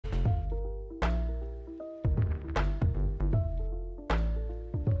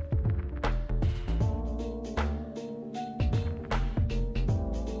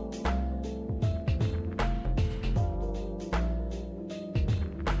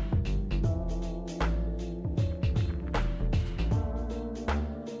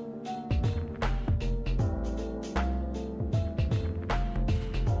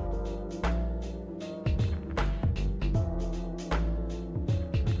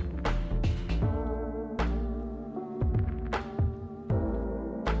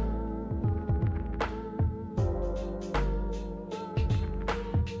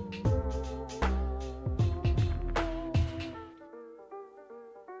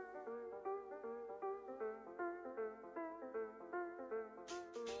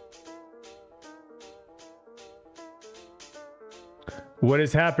What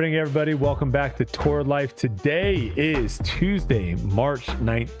is happening, everybody? Welcome back to Tour Life. Today is Tuesday, March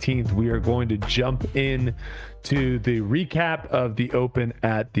 19th. We are going to jump in to the recap of the Open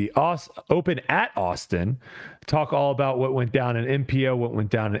at Austin. Talk all about what went down in MPO, what went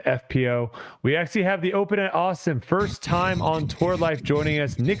down in FPO. We actually have the Open at Austin. First time on Tour Life joining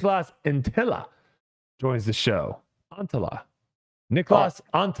us, Niklas Anttila joins the show. Niklas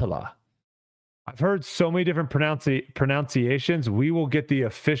Anttila. I've heard so many different pronunciations. We will get the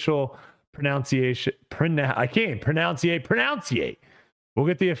official pronunciation. I can't pronunciate. We'll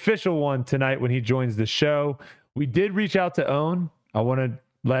get the official one tonight when he joins the show. We did reach out to Ohn. I want to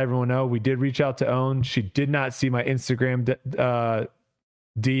let everyone know we did reach out to Ohn. She did not see my Instagram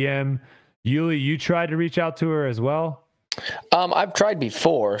DM. Uli, you tried to reach out to her as well. I've tried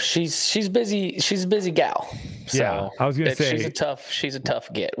before. She's busy. She's a busy gal. So yeah, I was gonna say she's a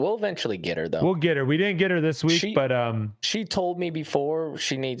tough get. We'll eventually get her though. We'll get her. We didn't get her this week, but she told me before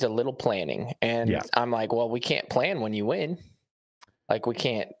she needs a little planning, and yeah. I'm like, well, we can't plan when you win. Like we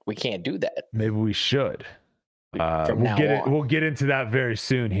can't do that. Maybe we should. We'll get into that very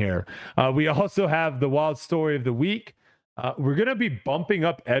soon here. We also have the wild story of the week. We're gonna be bumping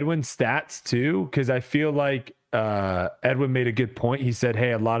up Edwin's stats too, because I feel like Edwin made a good point. He said,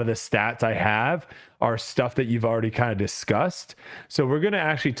 hey, a lot of the stats I have are stuff that you've already kind of discussed. So we're going to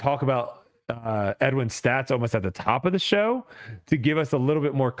actually talk about Edwin's stats almost at the top of the show to give us a little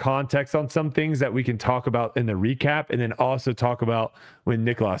bit more context on some things that we can talk about in the recap, and then also talk about when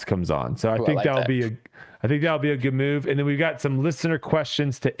Niklas comes on. So I think that'll be a good move. And then we've got some listener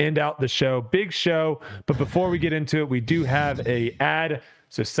questions to end out the show. Big show. But before we get into it, we do have a ad.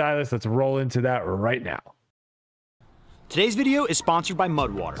 So Silas, let's roll into that right now. Today's video is sponsored by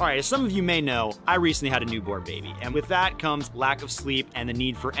Mudwater. All right, as some of you may know, I recently had a newborn baby, and with that comes lack of sleep and the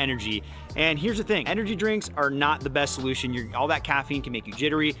need for energy. And here's the thing, energy drinks are not the best solution. All that caffeine can make you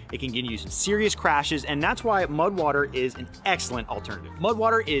jittery, it can get you some serious crashes, and that's why Mudwater is an excellent alternative.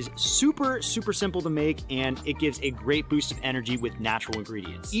 Mudwater is super simple to make, and it gives a great boost of energy with natural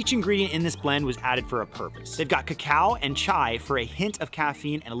ingredients. Each ingredient in this blend was added for a purpose. They've got cacao and chai for a hint of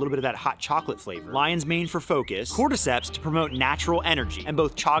caffeine and a little bit of that hot chocolate flavor, lion's mane for focus, cordyceps to promote natural energy, and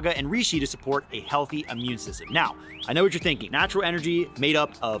both chaga and reishi to support a healthy immune system. Now, I know what you're thinking. Natural energy made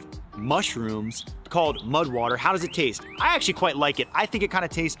up of mushrooms called Mudwater. How does it taste? I actually quite like it. I think it kind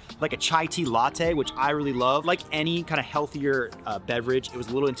of tastes like a chai tea latte, which I really love. Like any kind of healthier beverage, it was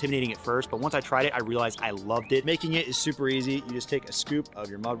a little intimidating at first, but once I tried it, I realized I loved it. Making it is super easy. You just take a scoop of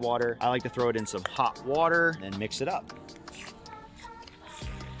your Mudwater. I like to throw it in some hot water and mix it up.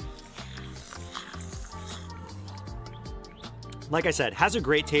 Like I said, has a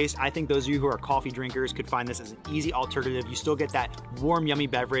great taste. I think those of you who are coffee drinkers could find this as an easy alternative. You still get that warm, yummy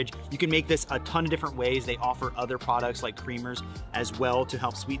beverage. You can make this a ton of different ways. They offer other products like creamers as well to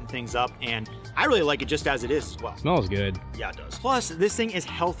help sweeten things up. And I really like it just as it is as well. Smells good. Yeah, it does. Plus, this thing is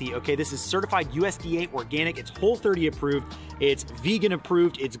healthy, okay? This is certified USDA organic. It's Whole30 approved. It's vegan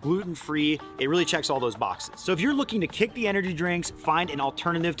approved. It's gluten-free. It really checks all those boxes. So if you're looking to kick the energy drinks, find an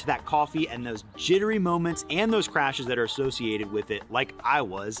alternative to that coffee and those jittery moments and those crashes that are associated with it, like I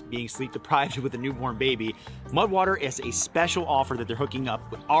was being sleep deprived with a newborn baby, Mudwater is a special offer that they're hooking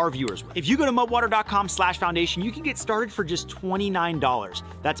up with our viewers with. If you go to mudwater.com/foundation, you can get started for just $29.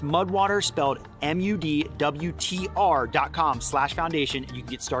 That's Mudwater, spelled MUDWTR.com/foundation, and you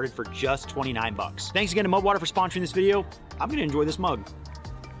can get started for just 29 bucks. Thanks again to Mudwater for sponsoring this video. I'm gonna enjoy this mug.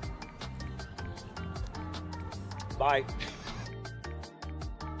 Bye.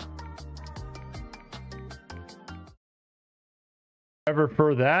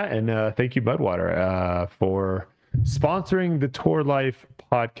 For that, and thank you, Mudwater, for sponsoring the Tour Life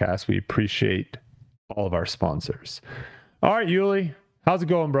podcast. We appreciate all of our sponsors. All right, Uli, how's it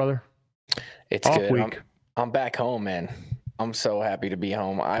going, brother? It's off good. Week. I'm back home, man. I'm so happy to be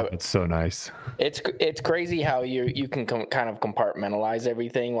home. It's so nice. It's crazy how you can kind of compartmentalize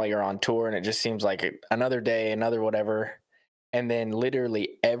everything while you're on tour, and it just seems like another day, another whatever, and then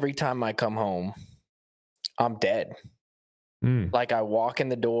literally every time I come home, I'm dead. Like I walk in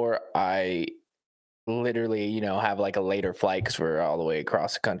the door, I literally, have like a later flight because we're all the way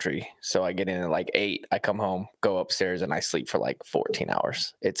across the country. So I get in at like 8, I come home, go upstairs, and I sleep for like 14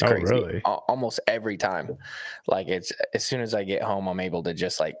 hours. It's crazy. Really? Almost every time. Like it's as soon as I get home, I'm able to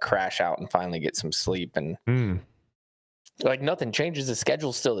just like crash out and finally get some sleep. And like nothing changes. The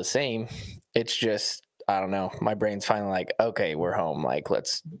schedule's still the same. It's just, I don't know. My brain's finally like, okay, we're home. Like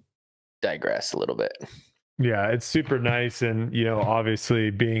let's digress a little bit. Yeah, it's super nice. And, obviously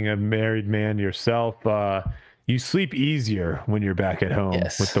being a married man yourself, you sleep easier when you're back at home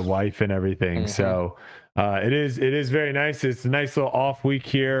with the wife and everything. So It is very nice. It's a nice little off week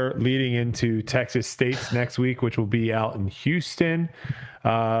here leading into Texas States next week, which will be out in Houston.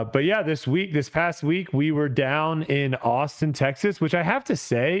 But yeah, this past week, we were down in Austin, Texas, which I have to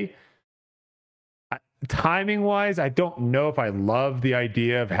say, timing wise, I don't know if I love the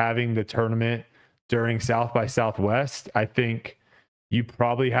idea of having the tournament during South by Southwest. I think you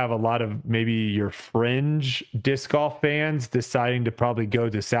probably have a lot of maybe your fringe disc golf fans deciding to probably go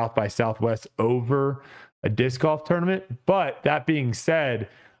to South by Southwest over a disc golf tournament. But that being said,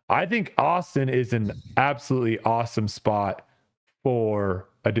 I think Austin is an absolutely awesome spot for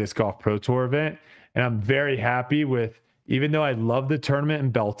a disc golf pro tour event. And I'm very happy with, even though I love the tournament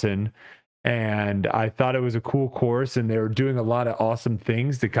in Belton and I thought it was a cool course and they were doing a lot of awesome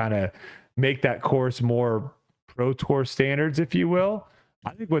things to kind of make that course more pro tour standards, if you will.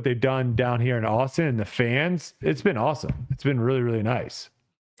 I think what they've done down here in Austin and the fans, it's been awesome. It's been really, really nice.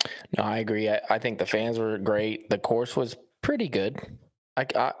 No, I agree. I think the fans were great. The course was pretty good.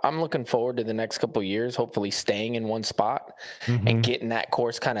 I'm looking forward to the next couple of years, hopefully staying in one spot and getting that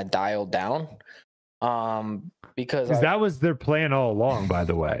course kind of dialed down. Because that was their plan all along, by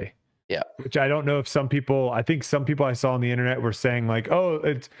the way. Yeah. Which I don't know if I think some people I saw on the internet were saying like, oh,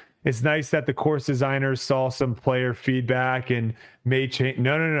 it's nice that the course designers saw some player feedback and made change.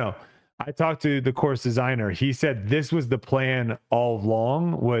 No. I talked to the course designer. He said this was the plan all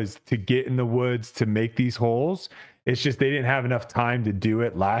along, was to get in the woods to make these holes. It's just they didn't have enough time to do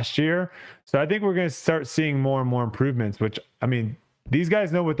it last year. So I think we're going to start seeing more and more improvements, which, I mean, these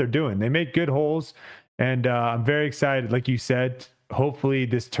guys know what they're doing. They make good holes. And I'm very excited. Like you said, hopefully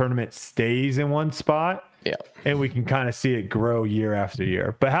this tournament stays in one spot. Yeah. And we can kind of see it grow year after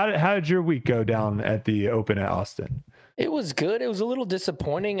year. But how did your week go down at the Open at Austin? It was good. It was a little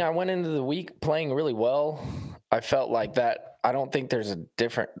disappointing. I went into the week playing really well. I felt like that. I don't think there's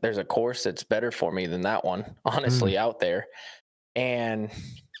a course that's better for me than that one, honestly, out there. And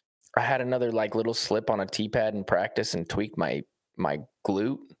I had another like little slip on a tee pad in practice and tweaked my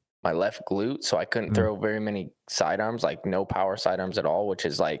glute, my left glute. So I couldn't throw very many sidearms, like no power sidearms at all, which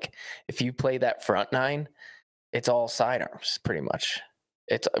is like, if you play that front nine, it's all sidearms pretty much.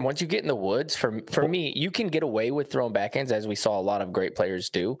 It's once you get in the woods, for me, you can get away with throwing backhands, as we saw a lot of great players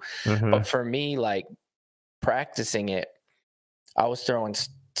do. But for me, like practicing it, I was throwing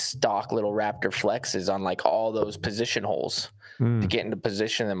stock little Raptor flexes on like all those position holes to get into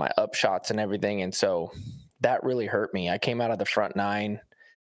position and my up shots and everything. And so that really hurt me. I came out of the front nine,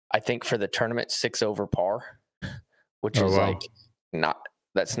 I think for the tournament, 6 over par, which is like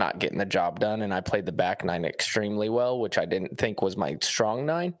that's not getting the job done. And I played the back nine extremely well, which I didn't think was my strong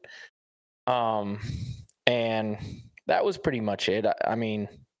nine. And that was pretty much it. I mean,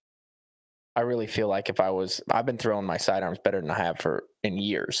 I really feel like I've been throwing my sidearms better than I have in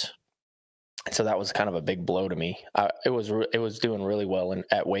years. So that was kind of a big blow to me. It was doing really well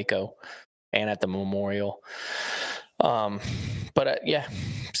at Waco and at the Memorial. Yeah,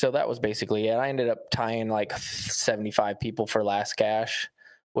 so that was basically it. I ended up tying like 75 people for last cash,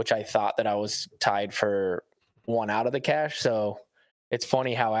 which I thought that I was tied for one out of the cash. So it's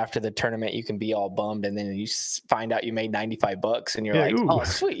funny how after the tournament you can be all bummed and then you find out you made $95 and you're like, ooh. Oh,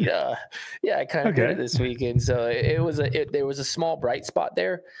 sweet. Yeah, I kind of did it this weekend. So there was a small bright spot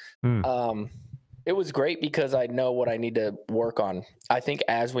there. It was great because I know what I need to work on. I think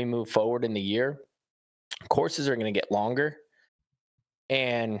as we move forward in the year, courses are going to get longer.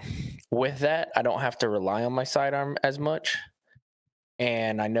 And with that, I don't have to rely on my sidearm as much.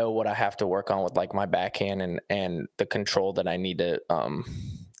 And I know what I have to work on with like my backhand and the control that I need to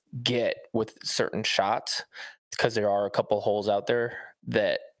get with certain shots, because there are a couple holes out there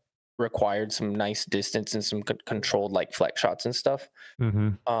that required some nice distance and some controlled like flex shots and stuff.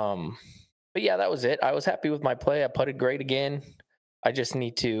 But yeah, that was it. I was happy with my play. I putted great again. I just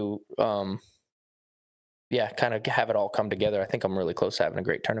need to kind of have it all come together. I think I'm really close to having a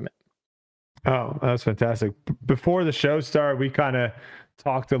great tournament. Oh, that's fantastic. Before the show started, we kind of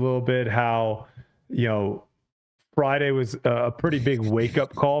talked a little bit how, Friday was a pretty big wake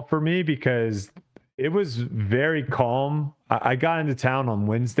up call for me because it was very calm. I got into town on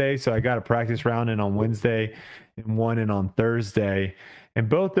Wednesday, so I got a practice round in on Wednesday and one in on Thursday. And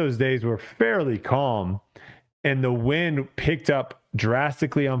both those days were fairly calm. And the wind picked up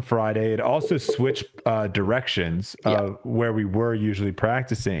drastically on Friday. It also switched directions where we were usually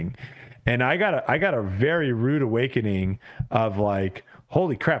practicing. And I got a very rude awakening of like,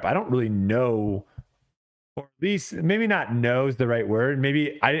 holy crap, I don't really know, or at least maybe not know is the right word.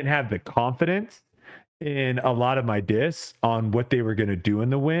 Maybe I didn't have the confidence in a lot of my discs on what they were going to do in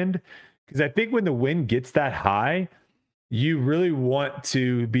the wind. Because I think when the wind gets that high, you really want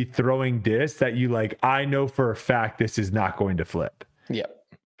to be throwing discs that you like, I know for a fact this is not going to flip. Yep.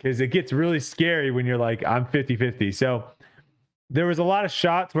 Because it gets really scary when you're like, I'm 50-50. So there was a lot of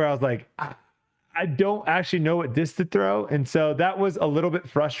shots where I was like, I don't actually know what disc to throw. And so that was a little bit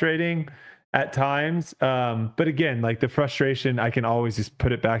frustrating at times. But again, like the frustration, I can always just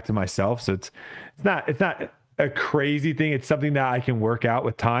put it back to myself. So it's not a crazy thing. It's something that I can work out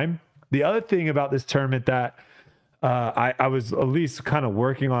with time. The other thing about this tournament that I was at least kind of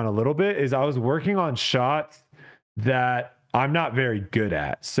working on a little bit is I was working on shots that I'm not very good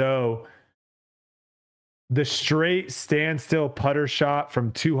at. So the straight standstill putter shot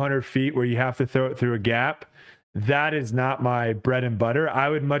from 200 feet where you have to throw it through a gap, that is not my bread and butter. I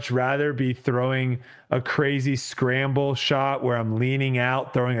would much rather be throwing a crazy scramble shot where I'm leaning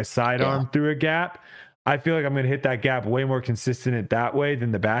out, throwing a sidearm through a gap. I feel like I'm going to hit that gap way more consistent that way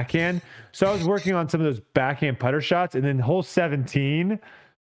than the backhand. So I was working on some of those backhand putter shots, and then hole 17,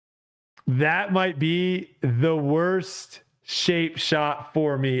 that might be the worst shape shot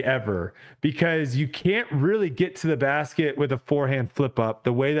for me ever, because you can't really get to the basket with a forehand flip up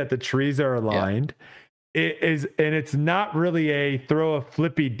the way that the trees are aligned. It is, and it's not really a throw a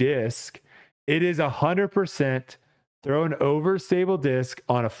flippy disc. It is 100% throw an overstable disc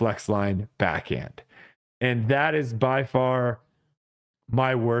on a flex line backhand. And that is by far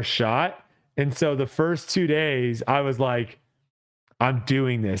my worst shot. And so the first 2 days I was like, I'm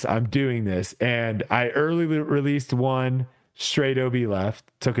doing this. And I early released one straight OB left,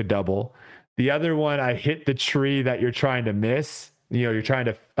 took a double. The other one, I hit the tree that you're trying to miss. You know, you're trying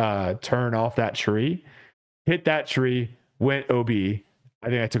to turn off that tree. Hit that tree, went OB. I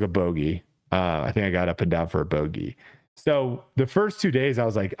think I took a bogey. I think I got up and down for a bogey. So the first 2 days, I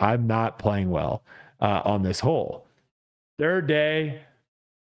was like, I'm not playing well on this hole. Third day,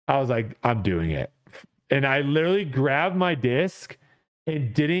 I was like, I'm doing it. And I literally grabbed my disc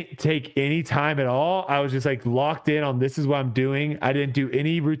and didn't take any time at all. I was just like locked in on this is what I'm doing. I didn't do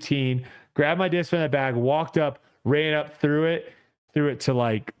any routine. Grabbed my disc from the bag, walked up, ran up, threw it to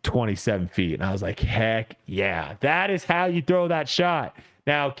like 27 feet. And I was like, heck yeah, that is how you throw that shot.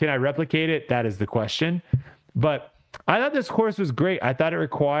 Now, can I replicate it? That is the question. But I thought this course was great. I thought it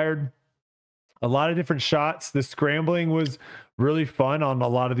required a lot of different shots. The scrambling was really fun on a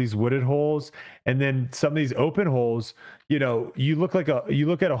lot of these wooded holes. And then some of these open holes, you know, you look at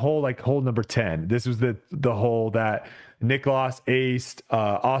a hole like hole number 10. This was the hole that Niklas aced,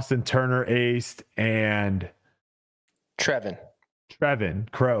 Austin Turner aced, and Trevin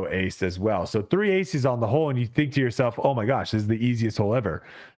Crow aced as well. So 3 aces on the hole, and you think to yourself, oh my gosh, this is the easiest hole ever.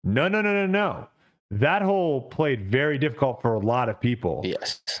 No. That hole played very difficult for a lot of people.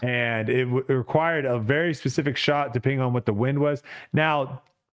 Yes. And it required a very specific shot depending on what the wind was. Now,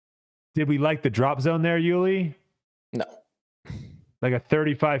 did we like the drop zone there, Uli? No. Like a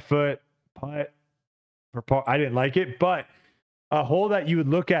 35-foot putt for par. I didn't like it, but a hole that you would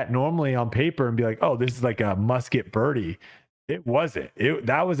look at normally on paper and be like, oh, this is like a must-get birdie. It wasn't.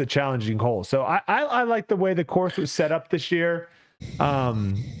 That was a challenging hole. So I like the way the course was set up this year.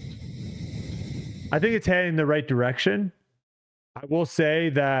 I think it's heading in the right direction. I will say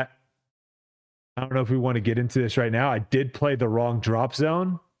that I don't know if we want to get into this right now. I did play the wrong drop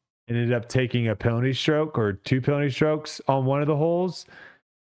zone and ended up taking a penalty stroke or 2 penalty strokes on one of the holes.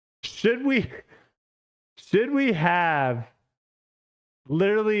 Should we have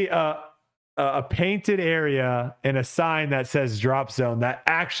literally a painted area and a sign that says drop zone that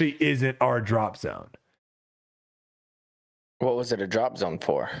actually isn't our drop zone? What was it a drop zone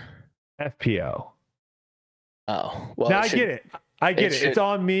for? FPO. Oh, well, now I get it. It's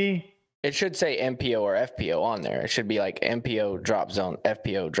on me. It should say MPO or FPO on there. It should be like MPO drop zone,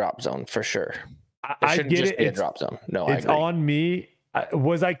 FPO drop zone for sure. It shouldn't just be a drop zone. No, it's on me.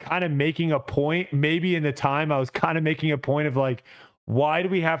 Was I kind of making a point? Maybe in the time I was kind of making a point of like, why do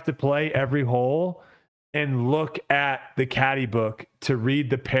we have to play every hole and look at the caddy book to read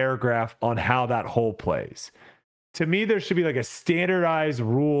the paragraph on how that hole plays? To me, there should be like a standardized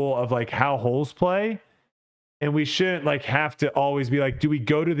rule of like how holes play. And we shouldn't like have to always be like, do we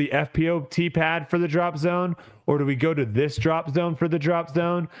go to the FPO tee pad for the drop zone? Or do we go to this drop zone for the drop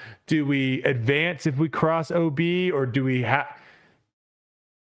zone? Do we advance if we cross OB? Or do we have...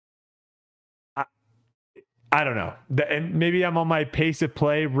 I don't know. And maybe I'm on my pace of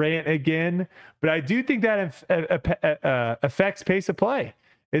play rant again. But I do think that affects pace of play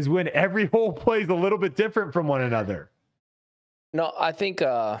is when every hole plays a little bit different from one another. No, I think...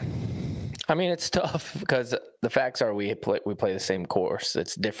 I mean, it's tough because the facts are we play the same course.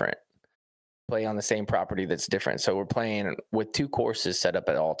 It's different. Play on the same property that's different. So we're playing with 2 courses set up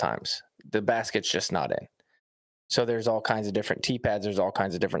at all times. The basket's just not in. So there's all kinds of different T-pads. There's all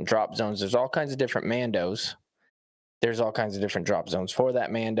kinds of different drop zones. There's all kinds of different Mandos. There's all kinds of different drop zones for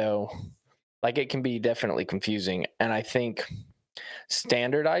that Mando. Like, it can be definitely confusing. And I think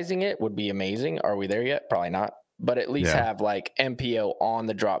standardizing it would be amazing. Are we there yet? Probably not. But at least have like MPO on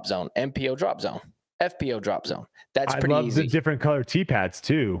the drop zone, MPO drop zone, FPO drop zone. That's pretty easy. I love the different colored T-pads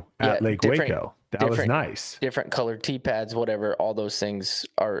too at Lake Waco. That was nice. Different colored T-pads, whatever. All those things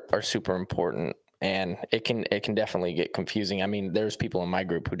are super important. And it can definitely get confusing. I mean, there's people in my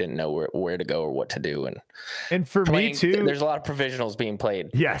group who didn't know where to go or what to do. And for me too, there's a lot of provisionals being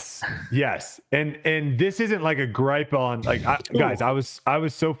played. Yes. And this isn't like a gripe on like guys. I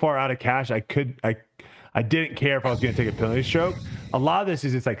was so far out of cash. I didn't care if I was going to take a penalty stroke. A lot of this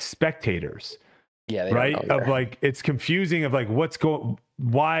is it's like spectators. Yeah. Right. Of like, it's confusing of like what's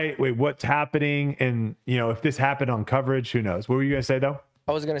happening. And if this happened on coverage, who knows? What were you going to say though?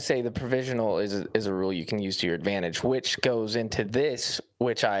 I was going to say the provisional is a rule you can use to your advantage, which goes into this,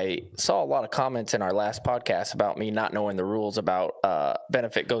 which I saw a lot of comments in our last podcast about me not knowing the rules about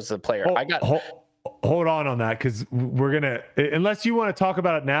benefit goes to the player. Hold on that, because we're going to, unless you want to talk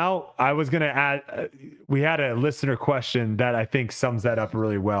about it now, I was going to add, we had a listener question that I think sums that up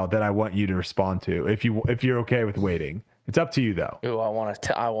really well that I want you to respond to if you're okay with waiting. It's up to you though. Ooh,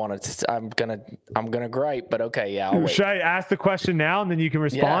 I'm gonna gripe, but okay, yeah. I'll wait. Should I ask the question now and then you can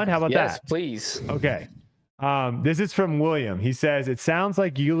respond? How about that? Yes, please. Okay. This is from William. He says, it sounds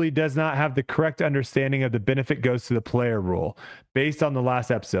like Uli does not have the correct understanding of the benefit goes to the player rule based on the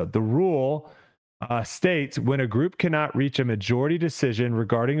last episode. The rule states when a group cannot reach a majority decision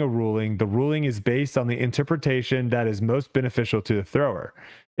regarding a ruling, the ruling is based on the interpretation that is most beneficial to the thrower.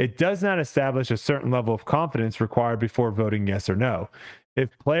 It does not establish a certain level of confidence required before voting yes or no.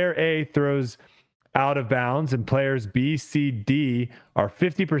 If player A throws out of bounds and players B, C, D are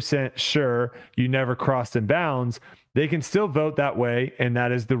 50% sure you never crossed in bounds, they can still vote that way, and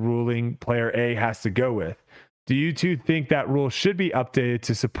that is the ruling player A has to go with. Do you two think that rule should be updated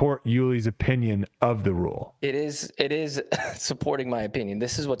to support Uli's opinion of the rule? It is supporting my opinion.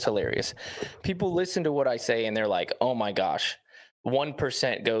 This is what's hilarious. People listen to what I say and they're like, oh my gosh,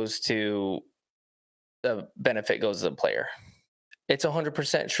 1% goes to the benefit goes to the player. It's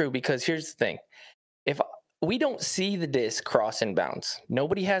 100% true, because here's the thing. If we don't see the disc cross in bounds,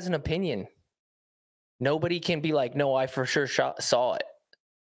 nobody has an opinion. Nobody can be like, no, I for sure saw it.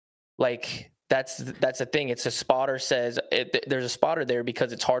 Like, that's the thing. It's a spotter says there's a spotter there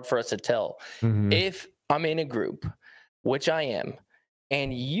because it's hard for us to tell. Mm-hmm. If I'm in a group, which I am,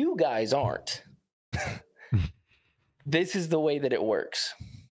 and you guys aren't, this is the way that it works.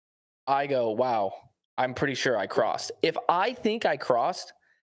 I go, wow, I'm pretty sure I crossed. If I think I crossed,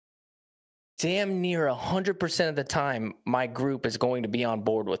 damn near 100% of the time, my group is going to be on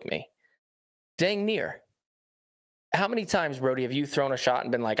board with me. Dang near. How many times, Brodie, have you thrown a shot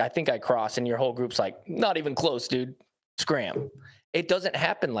and been like, I think I crossed, and your whole group's like, not even close, dude. Scram. It doesn't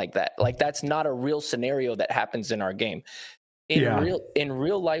happen like that. Like, that's not a real scenario that happens in our game. In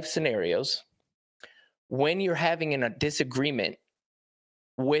real life scenarios, when you're having a disagreement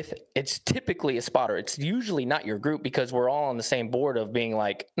with, it's typically a spotter. It's usually not your group, because we're all on the same board of being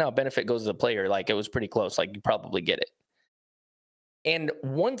like, no, benefit goes to the player. Like, it was pretty close. Like, you probably get it. And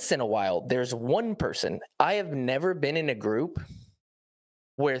once in a while, there's one person. I have never been in a group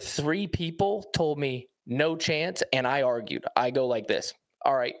where 3 people told me no chance, and I argued. I go like this.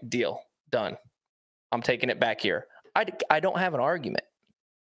 All right, deal, done. I'm taking it back here. I don't have an argument,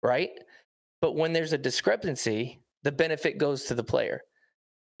 right? But when there's a discrepancy, the benefit goes to the player.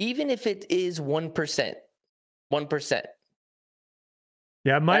 Even if it is 1%.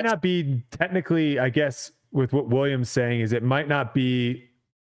 Yeah, it might not be technically, I guess, with what William's saying is it might not be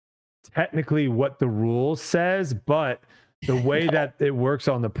technically what the rule says, but the way that it works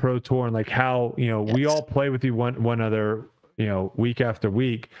on the Pro Tour and like how, we all play with you one another, week after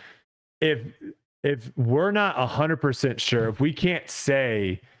week. If we're not 100% sure, if we can't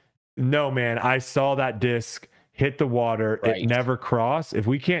say, no, man, I saw that disc hit the water, it never crossed. If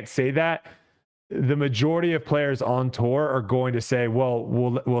we can't say that, the majority of players on tour are going to say, well,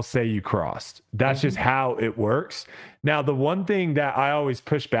 we'll say you crossed. That's just how it works. Now, the one thing that I always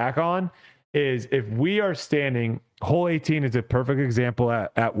push back on is if we are standing, hole 18 is a perfect example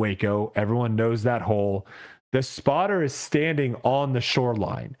at Waco. Everyone knows that hole. The spotter is standing on the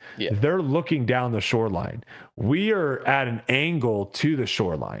shoreline. Yeah. They're looking down the shoreline. We are at an angle to the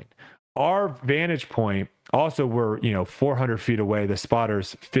shoreline. Our vantage point, also, we're 400 feet away. The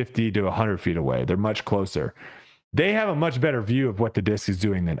spotter's 50 to 100 feet away. They're much closer. They have a much better view of what the disc is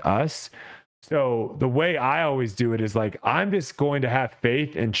doing than us. So the way I always do it is like, I'm just going to have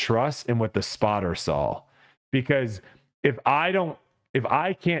faith and trust in what the spotter saw. because if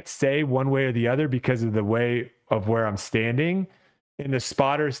I can't say one way or the other because of the way of where I'm standing, and the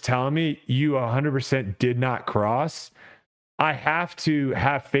spotter's telling me you 100% did not cross, I have to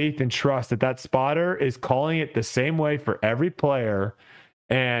have faith and trust that that spotter is calling it the same way for every player.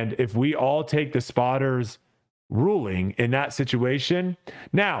 And if we all take the spotter's ruling in that situation,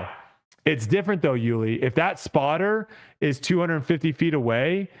 now it's different though, Uli. If that spotter is 250 feet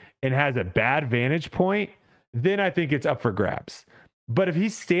away and has a bad vantage point, then I think it's up for grabs. But if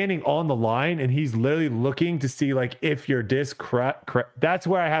he's standing on the line and he's literally looking to see like if your disc that's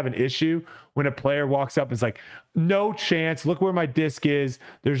where I have an issue. When a player walks up and is like, no chance, look where my disc is,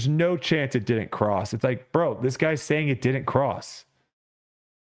 there's no chance it didn't cross. It's like, bro, this guy's saying it didn't cross.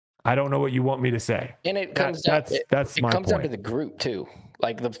 I don't know what you want me to say. And it comes down to the group too.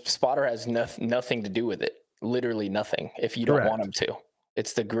 Like the spotter has nothing to do with it. Literally nothing. If you don't want him to,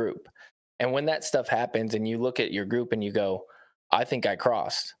 it's the group. And when that stuff happens and you look at your group and you go, I think I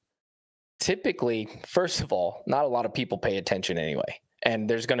crossed. Typically, first of all, not a lot of people pay attention anyway. And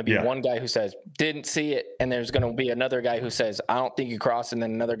there's going to be one guy who says, didn't see it. And there's going to be another guy who says, I don't think you crossed. And then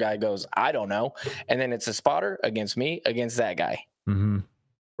another guy goes, I don't know. And then it's a spotter against me, against that guy. Mm-hmm.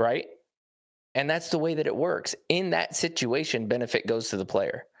 Right? And that's the way that it works. In that situation, benefit goes to the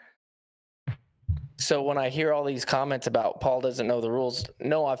player. So when I hear all these comments about Paul doesn't know the rules,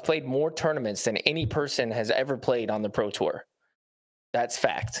 no, I've played more tournaments than any person has ever played on the Pro Tour. That's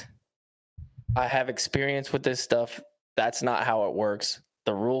fact. I have experience with this stuff. That's not how it works.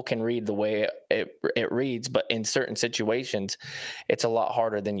 The rule can read the way it reads, but in certain situations, it's a lot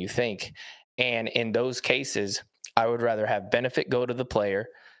harder than you think. And in those cases, I would rather have benefit go to the player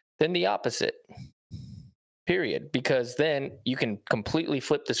than the opposite, period. Because then you can completely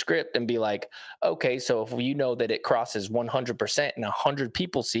flip the script and be like, okay, so if you know that it crosses 100% and 100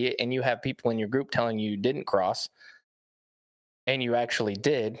 people see it, and you have people in your group telling you didn't cross, and you actually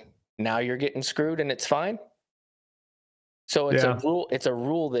did, now you're getting screwed and it's fine. So it's a rule. It's a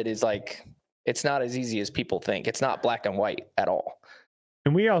rule that is like, it's not as easy as people think. It's not black and white at all.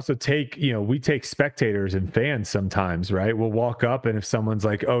 And we also take, we take spectators and fans sometimes, right? We'll walk up and if someone's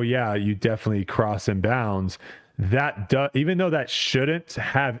like, oh yeah, you definitely cross in bounds, even though that shouldn't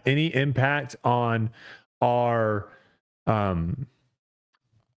have any impact on our vote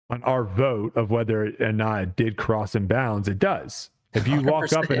of whether or not it did cross in bounds, it does. If you walk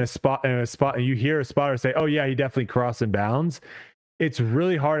 100%. Up in a spot and you hear a spotter say, oh yeah, he definitely crossed in bounds, it's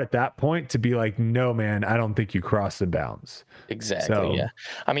really hard at that point to be like, no, man, I don't think you crossed in bounds. Exactly. So, yeah.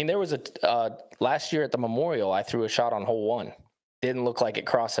 I mean, there was last year at the Memorial, I threw a shot on hole 1. Didn't look like it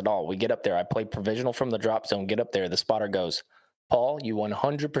crossed at all. We get up there. I play provisional from the drop zone, get up there. The spotter goes, Paul, you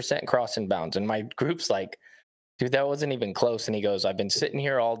 100% cross in bounds. And my group's like, dude, that wasn't even close. And he goes, I've been sitting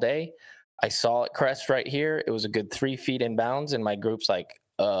here all day. I saw it crest right here. It was a good 3 feet in bounds. And my group's like,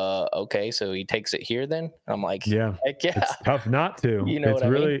 okay, so he takes it here then? And I'm like, yeah, heck yeah. It's tough not to. You know,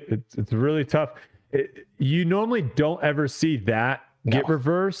 it's really tough. You normally don't ever see that get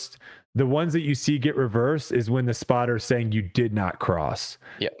reversed. The ones that you see get reversed is when the spotter is saying you did not cross.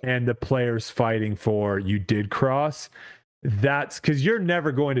 Yep. And the player's fighting for you did cross. That's because you're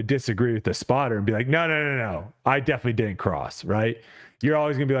never going to disagree with the spotter and be like, no, I definitely didn't cross, right? You're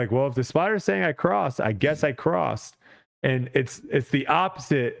always going to be like, well, if the spotter is saying I crossed, I guess I crossed. And it's the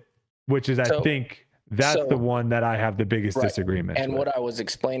opposite, which is, I think that's the one that I have the biggest disagreement. And what I was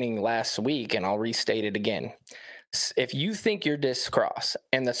explaining last week, and I'll restate it again. If you think your discs cross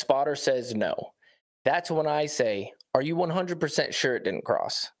and the spotter says no, that's when I say, are you 100% sure it didn't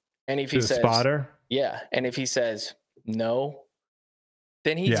cross? And if he says, spotter? Yeah. And if he says no,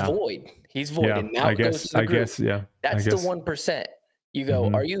 then he's void. He's void. Yeah, and now it goes to the group. That's the 1%. You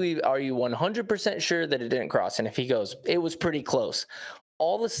go, are you 100% sure that it didn't cross? And if he goes, it was pretty close.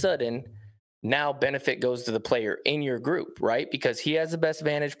 All of a sudden, now benefit goes to the player in your group, right? Because he has the best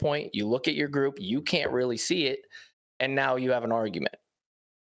vantage point. You look at your group, you can't really see it. And now you have an argument.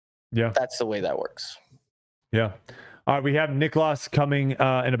 Yeah. That's the way that works. Yeah. All right, we have Niklas coming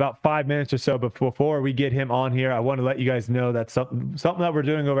in about 5 minutes or so, but before we get him on here, I want to let you guys know that something that we're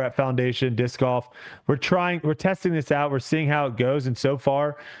doing over at Foundation Disc Golf. We're testing this out. We're seeing how it goes, and so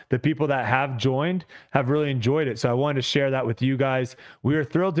far, the people that have joined have really enjoyed it. So I wanted to share that with you guys. We are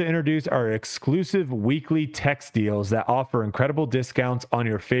thrilled to introduce our exclusive weekly text deals that offer incredible discounts on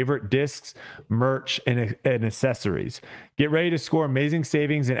your favorite discs, merch, and accessories. Get ready to score amazing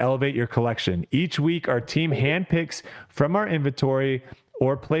savings and elevate your collection. Each week, our team handpicks from our inventory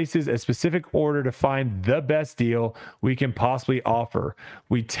or places a specific order to find the best deal we can possibly offer.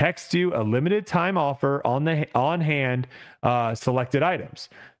 We text you a limited time offer on hand selected items.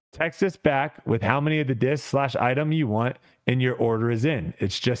 Text us back with how many of the disc/item you want, and your order is in.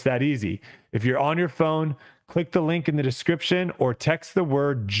 It's just that easy. If you're on your phone, click the link in the description or text the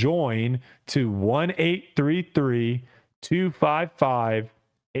word join to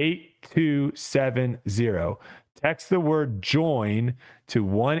 1-833-255-8270. Text the word join to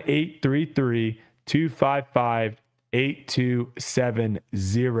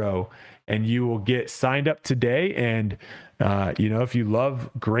 1-833-255-8270, and you will get signed up today. And if you love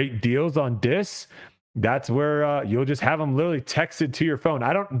great deals on discs, that's where you'll just have them literally texted to your phone.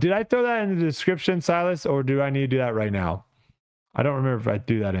 Did I throw that in the description, Silas, or do I need to do that right now? I don't remember if I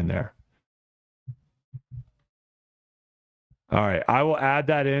do that in there. All right, I will add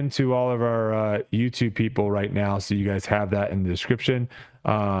that into all of our YouTube people right now, so you guys have that in the description.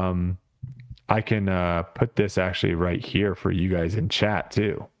 I can put this actually right here for you guys in chat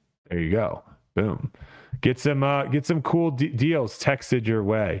too. There you go. Boom. Get some cool deals texted your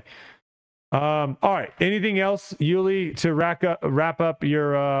way. All right. Anything else, Uli, to wrap up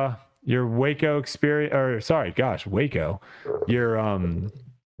your Waco experience? Or sorry, gosh, Waco. Your open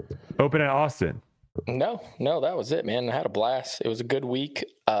at Austin. No, that was it, man. I had a blast. It was a good week.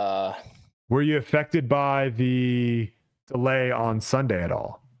 Were you affected by the delay on Sunday at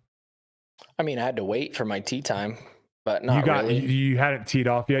all? I mean, I had to wait for my tee time, but not really. You hadn't teed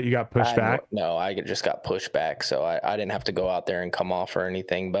off yet? You got pushed back? No, I just got pushed back, so I didn't have to go out there and come off or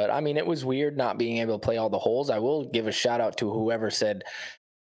anything. But, I mean, it was weird not being able to play all the holes. I will give a shout-out to whoever said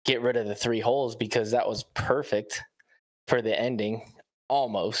get rid of the 3 holes, because that was perfect for the ending.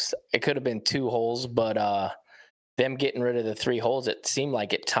 Almost. It could have been 2 holes, but them getting rid of the 3 holes, it seemed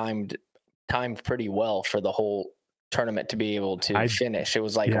like it timed pretty well for the whole tournament to be able to finish. It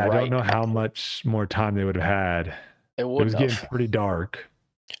was like, I don't know how much more time they would have had. It was getting pretty dark.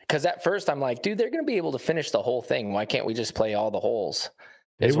 Because at first I'm like, dude, they're going to be able to finish the whole thing. Why can't we just play all the holes?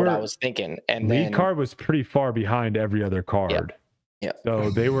 Is what I was thinking. And lead card was pretty far behind every other card. Yeah. So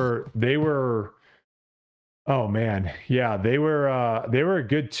they were. Oh man, yeah, they were a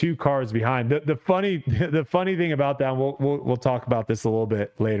good 2 cards behind. The funny thing about that, we'll talk about this a little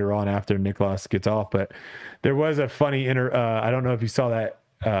bit later on after Niklas gets off, but there was a funny I don't know if you saw that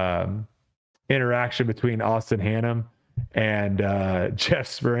interaction between Austin Hannum and Jeff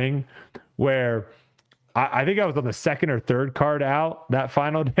Spring, where I think I was on the 2nd or 3rd card out that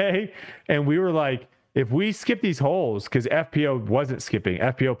final day, and we were like, if we skip these holes, because FPO wasn't skipping,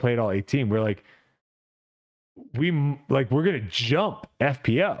 FPO played all 18, we're like, we're gonna jump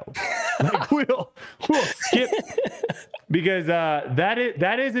FPO. Like we'll skip, because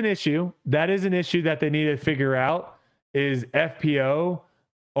that is an issue. That is an issue that they need to figure out. Is FPO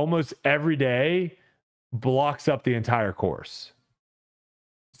almost every day blocks up the entire course.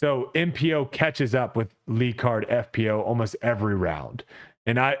 So MPO catches up with lead card FPO almost every round.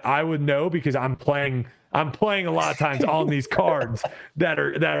 And I would know, because I'm playing a lot of times on these cards that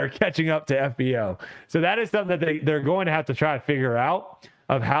are catching up to FPO. So that is something that they're going to have to try to figure out,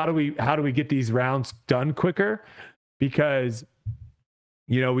 of how do we get these rounds done quicker, because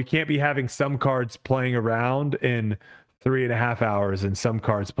we can't be having some cards playing around in 3.5 hours and some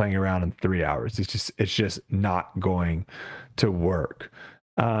cards playing around in 3 hours. It's just not going to work.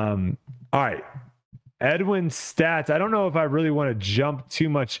 All right. EDWIN stats. I don't know if I really want to jump too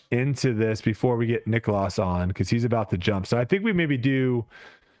much into this before we get Niklas on, because he's about to jump. So I think we maybe do,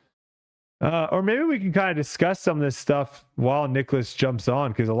 or maybe we can kind of discuss some of this stuff while Niklas jumps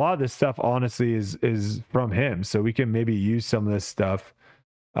on, because a lot of this stuff honestly is from him. So we can maybe use some of this stuff.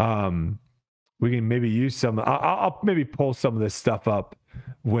 We can maybe use some. I'll maybe pull some of this stuff up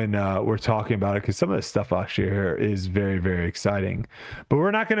when we're talking about it, because some of this stuff actually here is very, very exciting. But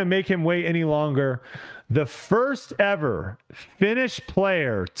we're not going to make him wait any longer. The first ever Finnish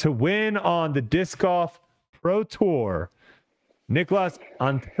player to win on the Disc Golf Pro Tour, Niklas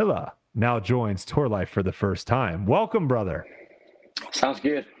Anttila, now joins Tour Life for the first time. Welcome, brother. Sounds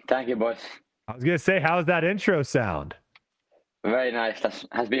good. Thank you, boys. I was going to say, how's that intro sound? Very nice. That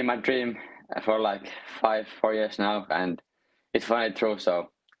has been my dream for like 4 years now, and it's finally true. So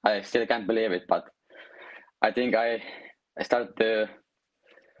I still can't believe it, but I think I started to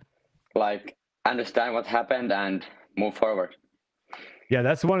understand what happened and move forward. Yeah,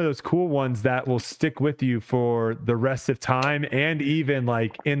 that's one of those cool ones that will stick with you for the rest of time, and even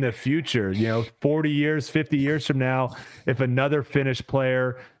in the future, 40 years, 50 years from now, if another Finnish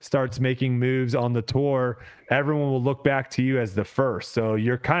player starts making moves on the tour, everyone will look back to you as the first. So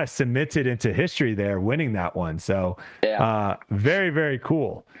you're kind of cemented into history there, winning that one. So yeah. Very, very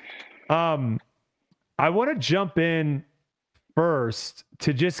cool. I want to jump in first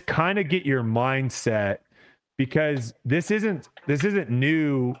to just kind of get your mindset, because this isn't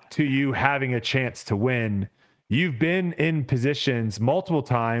new to you having a chance to win. You've been in positions multiple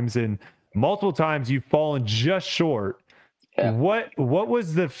times, and multiple times you've fallen just short. Yeah. What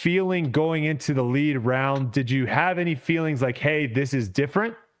was the feeling going into the lead round? Did you have any feelings like, hey, this is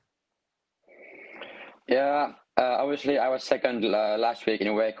different? Yeah, obviously I was second last week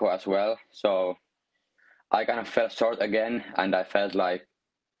in Waco as well, so I kind of fell short again, and I felt like,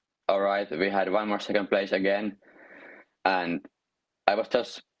 all right, we had one more second place again, and I was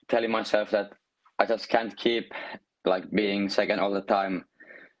just telling myself that I just can't keep like being second all the time.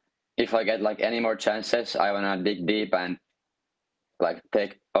 If I get like any more chances, I wanna dig deep and like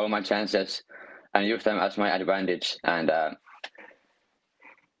take all my chances and use them as my advantage. And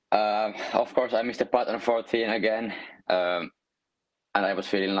of course, I missed a putt on 14 again, and I was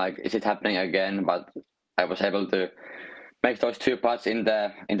feeling like, is it happening again? But I was able to make those 2 putts in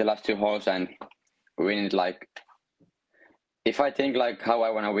the last 2 holes and win it. Like, if I think like how I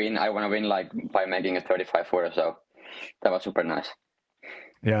want to win like by making a 35 footer. So that was super nice.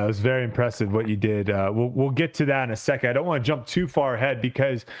 Yeah, it was very impressive what you did. We'll get to that in a second. I don't want to jump too far ahead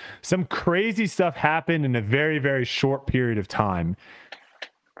because some crazy stuff happened in a very, very short period of time.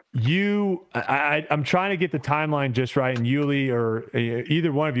 I'm trying to get the timeline just right, and Uli or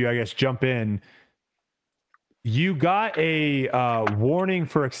either one of you, I guess, jump in. You got a warning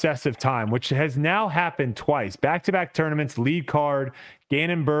for excessive time, which has now happened twice. Back-to-back tournaments, lead card,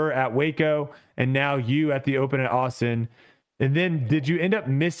 Gannon Buhr at Waco, and now you at the Open at Austin. And then did you end up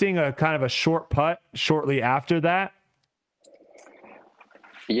missing a kind of a short putt shortly after that?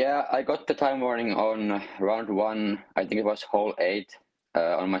 Yeah, I got the time warning on round 1. I think it was hole 8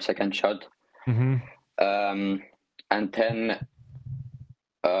 on my second shot. Mm-hmm. And then...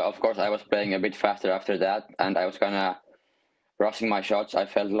 of course, I was playing a bit faster after that, and I was kind of rushing my shots, I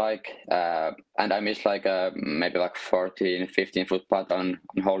felt like. And I missed like maybe like 14, 15-foot putt on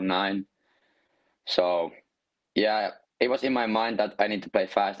hole 9. So, yeah, it was in my mind that I need to play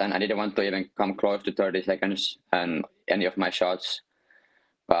fast, and I didn't want to even come close to 30 seconds and any of my shots.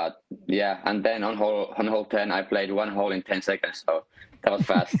 But, yeah, and then on hole 10, I played 1 hole in 10 seconds, so that was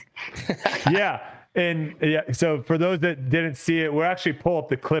fast. Yeah. And yeah, so for those that didn't see it, we'll actually pull up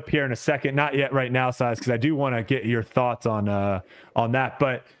the clip here in a second. Not yet right now, Size, because I do want to get your thoughts on that.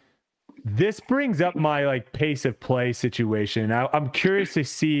 But this brings up my like pace of play situation. I'm curious to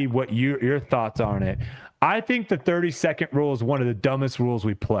see what your thoughts are on it. I think the 30-second rule is one of the dumbest rules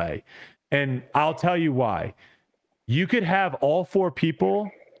we play. And I'll tell you why. You could have all 4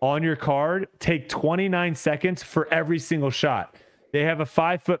 people on your card take 29 seconds for every single shot. They have a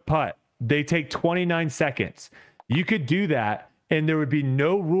 5-foot putt. They take 29 seconds. You could do that, and there would be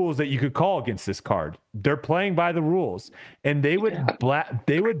no rules that you could call against this card. They're playing by the rules, and they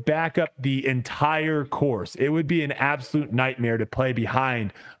would back up the entire course. It would be an absolute nightmare to play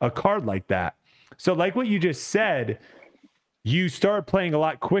behind a card like that. So like what you just said, you started playing a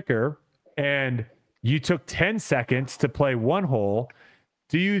lot quicker, and you took 10 seconds to play 1 hole.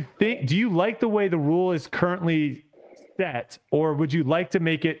 Do you like the way the rule is currently set, or would you like to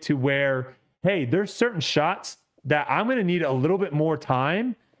make it to where, hey, there's certain shots that I'm going to need a little bit more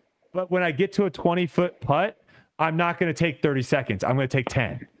time, but when I get to a 20-foot putt, I'm not going to take 30 seconds. I'm going to take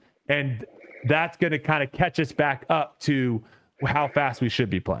 10. And that's going to kind of catch us back up to how fast we should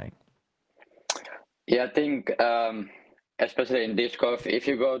be playing. Yeah, I think, especially in disc golf, if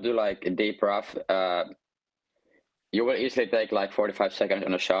you go to like a deep rough, you will easily take like 45 seconds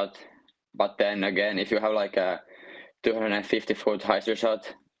on a shot. But then again, if you have like a 250-foot hyzer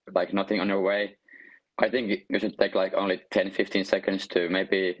shot, like nothing on your way, I think you should take like only 10-15 seconds to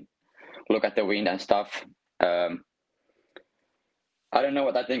maybe look at the wind and stuff. I don't know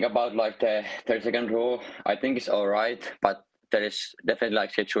what I think about like the 30-second rule. I think it's all right, but there is definitely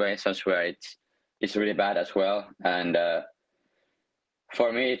like situations where it's really bad as well. And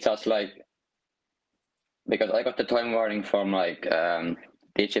for me, it's just like, because I got the time warning from like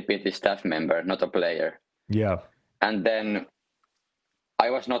DGPT staff member, not a player. Yeah. And then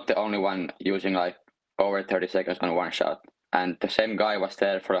I was not the only one using like over 30 seconds on 1 shot. And the same guy was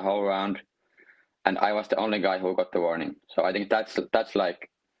there for the whole round. And I was the only guy who got the warning. So I think that's like,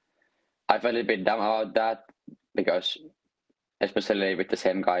 I felt a bit dumb about that, because especially with the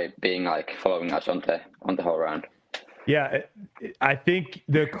same guy being like following us on the whole round. Yeah, I think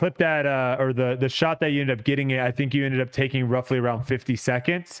the clip that or the shot that you ended up getting, I think you ended up taking roughly around 50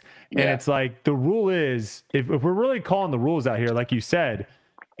 seconds. And it's like, the rule is, if we're really calling the rules out here, like you said,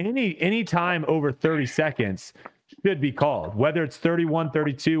 any time over 30 seconds should be called, whether it's 31,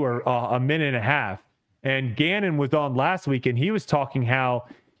 32, or a minute and a half. And Gannon was on last week, and he was talking how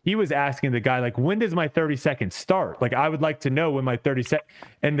he was asking the guy, like, when does my 30 seconds start? Like, I would like to know when my 30 seconds,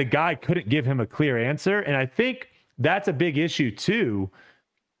 and the guy couldn't give him a clear answer. And I think that's a big issue too.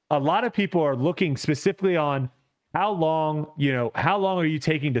 A lot of people are looking specifically on how long are you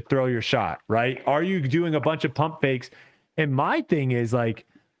taking to throw your shot, right? Are you doing a bunch of pump fakes? And my thing is, like,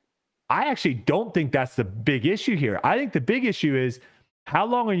 I actually don't think that's the big issue here. I think the big issue is, how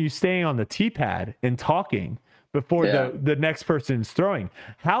long are you staying on the tee pad and talking before the next person's throwing?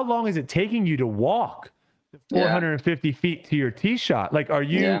 How long is it taking you to walk 450 feet to your tee shot? Like, are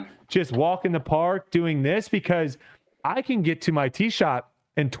you just walking the park doing this? Because I can get to my tee shot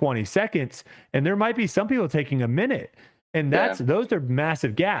in 20 seconds, and there might be some people taking a minute. And those are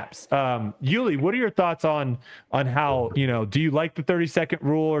massive gaps. Uli, what are your thoughts on how, do you like the 30-second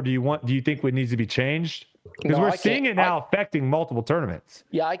rule, or do you think it needs to be changed? Because we're seeing it now affecting multiple tournaments.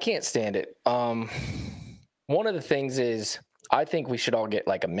 Yeah, I can't stand it. One of the things is, I think we should all get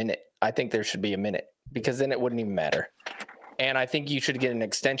like a minute. I think there should be a minute, because then it wouldn't even matter. And I think you should get an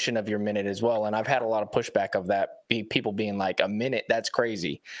extension of your minute as well. And I've had a lot of pushback of that, people being like, a minute, that's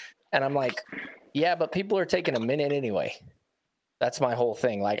crazy. And I'm like, yeah, but people are taking a minute anyway. That's my whole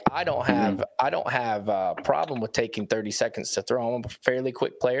thing. Like, I don't have a problem with taking 30 seconds to throw. I'm a fairly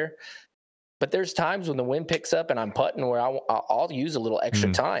quick player. But there's times when the wind picks up and I'm putting where I'll use a little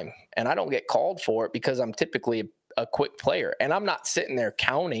extra time, and I don't get called for it because I'm typically a quick player. And I'm not sitting there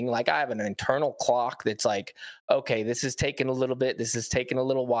counting. Like, I have an internal clock that's like, okay, this is taking a little bit. This is taking a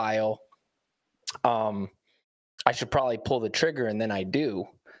little while. I should probably pull the trigger, and then I do.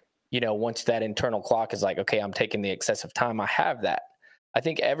 Once that internal clock is like, okay, I'm taking the excessive time, I have that. I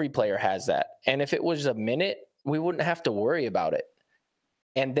think every player has that. And if it was a minute, we wouldn't have to worry about it.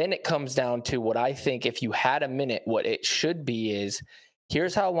 And then it comes down to what I think, if you had a minute, what it should be is,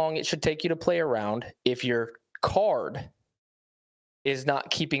 here's how long it should take you to play around. If your card is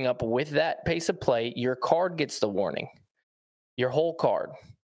not keeping up with that pace of play, your card gets the warning. Your whole card.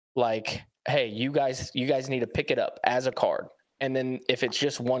 Like, hey, you guys need to pick it up as a card. And then if it's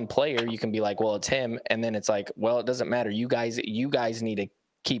just one player, you can be like, well, it's him. And then it's like, well, it doesn't matter. You guys need to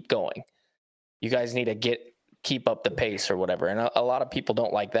keep going. You guys need to keep up the pace or whatever. And a lot of people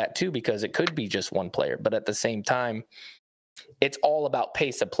don't like that too, because it could be just one player. But at the same time, it's all about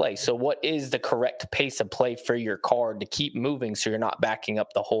pace of play. So what is the correct pace of play for your card to keep moving so you're not backing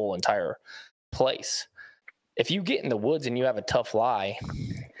up the whole entire place? If you get in the woods and you have a tough lie,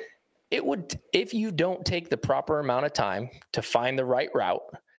 if you don't take the proper amount of time to find the right route,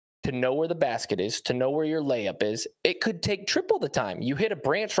 to know where the basket is, to know where your layup is, it could take triple the time. You hit a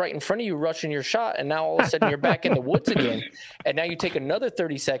branch right in front of you, rushing your shot, and now all of a sudden you're back in the woods again. And now you take another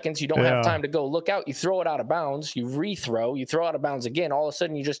 30 seconds. You don't have time to go look out. You throw it out of bounds. You rethrow. You throw out of bounds again. All of a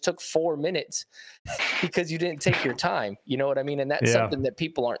sudden you just took 4 minutes because you didn't take your time. You know what I mean? And that's something that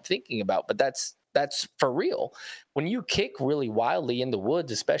people aren't thinking about, but that's for real. When you kick really wildly in the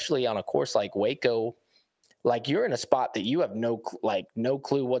woods, especially on a course like Waco, like, you're in a spot that you have no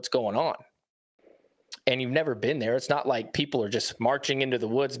clue what's going on, and you've never been there. It's not like people are just marching into the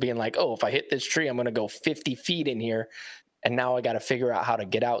woods being like, oh, if I hit this tree, I'm going to go 50 feet in here, and now I got to figure out how to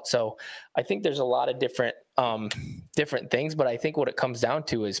get out. So I think there's a lot of different things, but I think what it comes down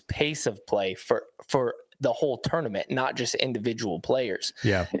to is pace of play for the whole tournament, not just individual players.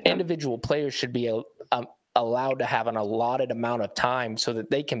 Yeah, individual players should be allowed to have an allotted amount of time so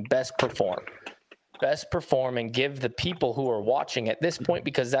that they can best perform and give the people who are watching at this point,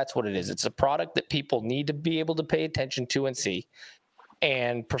 because that's what it is. It's a product that people need to be able to pay attention to and see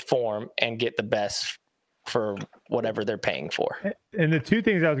and perform and get the best for whatever they're paying for. And the two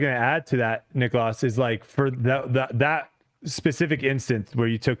things I was going to add to that, Niklas, is like, for that specific instance where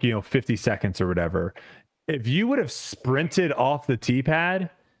you took, 50 seconds or whatever, if you would have sprinted off the tee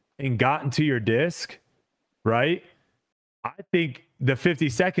pad and gotten to your disc, right? I think the 50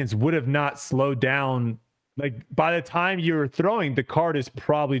 seconds would have not slowed down. Like, by the time you were throwing, the card is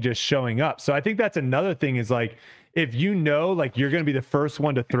probably just showing up. So I think that's another thing, is like, if like you're going to be the first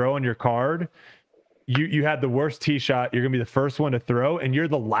one to throw on your card, you had the worst tee shot, you're going to be the first one to throw, and you're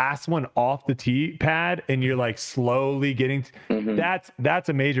the last one off the tee pad, and you're like slowly getting that's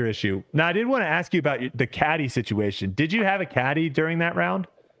a major issue. Now, I did want to ask you about the caddy situation. Did you have a caddy during that round?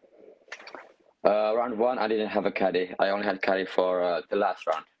 Round 1, I didn't have a caddy. I only had caddy for the last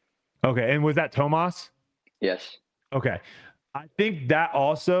round. Okay, and was that Tomas? Yes. Okay. I think that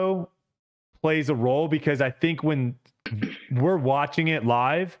also plays a role, because I think when we're watching it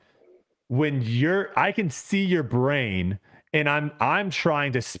live, I can see your brain, and I'm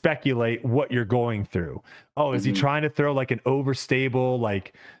trying to speculate what you're going through. Oh, is he trying to throw like an overstable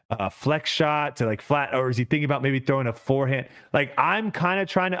like flex shot to like flat, or is he thinking about maybe throwing a forehand? Like I'm kind of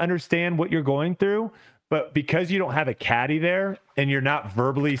trying to understand what you're going through, but because you don't have a caddy there and you're not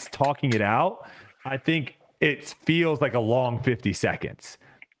verbally talking it out, I think it feels like a long 50 seconds.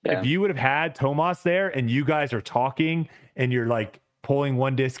 Yeah. If you would have had Tomas there and you guys are talking and you're like pulling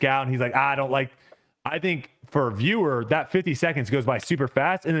one disc out and he's like, I think for a viewer, that 50 seconds goes by super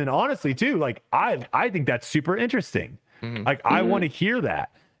fast. And then honestly too, like I think that's super interesting. Like I want to hear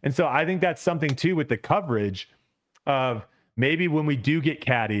that. And so I think that's something too with the coverage of maybe when we do get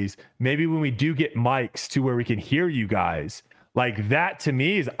caddies, maybe when we do get mics to where we can hear you guys, like that to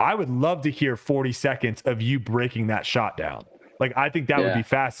me is, I would love to hear 40 seconds of you breaking that shot down. Like, I think that would be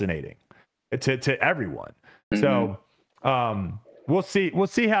fascinating to everyone. So we'll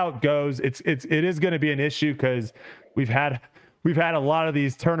see how it goes. It is going to be an issue because we've had a lot of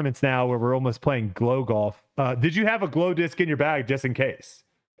these tournaments now where we're almost playing glow golf. Did you have a glow disc in your bag just in case?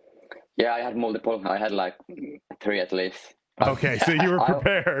 Yeah, I had multiple. I had like 3 at least. Okay, so you were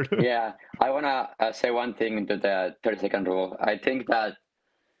prepared. I want to say one thing into the 30-second rule. I think that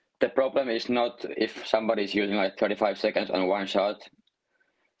the problem is not if somebody is using like 35 seconds on one shot.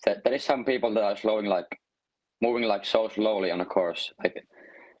 That there is some people that are moving like so slowly on a course. Like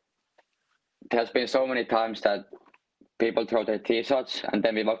there has been so many times that people throw their tee shots and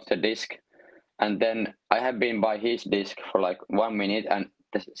then we walk to the disc, and then I have been by his disc for like 1 minute and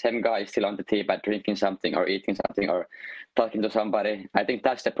the same guy is still on the tee pad drinking something or eating something or talking to somebody. I think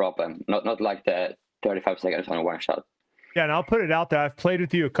that's the problem, not like the 35 seconds on one shot. Yeah, and I'll put it out there. I've played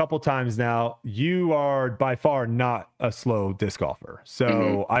with you a couple times now. You are by far not a slow disc golfer.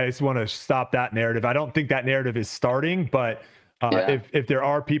 So I just want to stop that narrative. I don't think that narrative is starting, but if there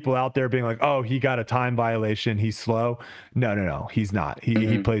are people out there being like, oh, he got a time violation, he's slow. No, he's not.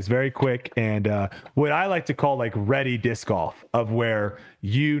 He plays very quick. And what I like to call like ready disc golf, of where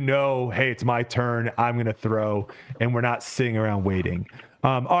hey, it's my turn, I'm going to throw, and we're not sitting around waiting.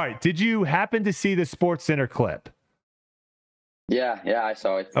 All right. Did you happen to see the Sports Center clip? Yeah, I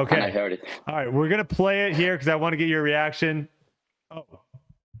saw it. Okay. And I heard it. All right, we're going to play it here because I want to get your reaction. Oh,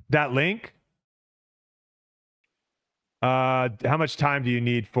 that link? How much time do you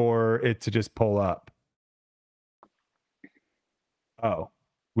need for it to just pull up? Oh,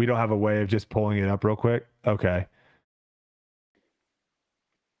 we don't have a way of just pulling it up real quick? Okay.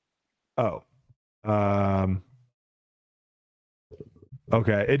 Oh.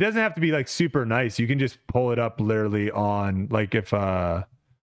 Okay, it doesn't have to be like super nice. You can just pull it up literally on like if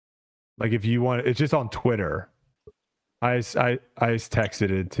you want. It's just on Twitter. I texted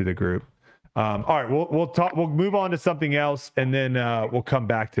it to the group. All right, we'll talk. We'll move on to something else, and then we'll come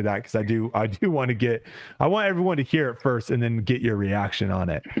back to that because I do want to I want everyone to hear it first, and then get your reaction on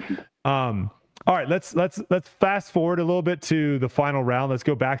it. All right, let's fast forward a little bit to the final round. Let's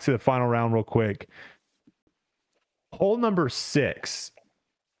go back to the final round real quick. Hole number 6.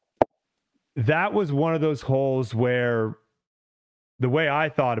 That was one of those holes where, the way I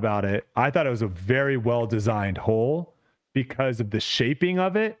thought about it, I thought it was a very well designed hole because of the shaping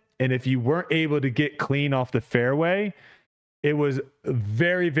of it. And if you weren't able to get clean off the fairway, it was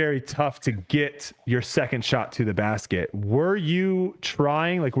very, very tough to get your second shot to the basket. Were you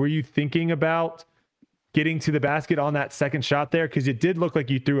thinking about getting to the basket on that second shot there? Because it did look like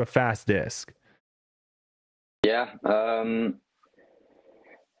you threw a fast disc. Yeah.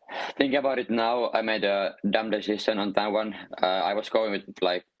 Thinking about it now, I made a dumb decision on that one. I was going with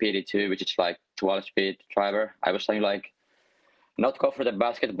like PD2, which is like 12-speed driver. I was saying like not go for the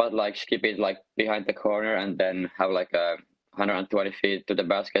basket, but like skip it like behind the corner and then have like 120 feet to the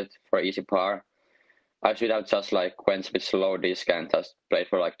basket for easy par. I should have just like went with slow disc and just played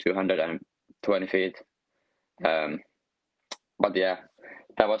for like 220 feet. But yeah,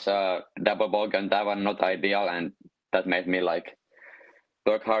 that was a double bogey on that one, not ideal, and that made me like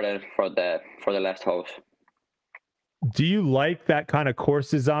work harder for the last holes. Do you like that kind of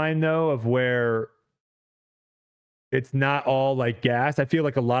course design though, of where it's not all like gas? I feel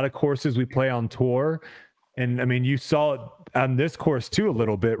like a lot of courses we play on tour, and I mean, you saw it on this course too a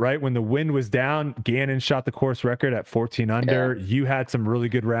little bit, right? When the wind was down, Gannon shot the course record at 14 under. Yeah. You had some really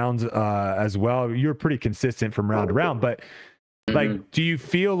good rounds as well. You were pretty consistent from round to round, but like, do you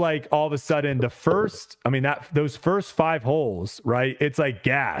feel like all of a sudden those first 5 holes, right? It's like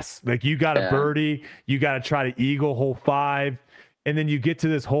gas. Like you got a birdie, you got to try to eagle hole 5, and then you get to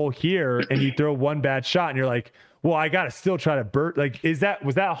this hole here and you throw one bad shot and you're like, well, I got to still try to bird. Like, was that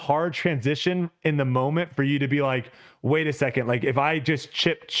a hard transition in the moment for you to be like, wait a second, like if I just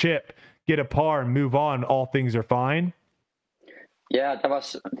chip, get a par and move on, all things are fine? Yeah, that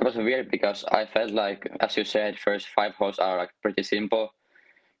was weird because I felt like, as you said, first 5 holes are like pretty simple,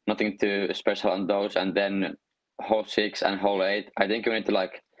 nothing too special on those, and then hole 6 and hole 8, I think you need to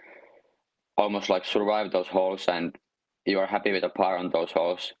like almost like survive those holes, and you are happy with a par on those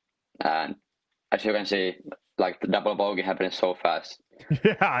holes. And as you can see, like the double bogey happened so fast.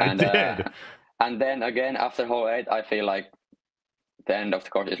 Yeah, it did. And then again after hole 8, I feel like the end of the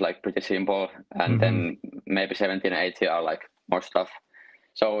course is like pretty simple, and then maybe 17 and 18 are like more stuff.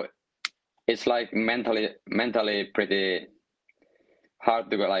 So it's like mentally pretty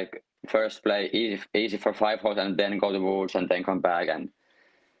hard to go like first play easy for 5 holes and then go to woods and then come back, and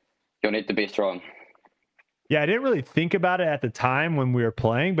you need to be strong. Yeah, I didn't really think about it at the time when we were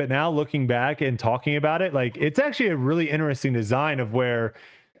playing, but now looking back and talking about it, like it's actually a really interesting design of where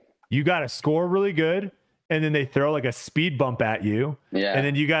you got to score really good, and then they throw like a speed bump at you, and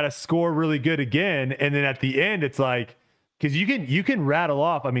then you got to score really good again, and then at the end it's like, because you can rattle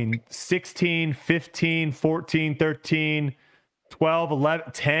off, I mean, 16, 15, 14, 13, 12,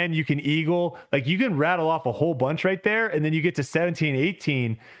 11, 10, you can eagle, like you can rattle off a whole bunch right there, and then you get to 17,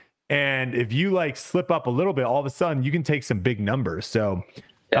 18, and if you like slip up a little bit, all of a sudden you can take some big numbers. So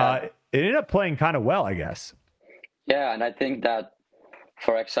it ended up playing kind of well, I guess. Yeah, and I think that,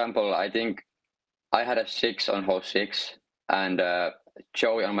 for example, I think I had a 6 on hole 6, and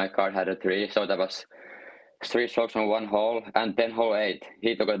Joey on my card had a 3, so that was 3 strokes on 1 hole, and then hole 8,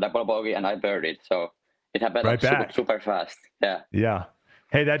 he took a double bogey and I birdied. So it happened right like super fast. Yeah.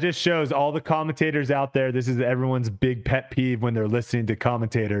 Hey, that just shows all the commentators out there. This is everyone's big pet peeve when they're listening to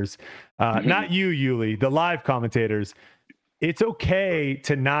commentators. Not you, Uli, the live commentators. It's okay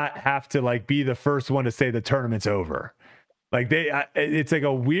to not have to like be the first one to say the tournament's over. Like it's like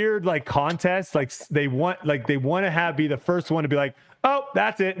a weird like contest. Like they want to be the first one to be like, oh,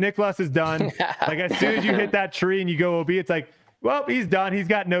 that's it, Niklas is done. Like as soon as you hit that tree and you go OB, it's like, well, he's done. He's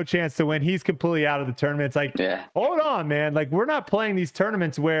got no chance to win. He's completely out of the tournament. It's like, hold on, man. Like we're not playing these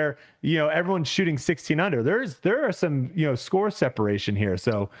tournaments where, you know, everyone's shooting 16 under. There are some, you know, score separation here.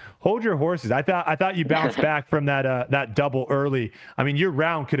 So hold your horses. I thought you bounced back from that double early. I mean, your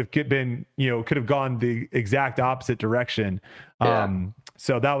round could have been, you know, could have gone the exact opposite direction.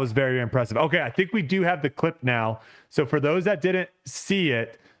 So that was very impressive. Okay, I think we do have the clip now. So for those that didn't see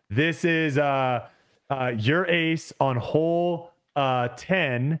it, this is your ace on hole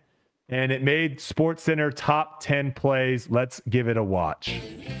 10, and it made SportsCenter top 10 plays. Let's give it a watch.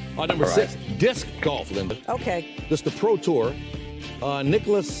 Number 6, disc golf, Linda. Okay. This is the Pro Tour.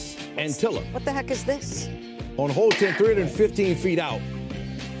 Niklas Anttila. What the heck is this? On hole 10, 315 feet out.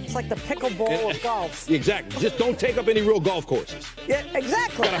 It's like the pickleball of golf. Exactly. Just don't take up any real golf courses. Yeah,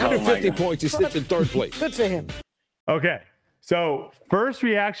 exactly. Got 150 points. He sits in 3rd place. Good for him. Okay. So first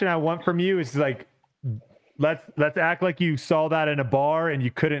reaction I want from you is like, let's act like you saw that in a bar and you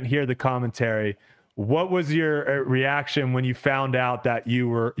couldn't hear the commentary. What was your reaction when you found out that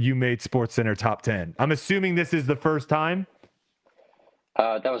you made SportsCenter top 10? I'm assuming this is the first time.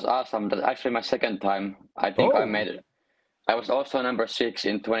 That was awesome. That's actually my 2nd time. I think I made it. I was also number 6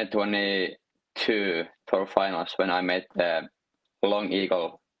 in 2022 Tour Finals when I made the long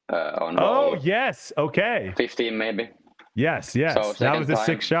eagle on hole. Yes. Okay. 15 maybe. Yes. So that was a time.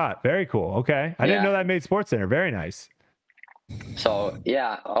 6 shot. Very cool. Okay. I didn't know that made SportsCenter. Very nice. So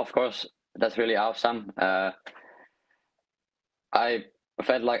yeah, of course, that's really awesome. I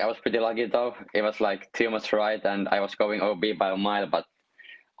felt like I was pretty lucky though. It was like too much right, and I was going OB by a mile, but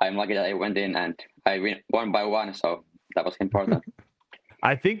I'm lucky that I went in and I won by 1. So that was important.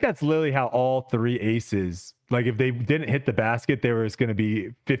 I think that's literally how all 3 aces, like if they didn't hit the basket, they were just going to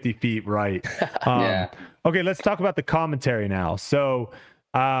be 50 feet right. Okay, let's talk about the commentary now. So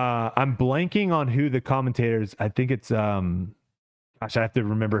I'm blanking on who the commentators, I think it's, gosh, I have to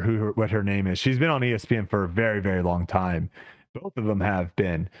remember what her name is. She's been on ESPN for a very, very long time. Both of them have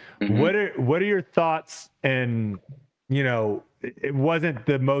been. What are your thoughts? And, you know, it wasn't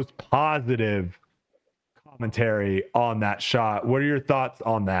the most positive commentary on that shot. What are your thoughts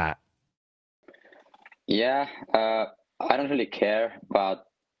on that? Yeah, I don't really care, but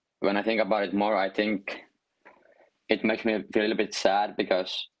when I think about it more, I think it makes me feel a little bit sad,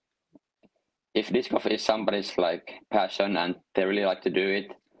 because if disc golf is somebody's like passion and they really like to do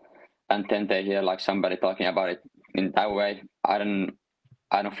it, and then they hear like somebody talking about it in that way, I don't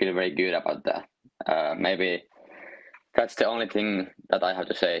feel very good about that. Maybe that's the only thing that I have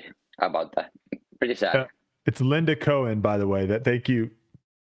to say about that. Pretty sad. It's Linda Cohen, by the way. Thank you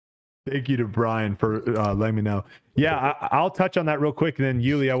to Brian for letting me know. Yeah, I'll touch on that real quick, and then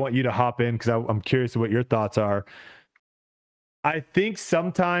Uli, I want you to hop in because I'm curious what your thoughts are. I think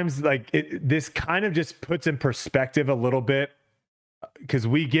sometimes like this kind of just puts in perspective a little bit because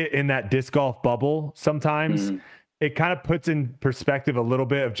we get in that disc golf bubble sometimes. It kind of puts in perspective a little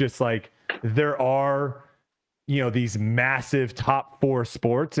bit of just like there are, these massive top 4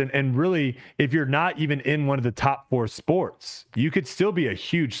 sports. And really, if you're not even in one of the top 4 sports, you could still be a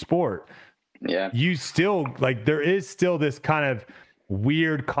huge sport. Yeah. You still there is still this kind of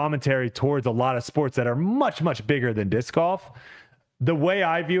weird commentary towards a lot of sports that are much, much bigger than disc golf. The way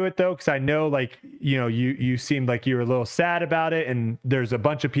I view it, though, because I know, you seemed like you were a little sad about it, and there's a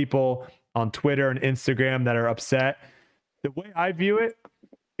bunch of people on Twitter and Instagram that are upset. The way I view it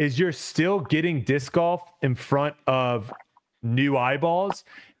is you're still getting disc golf in front of new eyeballs.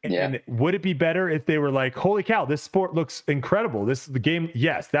 And would it be better if they were like, holy cow, this sport looks incredible. The game,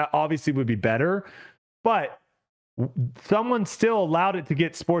 yes, that obviously would be better. But someone still allowed it to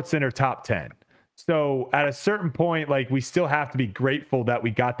get SportsCenter top 10. So at a certain point, we still have to be grateful that we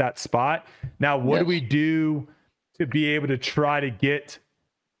got that spot. Now, what do we do to be able to try to get,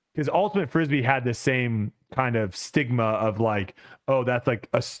 because Ultimate Frisbee had the same kind of stigma of oh, that's like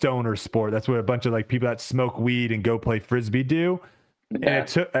a stoner sport. That's what a bunch of people that smoke weed and go play Frisbee do. And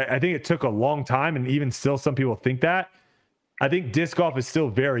I think it took a long time, and even still some people think that. I think disc golf is still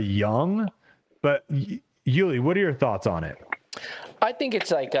very young, but Uli, what are your thoughts on it? I think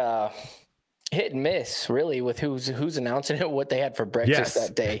it's hit and miss, really, with who's announcing it, what they had for breakfast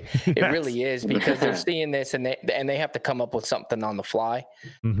that day. It really is, because they're seeing this and they have to come up with something on the fly.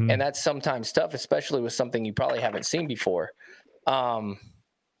 And that's sometimes tough, especially with something you probably haven't seen before.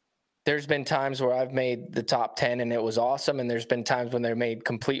 There's been times where I've made the top 10 and it was awesome, and there's been times when they made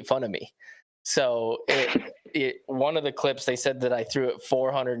complete fun of me. So one of the clips, they said that I threw it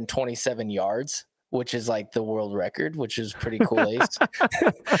 427 yards, which is the world record, which is pretty cool. Ace.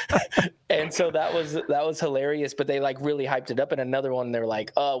 And so that was hilarious, but they really hyped it up. And another one, they're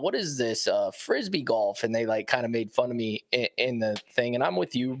like, what is this Frisbee golf? And they kind of made fun of me in the thing. And I'm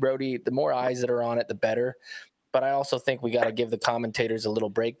with you, Brodie. The more eyes that are on it, the better. But I also think we got to give the commentators a little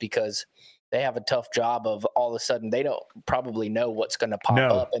break, because they have a tough job of all of a sudden they don't probably know what's going to pop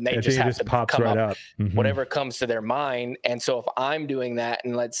up, and they just have to come right up whatever comes to their mind. And so if I'm doing that,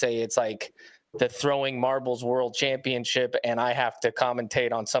 and let's say it's the throwing marbles world championship, and I have to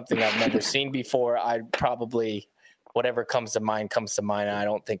commentate on something I've never seen before, I'd probably, whatever comes to mind comes to mind. And I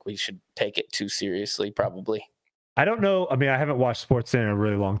don't think we should take it too seriously, probably. I don't know. I mean, I haven't watched SportsCenter in a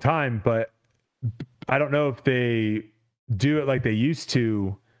really long time, but I don't know if they do it like they used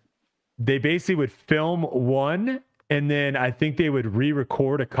to. They basically would film one, and then I think they would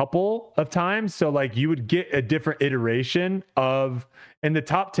re-record a couple of times. So you would get a different iteration of, and the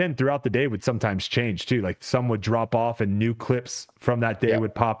top 10 throughout the day would sometimes change too. Some would drop off and new clips from that day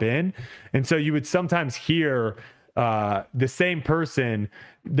would pop in. And so you would sometimes hear the same person,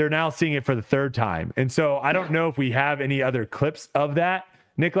 they're now seeing it for the 3rd time. And so I don't know if we have any other clips of that,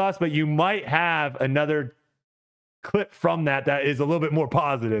 Niklas, but you might have another clip from that is a little bit more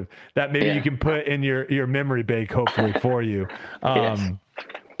positive that maybe you can put in your memory bank, hopefully, for you.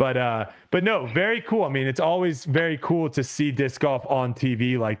 But no, very cool. I mean, it's always very cool to see disc golf on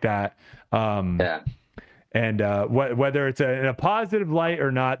TV like that. And whether it's in a positive light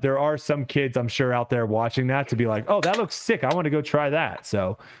or not, there are some kids, I'm sure, out there watching that to be like, oh, that looks sick, I want to go try that.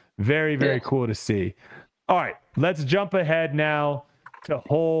 So very, very cool to see. All right, let's jump ahead now to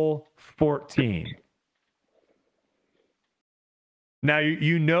hole 14. Now,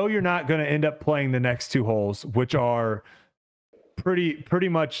 you're not going to end up playing the next 2 holes, which are pretty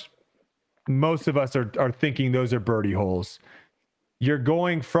much, most of us are thinking those are birdie holes. You're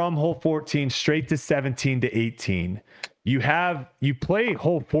going from hole 14 straight to 17 to 18. You play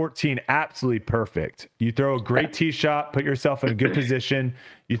hole 14 absolutely perfect. You throw a great tee shot, put yourself in a good position.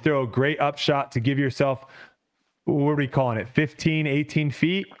 You throw a great up shot to give yourself, what are we calling it, 15, 18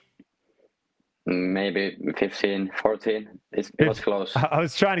 feet? Maybe 15, 14. It was close. I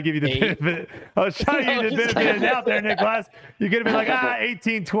was trying to give you the benefit. I was trying to give you the benefit out there, Niklas. You're going to be like,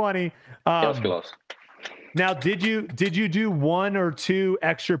 18, 20. It was close. Now, did you do 1 or 2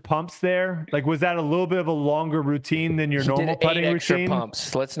 extra pumps there? Was that a little bit of a longer routine than your normal putting routine?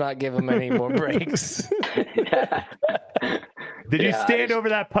 Pumps. Let's not give them any more breaks. Did you stand over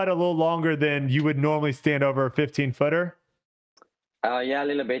that putt a little longer than you would normally stand over a 15-footer? Yeah, a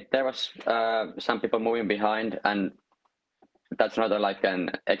little bit. There was some people moving behind, and that's not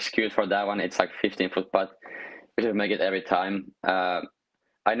an excuse for that one. It's 15-foot putt. We should make it every time.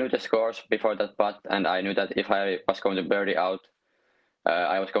 I knew the scores before that putt, and I knew that if I was going to birdie out,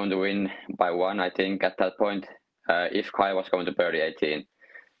 I was going to win by 1, I think, at that point, if Kai was going to birdie 18.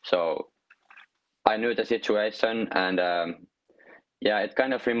 So I knew the situation, and it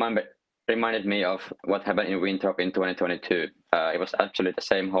kind of reminded reminded me of what happened in Winthrop in 2022. It was actually the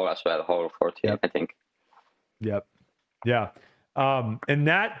same hole as well, hole 14, I think. Yep. Yeah. And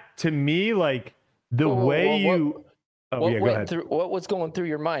that, to me, like the way you... Go ahead. What was going through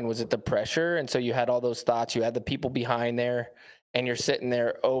your mind? Was it the pressure? And so you had all those thoughts, you had the people behind there, and you're sitting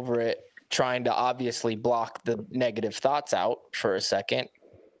there over it, trying to obviously block the negative thoughts out for a second.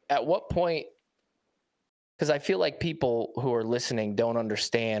 At what point, because I feel like people who are listening don't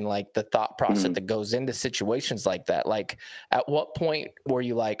understand like the thought process that goes into situations like that. Like, at what point were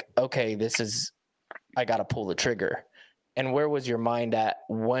you like, okay, I got to pull the trigger? And where was your mind at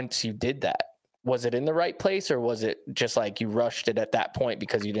once you did that? Was it in the right place, or was it just like you rushed it at that point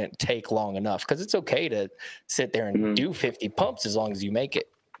because you didn't take long enough? Because it's okay to sit there and do 50 pumps as long as you make it.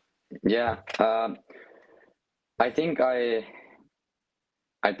 Yeah. I think I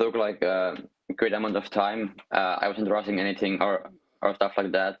took like a good amount of time. I wasn't rushing anything or stuff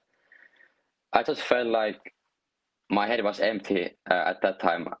like that. I just felt like my head was empty at that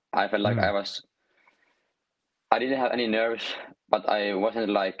time. I felt like I didn't have any nerves, but I wasn't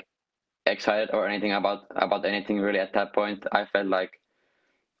like excited or anything about anything really at that point. I felt like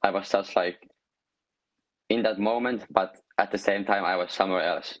I was just like in that moment, but at the same time I was somewhere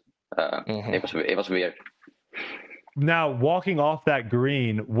else. It was weird. Now, walking off that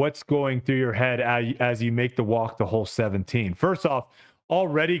green, what's going through your head as you make the walk to hole 17? First off,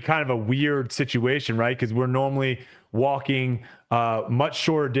 already kind of a weird situation, right? Because we're normally walking much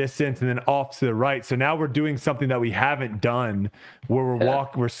shorter distance and then off to the right. So now we're doing something that we haven't done, where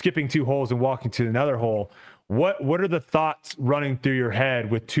we're skipping 2 holes and walking to another hole. What are the thoughts running through your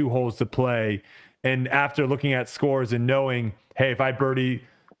head with 2 holes to play, and after looking at scores and knowing, hey, if I birdie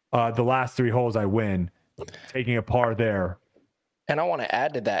the last 3 holes, I win, taking a par there? And I want to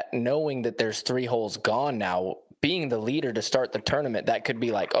add to that, knowing that there's 3 holes gone now, being the leader to start the tournament, that could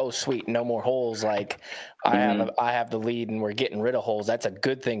be like, oh, sweet, no more holes. Like I have the lead and we're getting rid of holes. That's a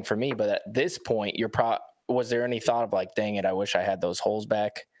good thing for me. But at this point, was there any thought of like, dang it, I wish I had those holes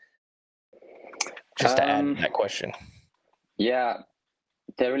back? Just to add that question. Yeah,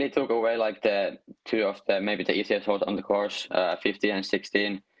 they really took away like the 2 of the maybe the easiest holes on the course, 15 and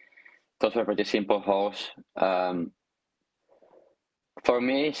 16. Those were pretty simple holes. For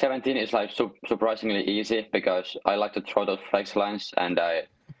me, 17 is like surprisingly easy because I like to throw those flex lines, and I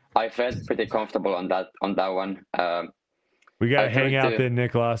felt pretty comfortable on that one. We got to hang out then,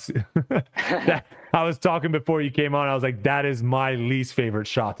 Niklas. I was talking before you came on. I was like, that is my least favorite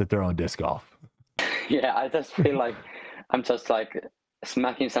shot to throw on disc golf. Yeah, I just feel like I'm just like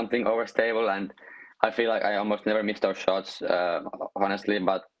smacking something overstable, and I feel like I almost never miss those shots, honestly.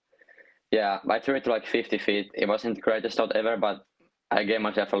 But yeah, I threw it to like 50 feet. It wasn't the greatest shot ever, but I gave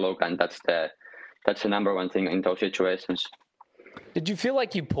myself a look, and that's the number one thing in those situations. Did you feel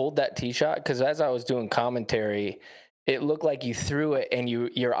like you pulled that tee shot? Because as I was doing commentary, it looked like you threw it and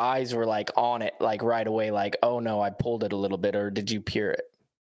your eyes were like on it, like right away, like, oh no, I pulled it a little bit, or did you peer it?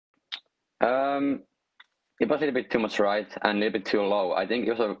 It was a little bit too much right and a little bit too low. I think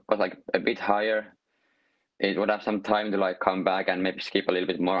it was like a bit higher. It would have some time to like come back and maybe skip a little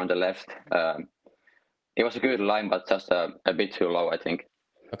bit more on the left. It was a good line, but just a bit too low, I think.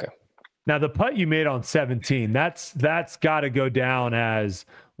 Okay. Now, the putt you made on 17, that's got to go down as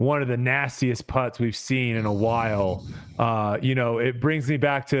one of the nastiest putts we've seen in a while. It brings me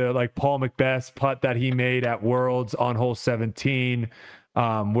back to like Paul Macbeth's putt that he made at Worlds on hole 17,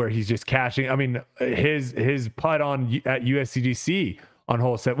 where he's just cashing. I mean, his putt at USCGC on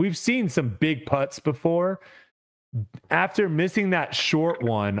hole 7. We've seen some big putts before. After missing that short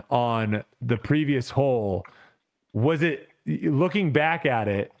one on the previous hole, was it, looking back at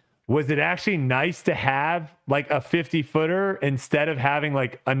it, was it actually nice to have like a 50-footer instead of having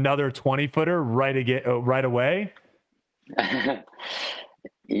like another 20-footer right away?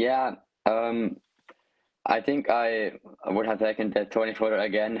 Yeah, I think I would have taken the 20-footer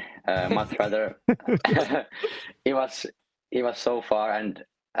again, much rather. It was so far, and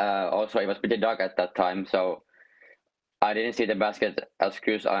also it was pretty dark at that time, so I didn't see the basket as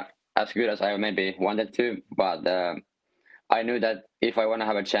good as I maybe wanted to, but I knew that if I want to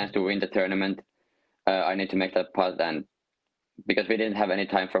have a chance to win the tournament, I need to make that putt, and because we didn't have any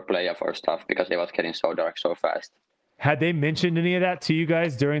time for playoff or stuff because it was getting so dark so fast. Had they mentioned any of that to you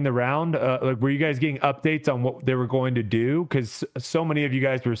guys during the round? Like, were you guys getting updates on what they were going to do? Because so many of you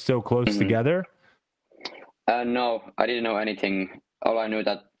guys were so close together. No, I didn't know anything. All I knew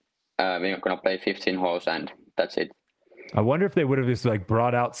that we were going to play 15 holes, and that's it. I wonder if they would have just like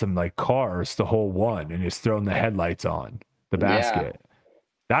brought out some like cars to hole 1 and just thrown the headlights on the basket.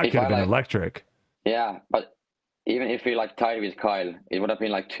 That could have been electric. Yeah, but even if we like tied with Kyle, it would have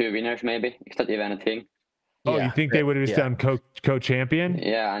been like 2 winners maybe. Is that even a thing? Oh, you think they would have just done co-champion?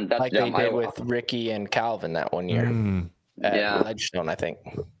 Yeah, and that like jump, they did with Ricky and Calvin that one year at Ledgestone, I think.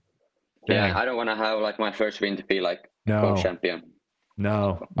 Yeah, I don't want to have like my first win to be like co-champion.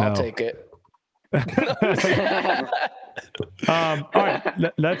 No, I'll take it. All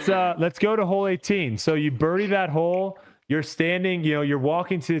right, let's go to hole 18. So you birdie that hole. You're standing, you're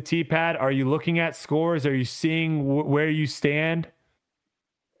walking to the tee pad. Are you looking at scores? Are you seeing where you stand?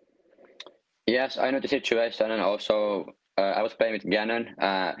 Yes, I know the situation, and also I was playing with Gannon.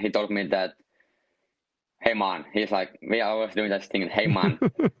 He told me that, hey man, he's like, we are always doing that thing. Hey man,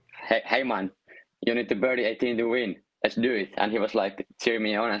 hey man, you need to birdie 18 to win. Let's do it. And he was like cheering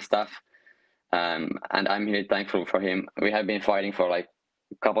me on and stuff. And I'm really thankful for him. We have been fighting for like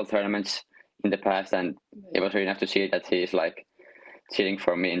a couple tournaments in the past, and it was really nice to see that he is like cheering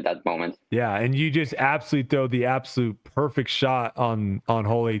for me in that moment. Yeah, and you just absolutely throw the absolute perfect shot on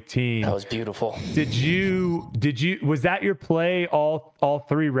hole 18. That was beautiful. Did you was that your play all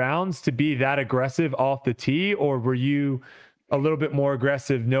 3 rounds, to be that aggressive off the tee, or were you a little bit more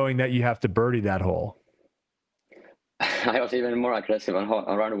aggressive knowing that you have to birdie that hole? I was even more aggressive on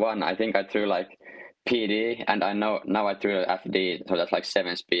round 1. I think I threw like PD, and now I threw FD, so that's like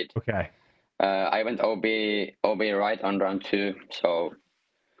 7 speed. Okay. I went OB right on round 2, so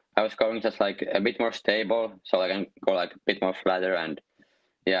I was going just like a bit more stable, so I can go like a bit more flatter, and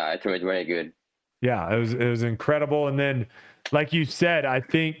yeah, I threw it very good. Yeah, it was incredible. And then, like you said, I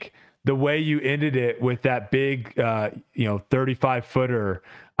think the way you ended it with that big 35 footer,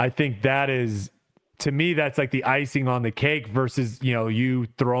 I think that is, to me, that's like the icing on the cake versus you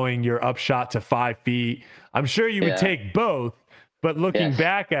throwing your upshot to 5 feet. I'm sure you would take both. But looking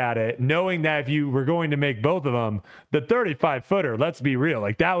back at it, knowing that if you were going to make both of them, the 35 footer, let's be real,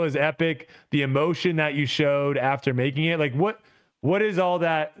 like that was epic. The emotion that you showed after making it, like what is all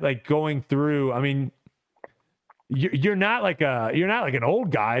that like going through? I mean, you're not like an old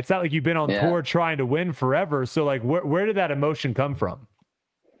guy. It's not like you've been on tour trying to win forever. So like, where did that emotion come from?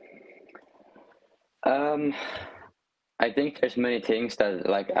 I think there's many things that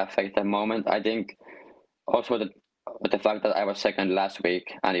like affect that moment. I think also the fact that I was second last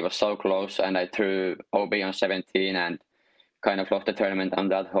week and it was so close, and I threw OB on 17 and kind of lost the tournament on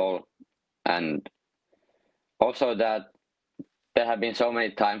that hole. And also that there have been so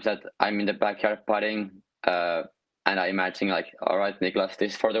many times that I'm in the backyard putting and I imagine like, all right, Niklas,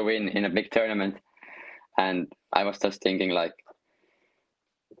 this is for the win in a big tournament. And I was just thinking like,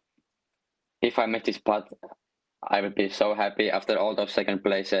 if I make this putt, I would be so happy after all those second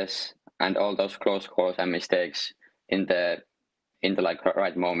places and all those close calls and mistakes in the like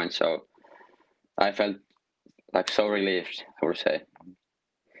right moment. So I felt like so relieved, I would say.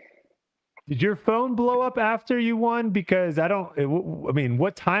 Did your phone blow up after you won? Because I mean,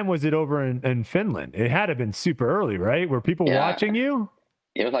 what time was it over in Finland? It had to have been super early, right? Were people watching you?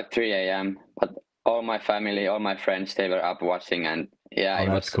 It was like 3 a.m. But all my family, all my friends, they were up watching, and it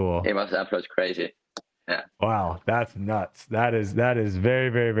was cool. It was absolutely crazy. Yeah. Wow, that's nuts. That is very,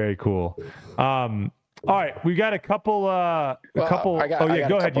 very, very cool. All right, we got a couple. Go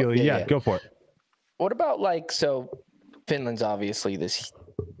ahead, Uli. Yeah, go for it. What about like, so Finland's obviously this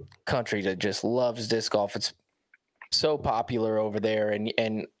country that just loves disc golf. It's so popular over there,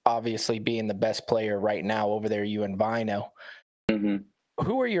 and obviously being the best player right now over there, you and Vino. Mm-hmm.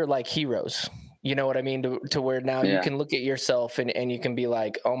 Who are your like heroes? You know what I mean? To where now you can look at yourself and you can be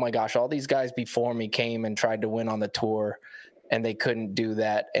like, oh my gosh, all these guys before me came and tried to win on the tour, and they couldn't do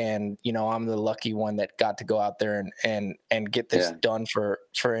that. And, I'm the lucky one that got to go out there and get this done for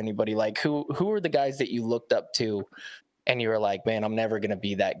anybody. Like who are the guys that you looked up to and you were like, man, I'm never going to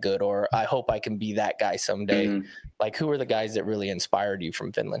be that good, or I hope I can be that guy someday. Mm-hmm. Like, who are the guys that really inspired you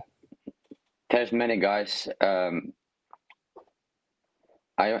from Finland? There's many guys.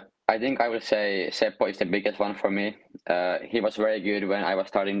 I think I would say Seppo is the biggest one for me. He was very good when I was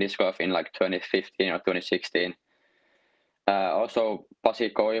starting disc golf in like 2015 or 2016. Also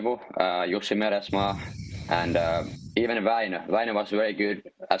Pasi Koivu, Jussi Meresmaa, and even Väinö. Väinö was very good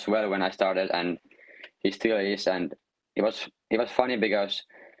as well when I started, and he still is. And it was funny because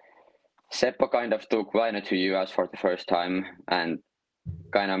Seppo kind of took Väinö to US for the first time and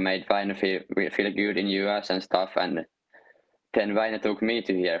kind of made Väinö feel good in US and stuff. And then Väinö took me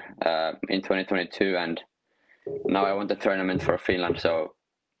to here in 2022, and now I won the tournament for Finland. So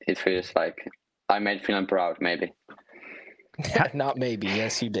it feels like I made Finland proud, maybe. Not maybe.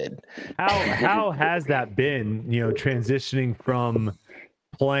 Yes, you did. How has that been, transitioning from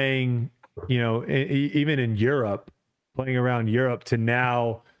playing, even in Europe, playing around Europe, to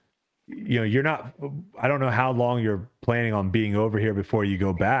now you're not, I don't know how long you're planning on being over here before you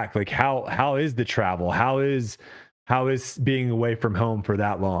go back. Like how is the travel? How is being away from home for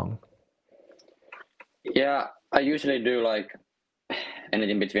that long? Yeah, I usually do like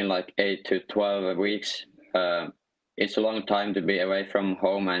anything between like 8 to 12 weeks. It's a long time to be away from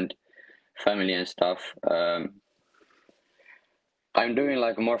home and family and stuff. I'm doing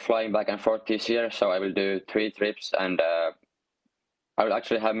like more flying back and forth this year, so I will do 3 trips, and I will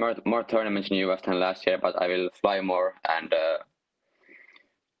actually have more tournaments in US than last year, but I will fly more. And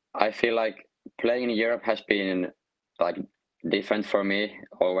I feel like playing in Europe has been like different for me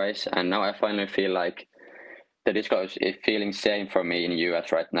always, and now I finally feel like the disc golf is feeling same for me in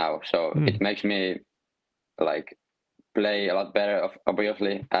US right now. So it makes me like play a lot better.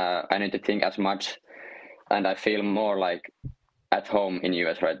 Obviously, I need to think as much, and I feel more like at home in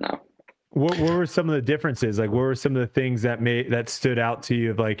US right now. What were some of the differences? Like, what were some of the things that stood out to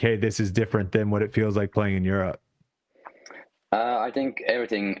you of like, hey, this is different than what it feels like playing in Europe? I think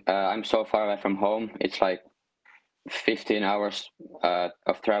everything. I'm so far away from home. It's like 15 hours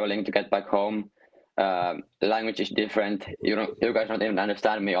of traveling to get back home. Language is different. You guys don't even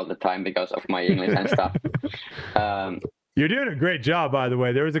understand me all the time because of my English and stuff. You're doing a great job, by the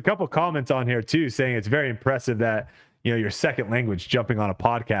way. There was a couple comments on here too saying it's very impressive that your second language jumping on a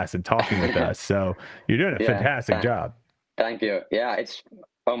podcast and talking with us. So you're doing a fantastic job. Thank you. Yeah, it's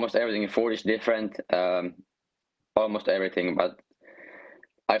almost everything. Food is different, almost everything. But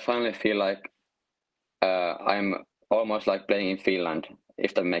I finally feel like I'm almost like playing in Finland,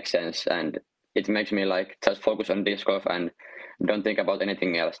 if that makes sense. And it makes me like just focus on disc golf and don't think about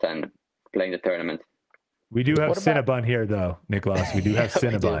anything else than playing the tournament. We do have Cinnabon here, though, Niklas. We do have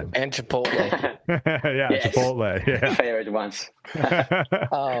Cinnabon. And Chipotle. Yes. Chipotle. Yeah. Favorite ones.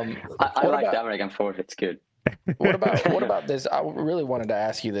 I like the American food. It's good. What about this? I really wanted to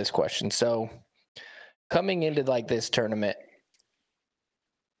ask you this question. So coming into like this tournament,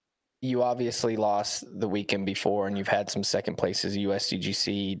 you obviously lost the weekend before, and you've had some second places.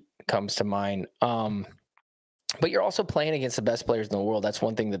 USDGC comes to mind. But you're also playing against the best players in the world. That's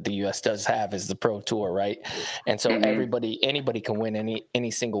one thing that the U.S. does have is the Pro Tour, right? And so anybody can win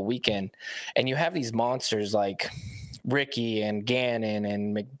any single weekend. And you have these monsters like Ricky and Gannon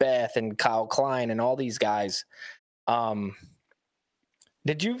and Macbeth and Kyle Klein and all these guys.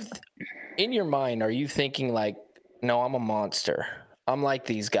 Did you, in your mind, are you thinking like, no, I'm a monster. I'm like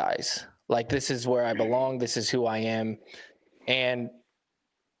these guys. Like, this is where I belong. This is who I am. And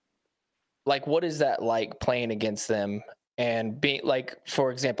like, what is that like playing against them and being like,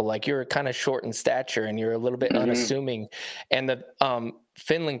 for example, like you're kind of short in stature and you're a little bit unassuming, and the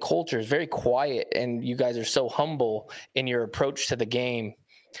Finland culture is very quiet, and you guys are so humble in your approach to the game,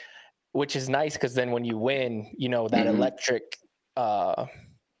 which is nice because then when you win, that electric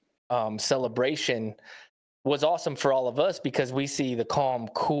celebration was awesome for all of us because we see the calm,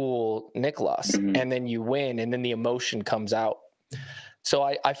 cool Niklas, and then you win, and then the emotion comes out. So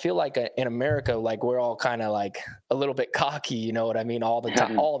I feel like in America, like we're all kind of like a little bit cocky, you know what I mean? All the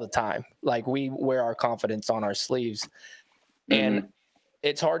time. Like we wear our confidence on our sleeves. And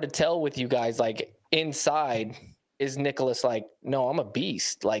it's hard to tell with you guys, like inside, is Niklas like, no, I'm a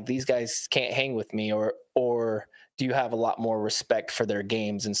beast. Like these guys can't hang with me, or do you have a lot more respect for their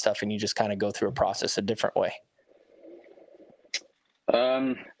games and stuff and you just kind of go through a process a different way?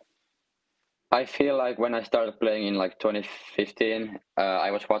 I feel like when I started playing in like 2015,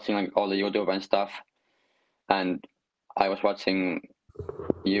 I was watching like all the YouTube and stuff, and I was watching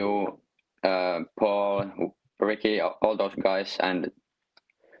you, Paul, Ricky, all those guys, and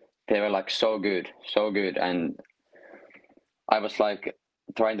they were like so good, and I was like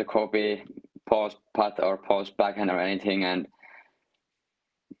trying to copy Paul's putt or Paul's backhand or anything, and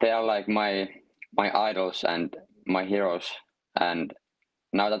they are like my idols and my heroes. And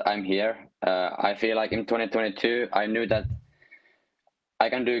now that I'm here, I feel like in 2022, I knew that I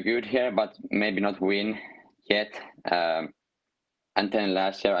can do good here, but maybe not win yet. And then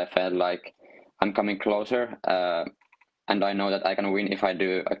last year, I felt like I'm coming closer, and I know that I can win if I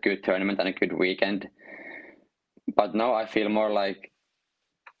do a good tournament and a good weekend. But now I feel more like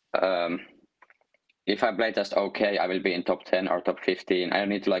if I play just okay, I will be in top 10 or top 15. I don't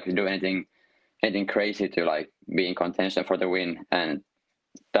need to like do anything crazy to like be in contention for the win, and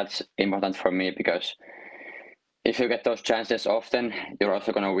that's important for me because if you get those chances often, you're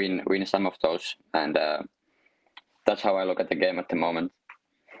also going to win some of those, and that's how I look at the game at the moment.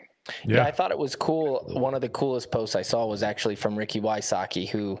 Yeah, I thought it was cool. One of the coolest posts I saw was actually from Ricky Wysocki,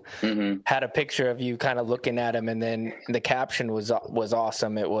 who had a picture of you kind of looking at him, and then the caption was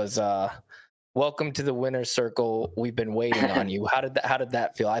awesome. It was welcome to the winner's circle. We've been waiting on you. How did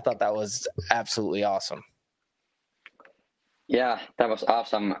that feel? I thought that was absolutely awesome. Yeah, that was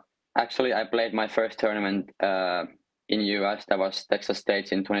awesome. Actually, I played my first tournament in US. That was Texas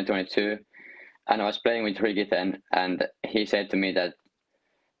State in 2022. And I was playing with Ricky then, and he said to me that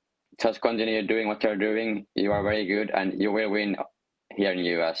just continue doing what you're doing. You are very good, and you will win here in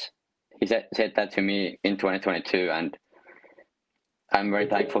US. He said that to me in 2022, and I'm very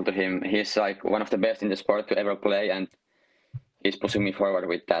thankful to him. He's like one of the best in the sport to ever play, and he's pushing me forward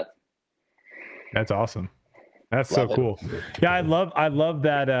with that. That's awesome. That's so cool. Yeah, I love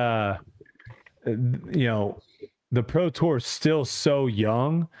that. You know, the Pro Tour is still so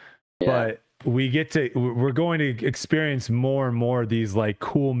young, but we're going to experience more and more of these like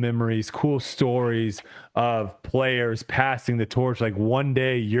cool memories, cool stories of players passing the torch. Like one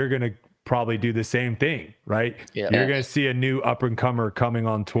day you're going to probably do the same thing, right? Yeah. You're going to see a new up and comer coming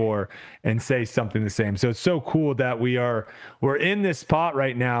on tour and say something the same. So it's so cool that we're in this spot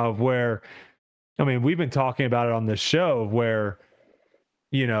right now of where, I mean, we've been talking about it on this show where,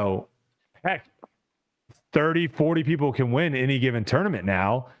 you know, heck, 30, 40 people can win any given tournament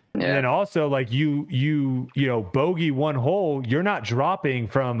now. Yeah. And then also like you know, bogey one hole, you're not dropping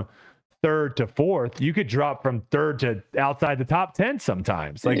from third to fourth. You could drop from third to outside the top 10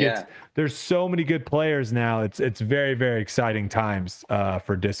 sometimes. Like there's so many good players now. It's very, very exciting times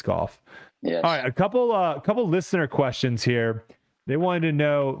for disc golf. Yes. All right, a couple listener questions here. They wanted to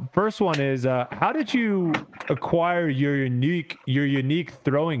know, first one is how did you acquire your unique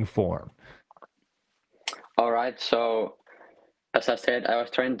throwing form? All right, so as I said, I was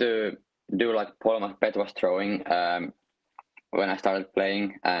trying to do like Paul McBeth was throwing when I started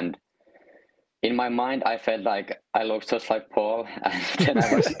playing, and in my mind I felt like I looked just like Paul, and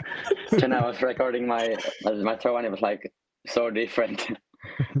then I was recording my throw, and it was like so different.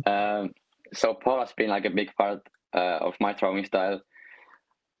 So Paul has been like a big part of my throwing style,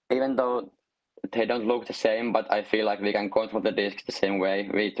 even though they don't look the same, but I feel like we can control the disc the same way.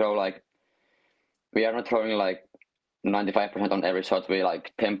 We are not throwing like 95% on every shot. We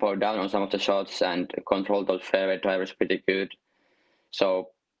like tempo down on some of the shots and control those fairway drivers pretty good. So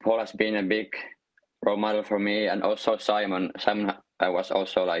Paul has been a big role model for me, and also Simon was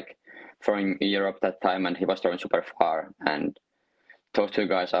also like throwing Europe that time, and he was throwing super far, and those two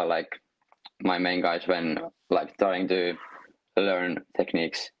guys are like my main guys when like trying to learn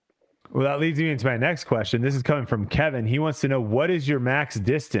techniques. Well, that leads me into my next question. This is coming from Kevin. He wants to know, what is your max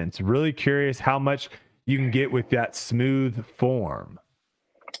distance? Really curious how much you can get with that smooth form.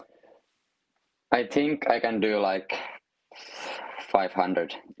 I think I can do like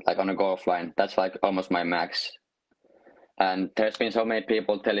 500, like on a golf line. That's like almost my max. And there's been so many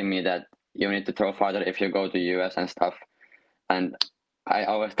people telling me that you need to throw farther if you go to US and stuff. And I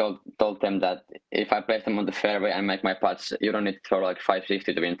always told them that if I place them on the fairway and make my putts, you don't need to throw like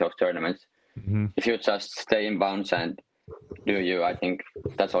 560 to win those tournaments. Mm-hmm. If you just stay in bounds and do you, I think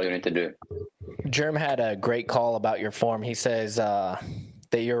that's all you need to do. Germ had a great call about your form. He says that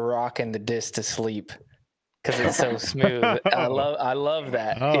you're rocking the disc to sleep because it's so smooth. I love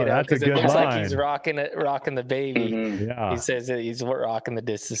that. Oh, you know, that's a good line. It looks like he's rocking the baby. Mm-hmm. Yeah. He says that he's rocking the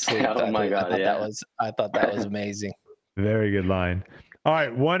disc to sleep. Oh my God! I thought that was amazing. Very good line. All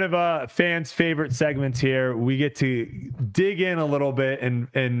right, one of fans' favorite segments here. We get to dig in a little bit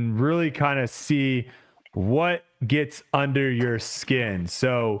and really kind of see what gets under your skin.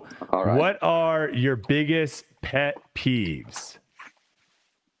 So, What are your biggest pet peeves?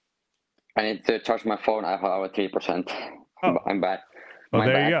 I need to charge my phone. I have a 3%. Oh. I'm bad. Well,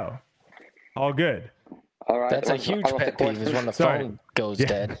 there you go. All good. All right. That's a huge pet peeve is when the phone goes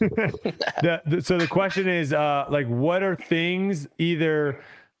dead. So the question is, like, what are things either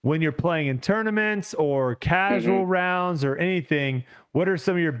when you're playing in tournaments or casual rounds or anything? What are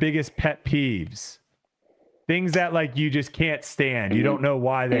some of your biggest pet peeves? Things that like you just can't stand. You don't know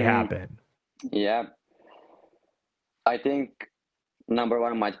why they happen. Yeah. I think number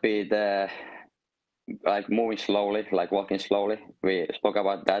one might be the like moving slowly, like walking slowly. We spoke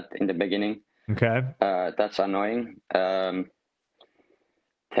about that in the beginning. Okay. That's annoying. Then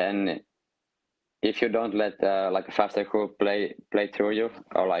if you don't let like a faster group play through you,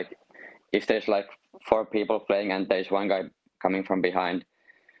 or like if there's like 4 people playing and there's one guy coming from behind,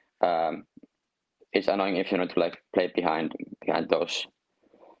 it's annoying if you not to like play behind those.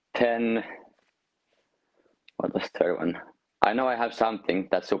 Then what was the third one? I know I have something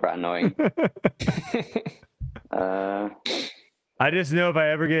that's super annoying. I just know if I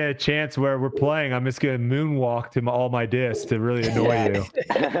ever get a chance where we're playing, I'm just going to moonwalk to all my discs to really annoy you.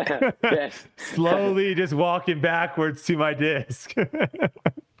 Yes. Slowly just walking backwards to my disc.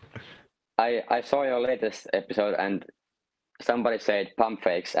 I saw your latest episode and somebody said pump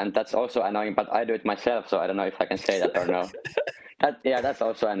fakes, and that's also annoying, but I do it myself, so I don't know if I can say that or no. That's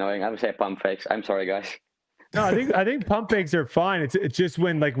also annoying. I would say pump fakes. I'm sorry, guys. No, I think pump fakes are fine. It's just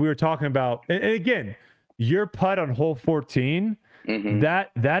when, like we were talking about, and again, your putt on hole 14,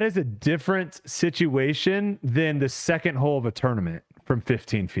 that is a different situation than the second hole of a tournament from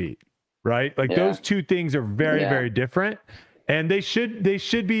 15 feet, right? Like those two things are very, very different, and they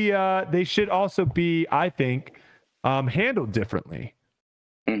should also be, I think, handled differently.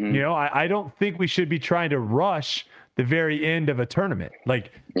 You know, I don't think we should be trying to rush the very end of a tournament.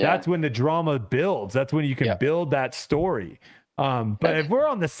 Like that's when the drama builds. That's when you can build that story. But if we're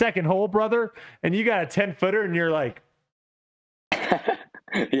on the second hole, brother, and you got a 10-footer and you're like,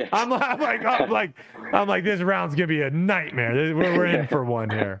 I'm like, this round's gonna be a nightmare. We're in for one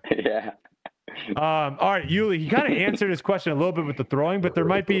here. All right, Uli, he kind of answered his question a little bit with the throwing, but there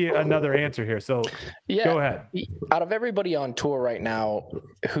might be another answer here. So go ahead. Out of everybody on tour right now,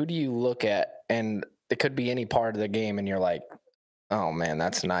 who do you look at? And it could be any part of the game, and you're like, oh man,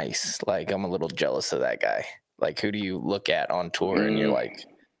 that's nice. Like, I'm a little jealous of that guy. Like, who do you look at on tour and you're like,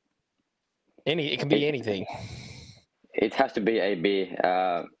 it can be anything. It has to be AB.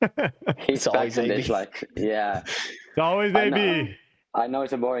 He's always AB. It's like, it's always AB. I know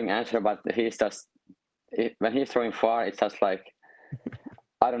it's a boring answer, but he's just, when he's throwing far, it's just like,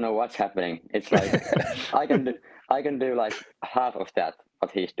 I don't know what's happening. It's like, I can do like half of that,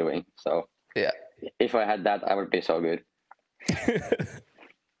 what he's doing. So if I had that, I would be so good.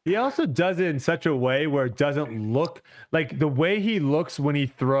 He also does it in such a way where it doesn't look like the way he looks when he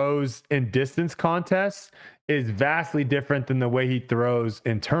throws in distance contests is vastly different than the way he throws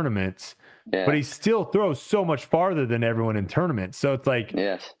in tournaments. But he still throws so much farther than everyone in tournaments. So it's like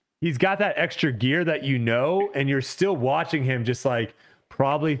he's got that extra gear that and you're still watching him just like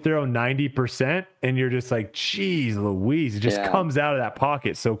probably throw 90%, and you're just like, geez Louise, it just comes out of that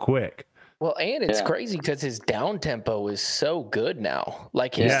pocket so quick. Well, and it's crazy because his down tempo is so good now.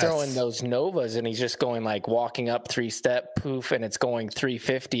 Like he's throwing those Novas and he's just going like walking up 3-step, poof, and it's going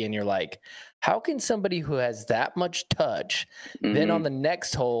 350. And you're like, how can somebody who has that much touch then on the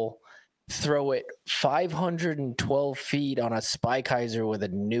next hole throw it 512 feet on a Spikeiser with a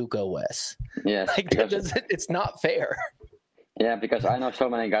Nuke OS? Like it's not fair. Yeah, because I know so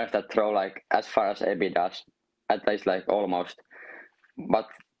many guys that throw like as far as AB does, at least like almost, but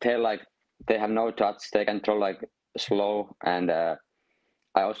they have no touch. They can throw like slow, and I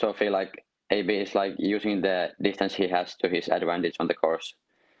also feel like AB is like using the distance he has to his advantage on the course,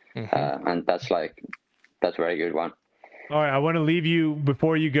 and that's very good one. All right, I want to leave you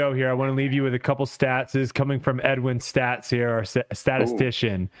before you go here. I want to leave you with a couple stats. This is coming from EDWIN Stats here, our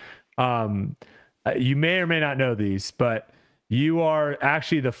statistician. You may or may not know these, but you are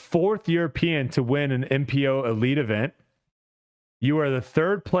actually the 4th European to win an MPO Elite event. You are the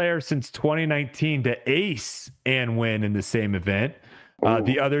 3rd player since 2019 to ace and win in the same event.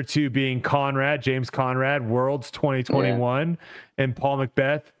 The other two being James Conrad, Worlds 2021, and Paul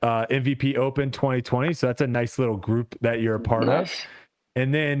Macbeth, MVP Open 2020. So that's a nice little group that you're a part of.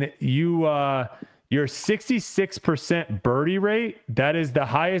 And then your 66% birdie rate, that is the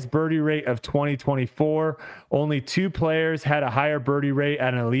highest birdie rate of 2024. Only 2 players had a higher birdie rate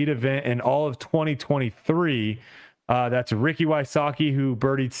at an elite event in all of 2023. That's Ricky Wysocki, who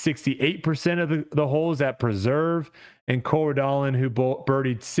birdied 68% of the holes at Preserve, and Cole Redolin, who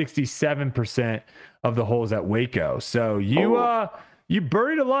birdied 67% of the holes at Waco. So you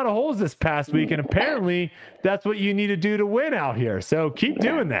birdied a lot of holes this past week, and apparently that's what you need to do to win out here. So keep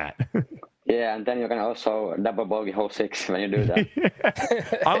doing that. Yeah, and then you can also double bogey hole 6 when you do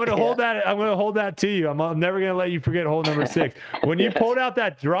that. I'm gonna hold that. I'm gonna hold that to you. I'm never gonna let you forget hole number 6. When you pulled out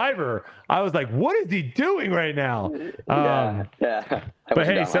that driver, I was like, "What is he doing right now?" But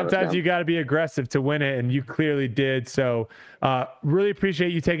hey, sometimes you got to be aggressive to win it, and you clearly did. So, really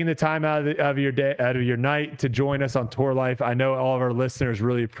appreciate you taking the time out of your day, out of your night, to join us on Tour Life. I know all of our listeners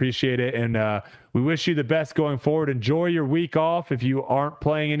really appreciate it, and we wish you the best going forward. Enjoy your week off if you aren't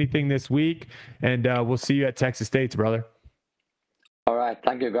playing anything this week, and we'll see you at Texas State's, brother. All right,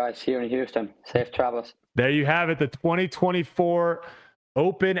 thank you guys here in Houston. Safe travels. There you have it, the 2024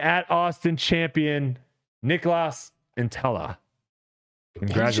 Open at Austin champion, Niklas Anttila.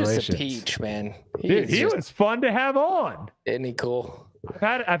 Congratulations. He's just a peach, man. He was fun to have on. Isn't he cool?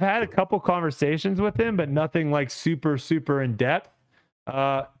 I've had a couple conversations with him, but nothing like super in depth.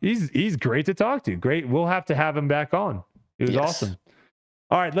 He's great to talk to. Great. We'll have to have him back on. It was awesome.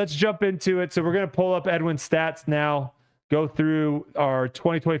 All right, let's jump into it. So we're going to pull up EDWIN Stats now, go through our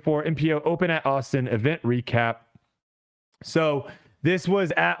 2024 MPO Open at Austin event recap. So This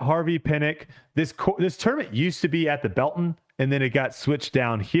was at Harvey Pinnock. This tournament used to be at the Belton, and then it got switched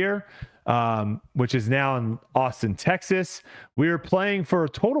down here, which is now in Austin, Texas. We were playing for a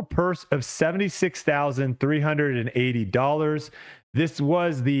total purse of $76,380. This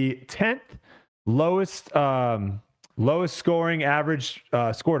was the 10th lowest scoring average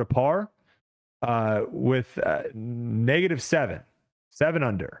score to par, with -7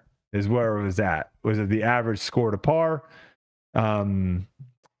 under is where it was at. Was it the average score to par?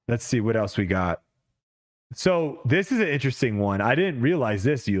 Let's see what else we got. So this is an interesting one. I didn't realize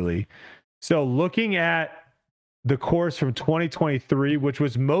this, Uli. So looking at the course from 2023, which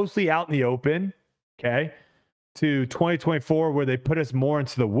was mostly out in the open, okay, to 2024, where they put us more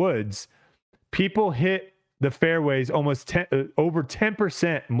into the woods, people hit the fairways almost over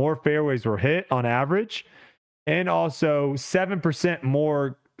 10% more fairways were hit on average, and also 7%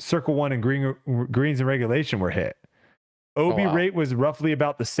 more circle one and greens and regulation were hit. OB rate was roughly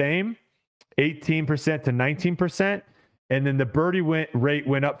about the same, 18% to 19%. And then the birdie rate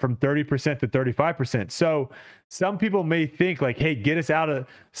went up from 30% to 35%. So some people may think like, hey,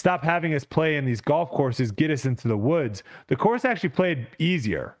 stop having us play in these golf courses, get us into the woods. The course actually played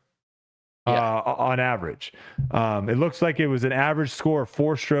easier on average. It looks like it was an average score of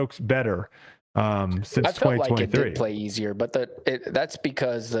 4 strokes better since 2023. I felt like it did play easier, but that's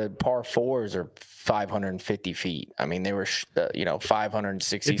because the par 4s are 550 feet. I mean, they were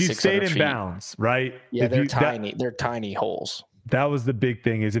 560. If you stayed in bounds, right? Yeah, they're tiny. They're tiny holes. That was the big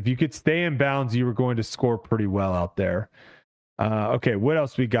thing, is if you could stay in bounds, you were going to score pretty well out there. Okay, what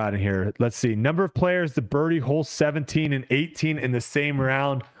else we got in here? Let's see. Number of players, the birdie hole 17 and 18 in the same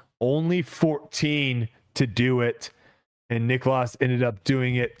round, only 14 to do it, and Niklas ended up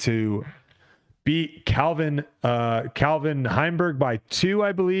doing it to beat Calvin Heimberg by 2,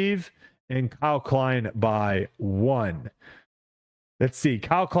 I believe, and Kyle Klein by 1. Let's see.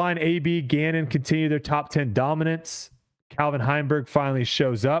 Kyle Klein, AB, Gannon continue their top 10 dominance. Calvin Heimberg finally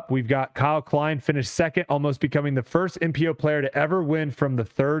shows up. We've got Kyle Klein finished second, almost becoming the first MPO player to ever win from the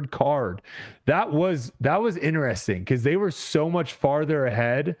third card. That was interesting because they were so much farther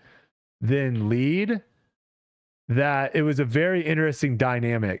ahead than lead that it was a very interesting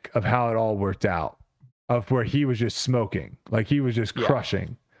dynamic of how it all worked out, of where he was just smoking, like he was just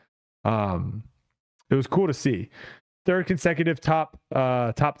crushing. It was cool to see. Third consecutive top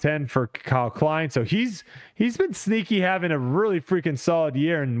 10 for Kyle Klein. So he's been sneaky, having a really freaking solid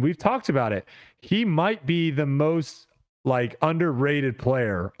year, and we've talked about it. He might be the most like underrated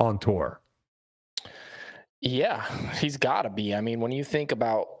player on tour. Yeah, he's got to be. I mean, when you think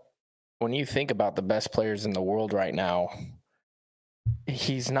about the best players in the world right now,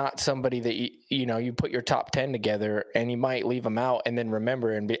 he's not somebody that you put your top 10 together and you might leave him out and then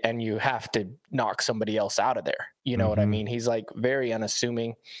remember and you have to knock somebody else out of there. You know what I mean? He's like very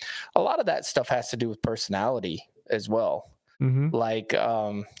unassuming. A lot of that stuff has to do with personality as well. Like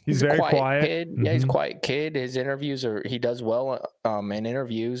he's very quiet kid. Yeah, he's a quiet kid. His interviews he does well in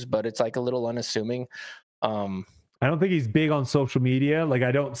interviews, but it's like a little unassuming. I don't think he's big on social media. Like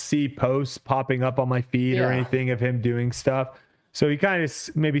I don't see posts popping up on my feed or anything of him doing stuff. So he kind of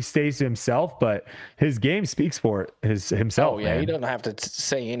maybe stays to himself, but his game speaks for it himself. Oh yeah, man. He doesn't have to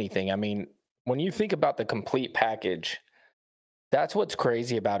say anything. I mean, when you think about the complete package, that's what's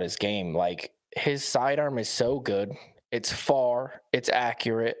crazy about his game. Like his sidearm is so good. It's far, it's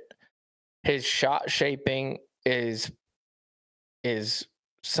accurate. His shot shaping is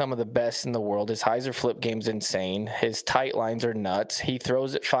some of the best in the world. His hyzer flip game's insane. His tight lines are nuts. He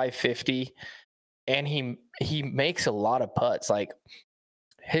throws at 550, and he makes a lot of putts. Like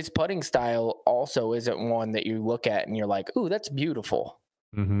his putting style also isn't one that you look at and you're like, ooh, that's beautiful.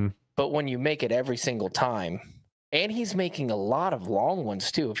 But when you make it every single time, and he's making a lot of long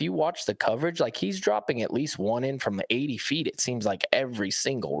ones too. If you watch the coverage, like he's dropping at least one in from 80 feet, it seems like every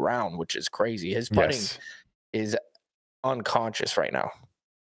single round, which is crazy. His putting is unconscious right now.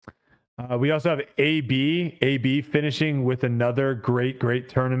 We also have AB finishing with another great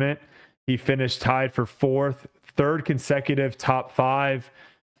tournament. He finished tied for 4th, third consecutive top 5,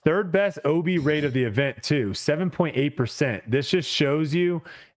 third best OB rate of the event too, 7.8%. This just shows you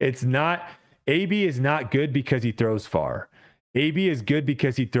AB is not good because he throws far. AB is good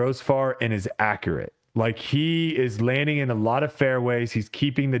because he throws far and is accurate. Like he is landing in a lot of fairways. He's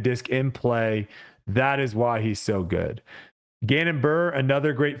keeping the disc in play. That is why he's so good. Gannon Buhr,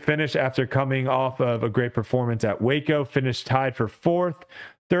 another great finish after coming off of a great performance at Waco, finished tied for 4th,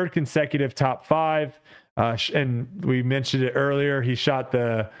 third consecutive top 5. And we mentioned it earlier. He shot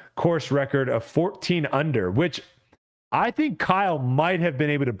the course record of 14 under, which I think Kyle might have been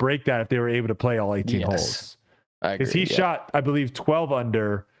able to break that if they were able to play all 18 holes. because he shot, I believe, 12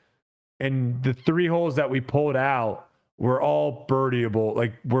 under, and the 3 holes that we pulled out were all birdieable,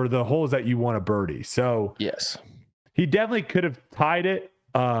 like were the holes that you want to birdie. So yes, he definitely could have tied it,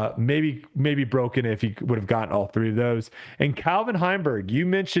 maybe broken it if he would have gotten all 3 of those. And Calvin Heimberg, you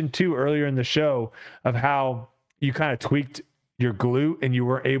mentioned too earlier in the show of how you kind of tweaked your glute and you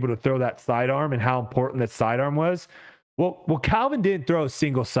weren't able to throw that sidearm and how important that sidearm was. Well, Calvin didn't throw a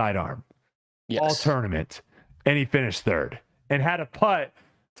single sidearm all tournament, and he finished 3rd and had a putt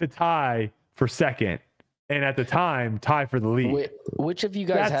to tie for 2nd. And at the time, tie for the lead. Which of you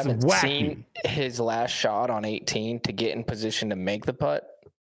guys haven't seen his last shot on 18 to get in position to make the putt?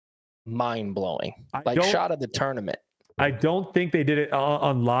 Mind blowing. Like shot of the tournament. I don't think they did it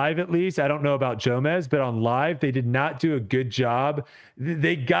on live, at least. I don't know about Jomez, but on live, they did not do a good job.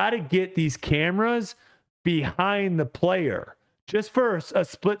 They got to get these cameras behind the player just for a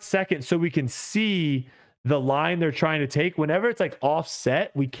split second so we can see the line they're trying to take. Whenever it's like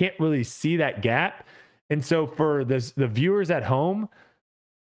offset, we can't really see that gap. And so for the viewers at home,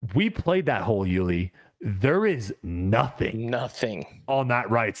 we played that hole, Uli. There is nothing on that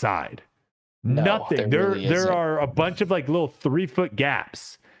right side. No, nothing. There really are a bunch of like little 3-foot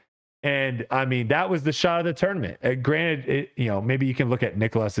gaps. And I mean, that was the shot of the tournament. Granted, maybe you can look at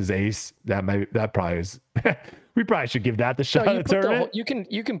Niklas's ace. That probably is. We probably should give that the shot of the tournament.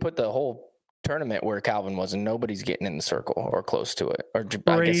 You can put the whole tournament where Calvin was, and nobody's getting in the circle or close to it. Or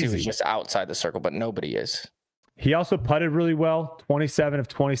I guess he was just outside the circle, but nobody is. He also putted really well. 27 of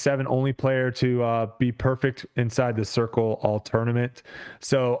 27, only player to be perfect inside the circle all tournament.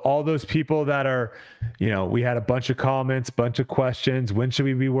 So all those people that are, we had a bunch of comments, bunch of questions. When should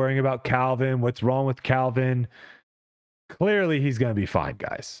we be worrying about Calvin? What's wrong with Calvin? Clearly, he's going to be fine,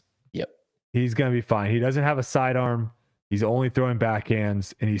 guys. Yep. He's going to be fine. He doesn't have a sidearm. He's only throwing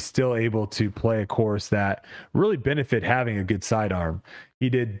backhands, and he's still able to play a course that really benefit having a good sidearm. He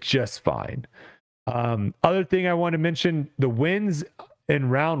did just fine. Other thing I want to mention, the wins in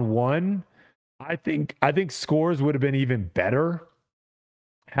round 1, I think scores would have been even better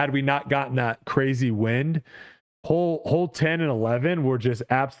had we not gotten that crazy wind. Hole 10 and 11 were just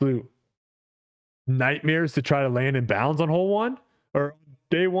absolute nightmares to try to land in bounds on hole 1 or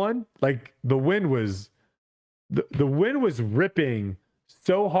day 1. Like the wind was ripping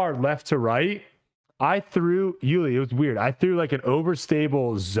so hard left to right. I threw, Uli, it was weird. I threw like an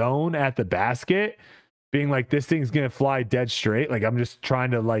overstable zone at the basket, being like, this thing's going to fly dead straight. Like I'm just trying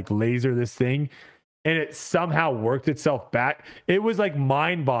to like laser this thing. And it somehow worked itself back. It was like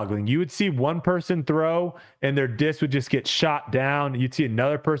mind boggling. You would see one person throw and their disc would just get shot down. You'd see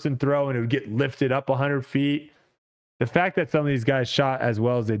another person throw and it would get lifted up 100 feet. The fact that some of these guys shot as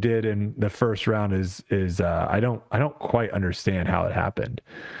well as they did in the first round is I don't quite understand how it happened.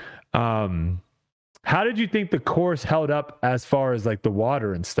 How did you think the course held up as far as like the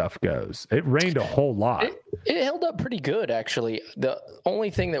water and stuff goes? It rained a whole lot. It held up pretty good, actually. The only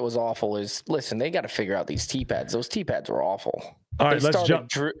thing that was awful is, listen, they got to figure out these tee pads. Those tee pads were awful. All right, let's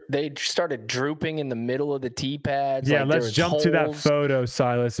jump. They started drooping in the middle of the tee pads. Yeah, let's jump to that photo,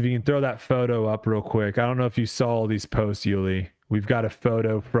 Silas. If you can throw that photo up real quick. I don't know if you saw all these posts, Uli. We've got a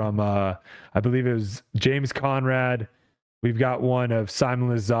photo from, I believe it was James Conrad. We've got one of Simon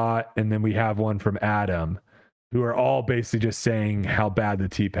Lizotte, and then we have one from Adam, who are all basically just saying how bad the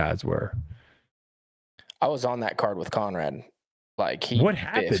tee pads were. I was on that card with Conrad. Like what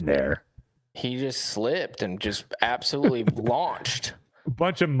happened there? He just slipped and just absolutely launched. A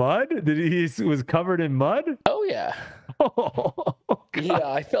bunch of mud? He was covered in mud? Oh yeah. Oh, yeah,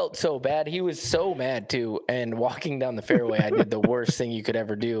 I felt so bad. He was so mad too. And walking down the fairway, I did the worst thing you could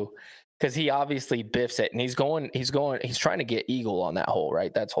ever do. Because he obviously biffs it, and he's trying to get eagle on that hole,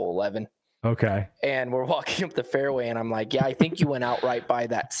 right? That's hole 11. Okay. And we're walking up the fairway, and I'm like, yeah, I think you went out right by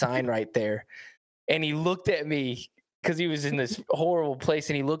that sign right there. And he looked at me because he was in this horrible place,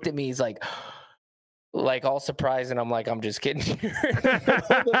 and he looked at me. He's like all surprised, and I'm like, I'm just kidding. You're in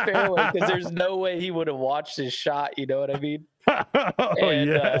the fairway because there's no way he would have watched his shot. You know what I mean?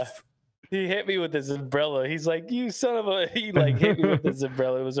 Yes. He hit me with his umbrella. He's like, you son of a, he like hit me with his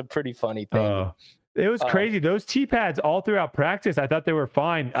umbrella. It was a pretty funny thing. It was crazy. Those tee pads all throughout practice, I thought they were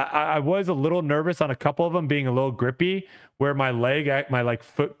fine. I was a little nervous on a couple of them being a little grippy where my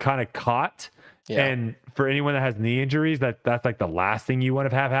foot kind of caught. Yeah. And for anyone that has knee injuries, that's like the last thing you want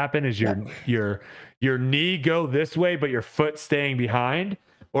to have happen is your knee go this way, but your foot staying behind,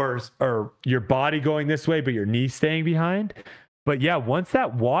 or your body going this way, but your knee staying behind. But yeah, once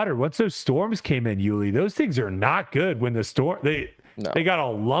those storms came in, Uli, those things are not good. When the storm, they got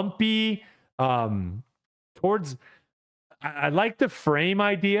all lumpy. I like the frame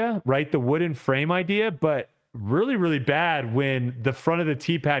idea, right? The wooden frame idea, but really, really bad when the front of the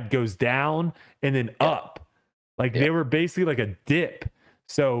tee pad goes down and then up. Like they were basically like a dip.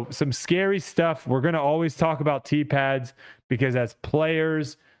 So some scary stuff. We're going to always talk about tee pads because as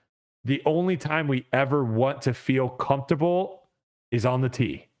players, the only time we ever want to feel comfortable is on the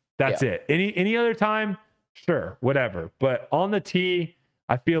tee. That's it. Any other time, sure, whatever. But on the tee,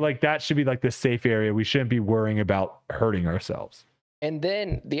 I feel like that should be like the safe area. We shouldn't be worrying about hurting ourselves. And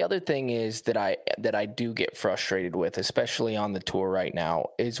then the other thing is that I do get frustrated with, especially on the tour right now,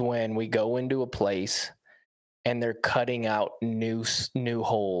 is when we go into a place and they're cutting out new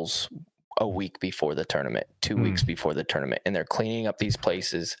holes a week before the tournament, 2 weeks before the tournament, and they're cleaning up these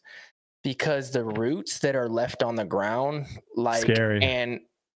places because the roots that are left on the ground, like, scary. And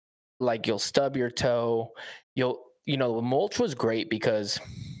like you'll stub your toe, the mulch was great because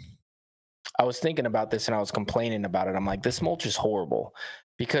I was thinking about this and I was complaining about it. I'm like, this mulch is horrible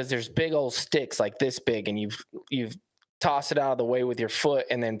because there's big old sticks like this big, and you've tossed it out of the way with your foot,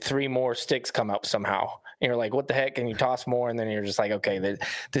 and then 3 more sticks come up somehow. And you're like, what the heck? And you toss more, and then you're just like, okay, this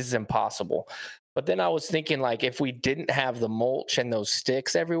is impossible. But then I was thinking, like, if we didn't have the mulch and those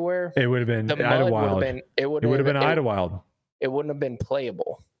sticks everywhere, it would have been Idlewild. It would have been Idlewild. It wouldn't have been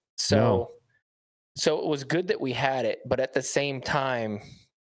playable. So it was good that we had it, but at the same time,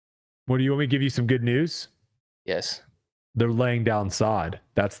 what do you want me to give you some good news? Yes. They're laying down sod.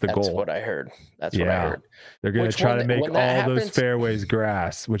 That's goal. That's what I heard. That's what I heard. They're going to try to make all those fairways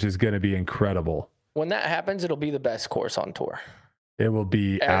grass, which is going to be incredible. When that happens, it'll be the best course on tour. It will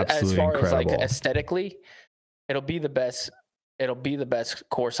be absolutely incredible. As far as like aesthetically, it'll be the best. It'll be the best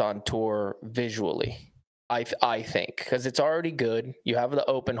course on tour visually. I think, because it's already good. You have the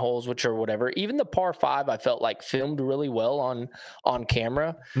open holes, which are whatever. Even the par 5, I felt like filmed really well on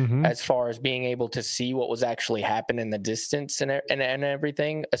camera, as far as being able to see what was actually happening in the distance and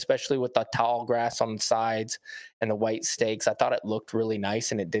everything, especially with the tall grass on the sides and the white stakes. I thought it looked really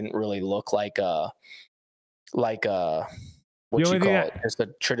nice, and it didn't really look like what you call it, just a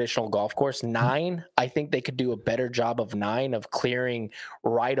traditional golf course. 9, I think they could do a better job of 9 of clearing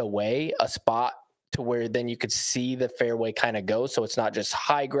right away a spot to where then you could see the fairway kind of go. So it's not just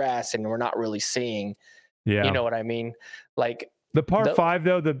high grass and we're not really seeing, you know what I mean? Like the par 5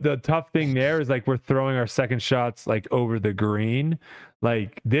 though, the tough thing there is like, we're throwing our second shots like over the green.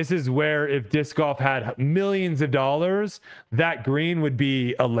 Like this is where if disc golf had millions of dollars, that green would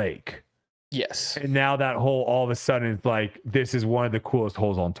be a lake. Yes. And now that hole, all of a sudden it's like, this is one of the coolest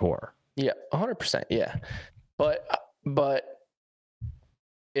holes on tour. Yeah. 100%. Yeah. But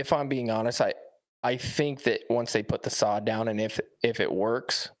if I'm being honest, I think that once they put the sod down, and if it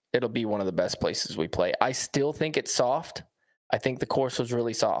works, it'll be one of the best places we play. I still think it's soft. I think the course was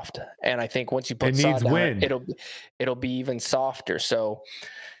really soft, and I think once you put sod down, it'll be even softer. So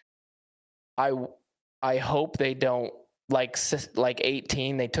I hope they don't like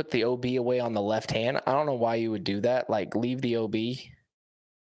 18. They took the OB away on the left hand. I don't know why you would do that. Like leave the OB.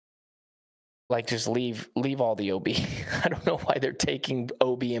 Like just leave all the OB. I don't know why they're taking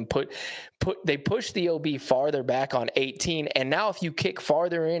OB and they push the OB farther back on 18. And now if you kick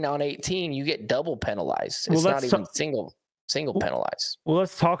farther in on 18, you get double penalized. It's not even single penalized. Well,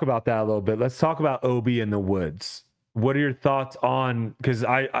 let's talk about that a little bit. Let's talk about OB in the woods. What are your thoughts on, because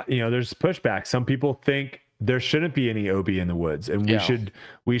I there's pushback. Some people think there shouldn't be any OB in the woods, and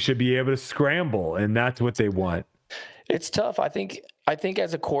we should be able to scramble, and that's what they want. It's tough. I think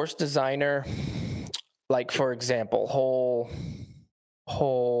as a course designer, like for example,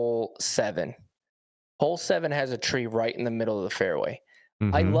 hole 7. Hole 7 has a tree right in the middle of the fairway.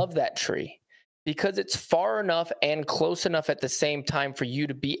 I love that tree because it's far enough and close enough at the same time for you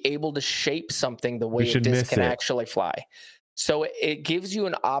to be able to shape something the way a disc can actually fly. So it gives you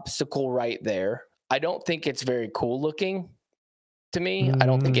an obstacle right there. I don't think it's very cool looking to me. I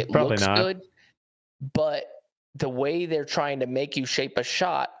don't think it looks good, but the way they're trying to make you shape a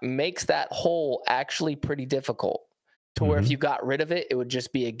shot makes that hole actually pretty difficult to where if you got rid of it, it would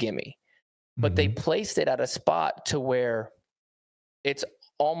just be a gimme. But they placed it at a spot to where it's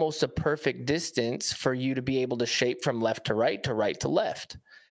almost a perfect distance for you to be able to shape from left to right to left,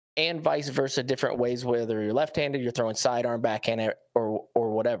 and vice versa, different ways, whether you're left-handed, you're throwing sidearm, backhand, or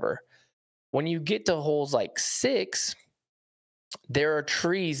whatever. When you get to holes like 6, there are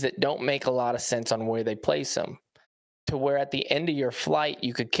trees that don't make a lot of sense on where they place them, to where at the end of your flight,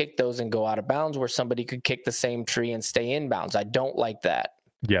 you could kick those and go out of bounds, where somebody could kick the same tree and stay in bounds. I don't like that.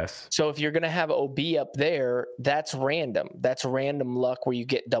 Yes. So if you're going to have OB up there, that's random. That's random luck where you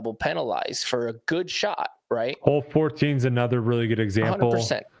get double penalized for a good shot, right? Hole 14 is another really good example.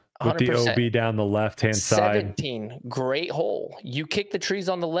 100%. with the 100%. OB down the left-hand side. 17, great hole. You kick the trees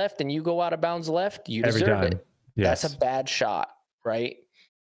on the left and you go out of bounds left, you Every deserve time. it. Yes. That's a bad shot, right?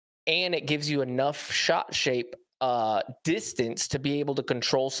 And it gives you enough shot shape distance to be able to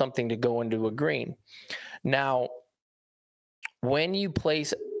control something to go into a green. Now, when you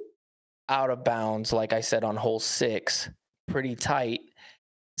place out of bounds, like I said on hole 6, pretty tight,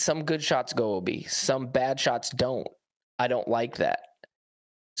 some good shots go OB, some bad shots don't. I don't like that.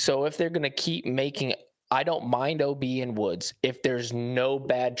 So if they're going to keep making, I don't mind OB in woods if there's no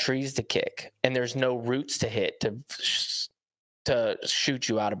bad trees to kick and there's no roots to hit to shoot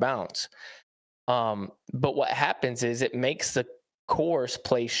you out of bounds. But what happens is it makes the course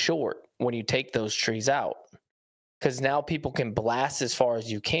play short when you take those trees out, because now people can blast as far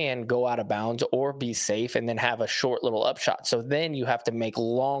as you can, go out of bounds or be safe, and then have a short little upshot. So then you have to make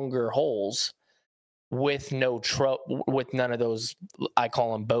longer holes with with none of those, I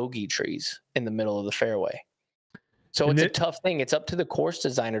call them bogey trees, in the middle of the fairway. So it's a tough thing. It's up to the course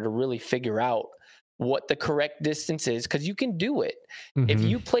designer to really figure out what the correct distance is, because you can do it. If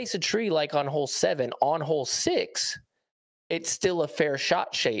you place a tree like on hole 7, on hole 6, it's still a fair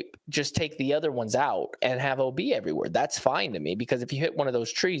shot shape. Just take the other ones out and have OB everywhere. That's fine to me, because if you hit one of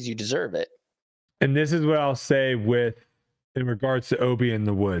those trees, you deserve it. And this is what I'll say in regards to OB in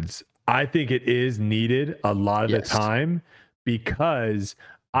the woods. I think it is needed a lot of the time, because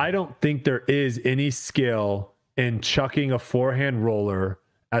I don't think there is any skill in chucking a forehand roller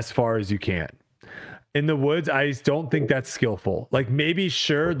as far as you can. In the woods, I just don't think that's skillful. Like, maybe,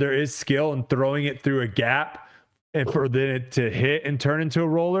 sure, there is skill in throwing it through a gap and for it to hit and turn into a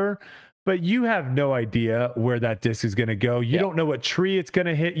roller, but you have no idea where that disc is going to go. You don't know what tree it's going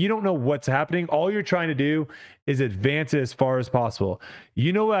to hit. You don't know what's happening. All you're trying to do is advance it as far as possible.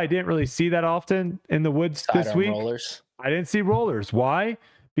 You know what? I didn't really see that often in the woods this week. Rollers. I didn't see rollers. Why?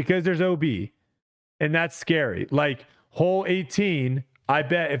 Because there's OB, and that's scary. Like hole 18, I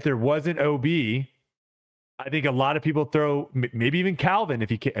bet if there wasn't OB, I think a lot of people throw, maybe even Calvin, if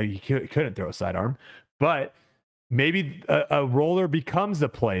he couldn't throw a sidearm, but maybe a roller becomes the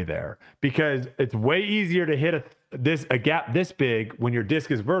play there, because it's way easier to hit a gap this big when your disc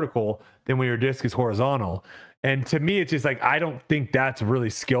is vertical than when your disc is horizontal. And to me, it's just like, I don't think that's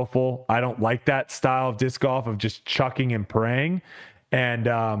really skillful. I don't like that style of disc golf of just chucking and praying. And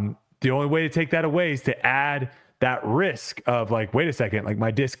the only way to take that away is to add that risk of like, wait a second, like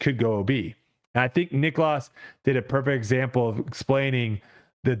my disc could go OB. And I think Niklas did a perfect example of explaining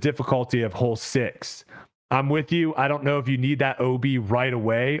the difficulty of hole 6. I'm with you. I don't know if you need that OB right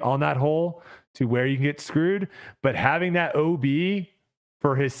away on that hole to where you can get screwed, but having that OB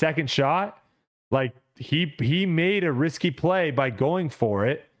for his second shot, like he made a risky play by going for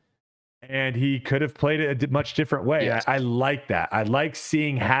it, and he could have played it a much different way. Yes. I like that. I like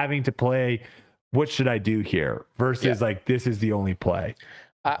seeing having to play, what should I do here, versus like, this is the only play.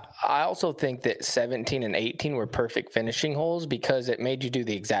 I also think that 17 and 18 were perfect finishing holes, because it made you do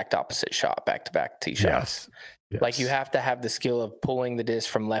the exact opposite shot, back-to-back tee shots. Yes. Like, you have to have the skill of pulling the disc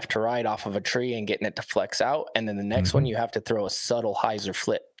from left to right off of a tree and getting it to flex out. And then the next one, you have to throw a subtle hyzer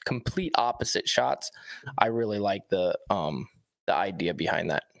flip, complete opposite shots. I really like the idea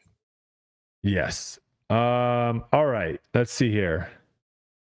behind that. Yes. All right. Let's see here.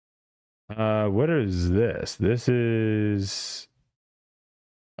 What is this? This is...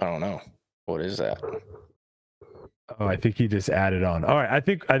 I don't know. What is that? Oh, I think he just added on. All right. I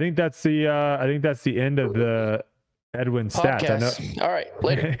think that's the end of the EDWIN stats. Podcast. I know. All right.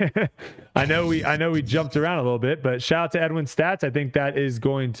 Later. I know we jumped around a little bit, but shout out to EDWIN stats. I think that is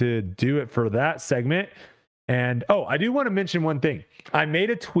going to do it for that segment. And I do want to mention one thing. I made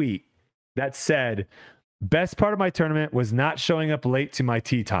a tweet that said, best part of my tournament was not showing up late to my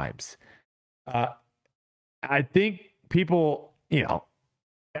tee times. I think people,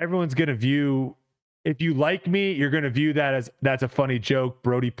 everyone's going to view, if you like me, you're going to view that as, that's a funny joke.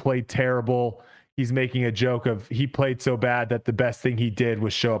 Brodie played terrible. He's making a joke of, he played so bad that the best thing he did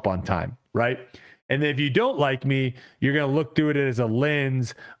was show up on time, right? And then if you don't like me, you're going to look through it as a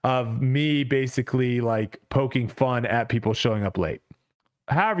lens of me basically like poking fun at people showing up late.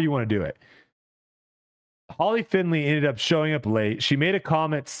 However you want to do it. Holly Finley ended up showing up late. She made a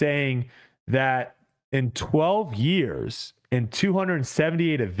comment saying that in 12 years, in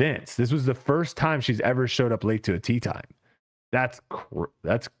 278 events, this was the first time she's ever showed up late to a tee time. That's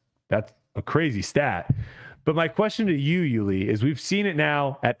a crazy stat. But my question to you, Uli, is we've seen it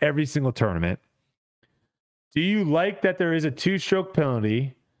now at every single tournament. Do you like that there is a 2-stroke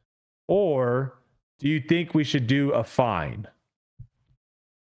penalty, or do you think we should do a fine?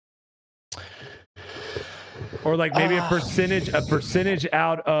 or like maybe a percentage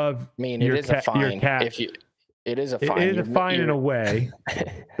out of. I mean, your it is a fine. Your cap. It is a fine. It is a fine in a way,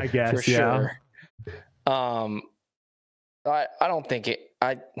 I guess. For sure. I don't think it.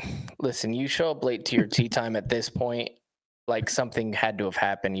 Listen. You show up late to your tee time at this point. Like something had to have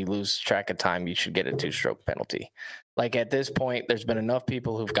happened. You lose track of time. You should get a 2-stroke penalty. Like at this point, there's been enough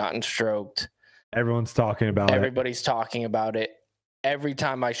people who've gotten stroked. Everyone's talking about it. Everybody's talking about it. Every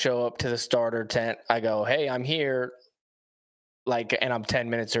time I show up to the starter tent, I go, "Hey, I'm here." Like, and I'm 10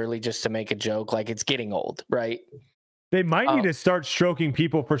 minutes early just to make a joke. Like, it's getting old, right? They might need to start stroking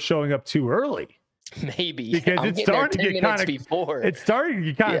people for showing up too early. Maybe because it's starting to get kind of it's starting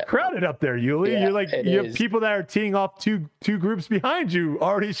to get kind of crowded up there, Uli. You're like you have people that are teeing off two groups behind you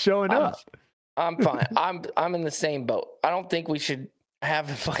already showing up. I'm fine. I'm in the same boat. I don't think we should have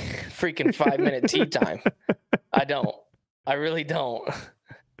a freaking 5-minute tee time. I don't. I really don't.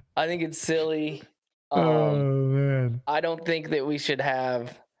 I think it's silly. Oh man. I don't think that we should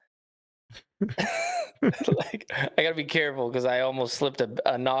have like, I gotta be careful because I almost slipped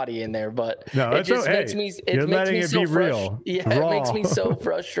a naughty in there, but no, it just makes me real. Yeah, raw. It makes me so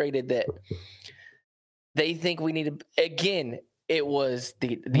frustrated that they think we need to. Again, it was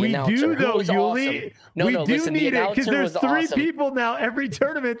the announcer. We do though, Yuli. Awesome. We do need it because there's 3 people now every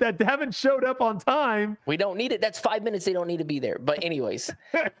tournament that haven't showed up on time. We don't need it. That's 5 minutes. They don't need to be there. But anyways,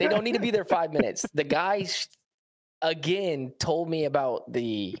 they don't need to be there 5 minutes. The guy again told me about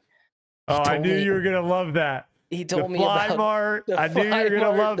the. Oh, I knew you were gonna love that. He told me about the I knew you were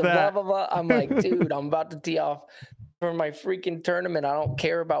gonna love that. Blah, blah, blah. I'm like, dude, I'm about to tee off for my freaking tournament. I don't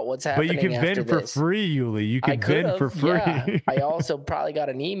care about what's happening. But you can vend for free, Uli. You can vend for free. Yeah. I also probably got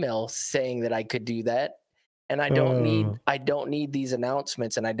an email saying that I could do that, and I don't need these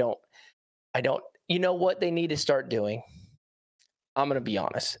announcements, and I don't. You know what they need to start doing? I'm gonna be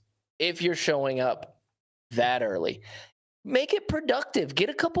honest. If you're showing up that early, make it productive. Get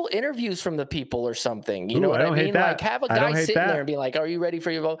a couple interviews from the people or something. You know what I mean? Like have a guy sitting there and be like, "Are you ready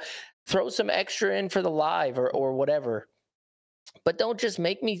for your vote?" Throw some extra in for the live or whatever. But don't just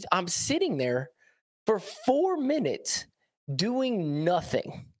make me. I'm sitting there for 4 minutes doing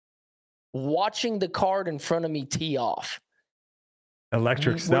nothing, watching the card in front of me tee off.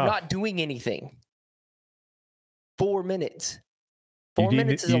 Electric stuff. We're not doing anything. 4 minutes. 4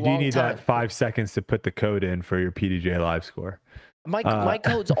 minutes is a long time. You do need that 5 seconds to put the code in for your PDJ live score. My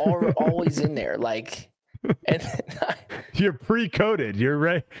code's always in there. Like, and you're pre-coded. You're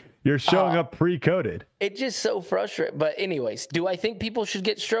right. You're showing up pre-coded. It's just so frustrating. But anyways, do I think people should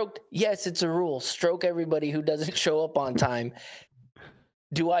get stroked? Yes, it's a rule. Stroke everybody who doesn't show up on time.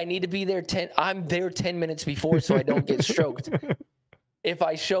 Do I need to be there 10? I'm there 10 minutes before so I don't get stroked. If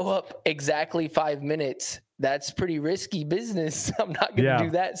I show up exactly 5 minutes, that's pretty risky business. I'm not going to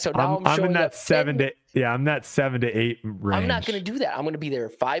do that. So now I'm in that 7 to I'm that 7 to 8 range. I'm not going to do that. I'm going to be there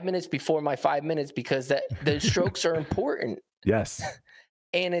 5 minutes before my 5 minutes because the strokes are important. Yes.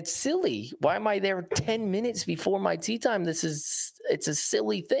 And it's silly. Why am I there 10 minutes before my tee time? It's a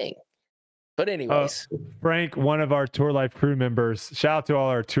silly thing. But anyways. Frank, one of our Tour Life crew members, shout out to all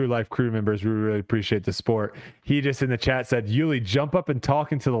our Tour Life crew members. We really appreciate the support. He just in the chat said, Uli, jump up and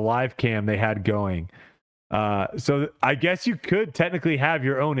talk into the live cam they had going. So I guess you could technically have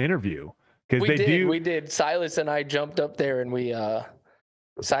your own interview. We did. Silas and I jumped up there and we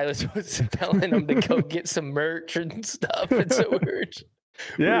Silas was telling them to go get some merch and stuff. And so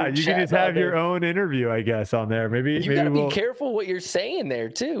you can just have your own interview, I guess, on there. Maybe you gotta be careful what you're saying there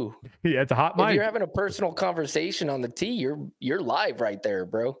too. Yeah, it's a hot mic. If you're having a personal conversation on the tee, you're live right there,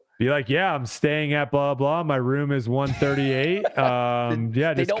 bro. Be like, yeah, I'm staying at blah blah. My room is 138.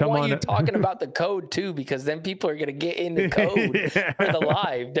 They don't want you talking about the code too, because then people are gonna get in the code for the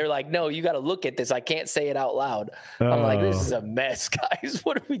live. They're like, no, you got to look at this. I can't say it out loud. I'm like, this is a mess, guys.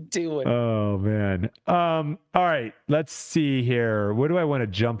 What are we doing? Oh man. All right, let's see here. What do I want to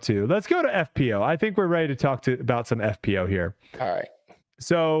jump to? Let's go to FPO. I think we're ready to talk about some FPO here. All right.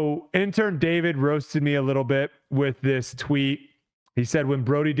 So intern David roasted me a little bit with this tweet. He said when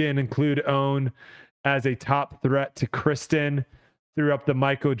Brodie didn't include Ohn as a top threat to Kristen, threw up the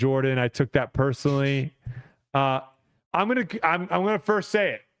Michael Jordan. I took that personally. I'm gonna first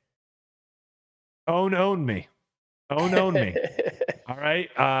say it. Own me. Own me. All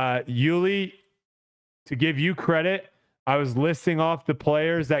right. Uli, to give you credit, I was listing off the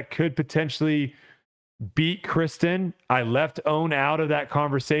players that could potentially beat Kristen. I left Ohn out of that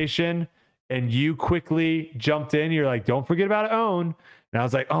conversation. And you quickly jumped in. You're like, don't forget about Ohn. And I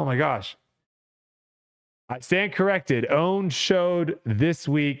was like, oh my gosh. I stand corrected. Ohn showed this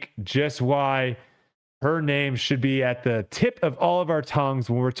week just why her name should be at the tip of all of our tongues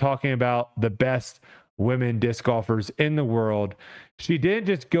when we're talking about the best women disc golfers in the world. She didn't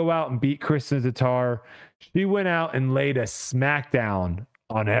just go out and beat Kristen Tatar. She went out and laid a smackdown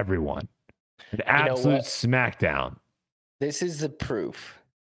on everyone. An absolute smackdown. This is the proof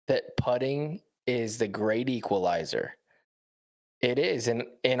that putting is the great equalizer. It is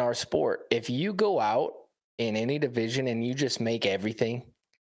in our sport. If you go out in any division and you just make everything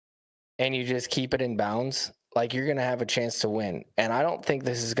and you just keep it in bounds, like, you're going to have a chance to win. And I don't think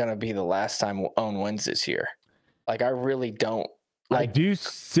this is going to be the last time Ohn wins this year. Like, I really don't. Like,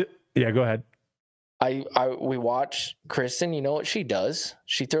 yeah, go ahead. We watch Kristen, you know what she does?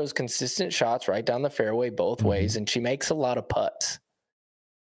 She throws consistent shots right down the fairway both ways, and she makes a lot of putts.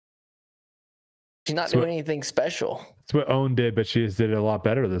 She's not doing anything special. That's what Ohn did, but she just did it a lot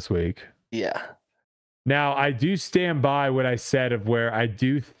better this week. Yeah. Now, I do stand by what I said of where I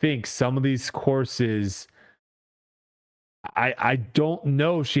do think some of these courses, I don't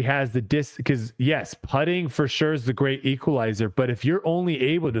know she has the because yes, putting for sure is the great equalizer, but if you're only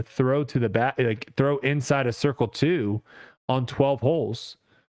able to throw to the back, like throw inside a circle 2 on 12 holes,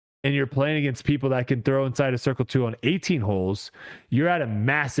 and you're playing against people that can throw inside a circle 2 on 18 holes, you're at a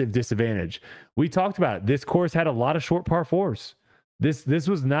massive disadvantage. We talked about it. This course had a lot of short par 4s. This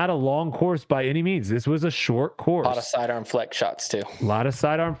was not a long course by any means. This was a short course. A lot of sidearm flex shots too. A lot of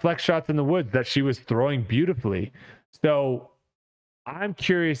sidearm flex shots in the woods that she was throwing beautifully. So I'm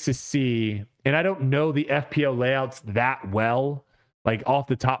curious to see, and I don't know the FPO layouts that well, like off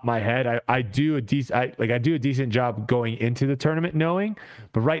the top of my head. I do a decent job going into the tournament knowing,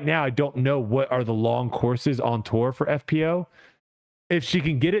 but right now I don't know what are the long courses on tour for FPO. If she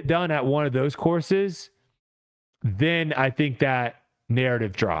can get it done at one of those courses, then I think that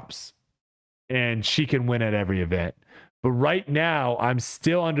narrative drops and she can win at every event. But right now, I'm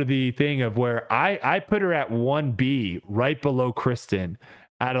still under the thing of where I put her at 1B, right below Kristen,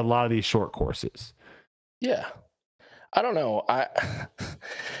 at a lot of these short courses. Yeah. I don't know.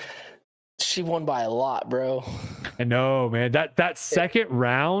 She won by a lot, bro. I know, man. That second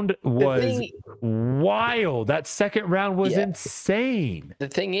round was wild. That second round was insane. The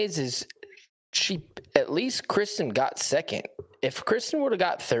thing is she, at least Kristen got second. If Kristen would have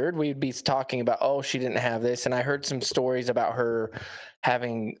got third, we'd be talking about, oh, she didn't have this. And I heard some stories about her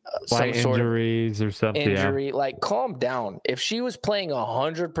having some sort of injuries or something. Injury. Yeah. Like, calm down. If she was playing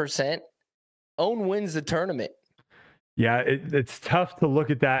 100%, Ohn wins the tournament. Yeah, it's tough to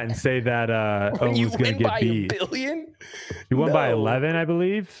look at that and say that Ohn was going to get beat. $1 billion? She won by 11, I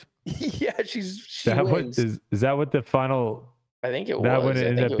believe. Yeah, she wins. Is that what the final? I think it was. That would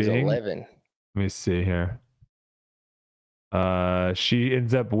end up being 11. Let me see here. She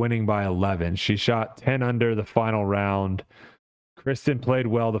ends up winning by 11. She shot 10 under the final round. Kristen played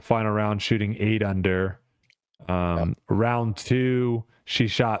well the final round, shooting 8 under. Round 2, she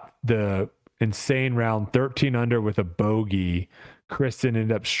shot the insane round 13 under with a bogey. Kristen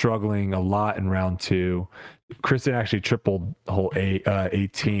ended up struggling a lot in round 2. Kristen actually tripled hole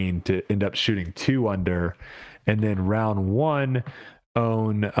 18 to end up shooting 2 under. And then round 1,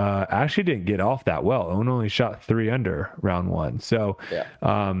 Ohn actually didn't get off that well. Ohn only shot 3 under round 1. So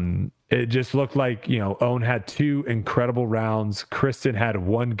it just looked like, Ohn had 2 incredible rounds. Kristen had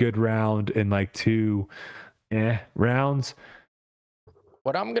 1 good round in like 2 rounds.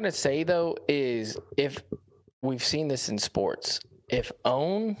 What I'm going to say, though, is if we've seen this in sports, if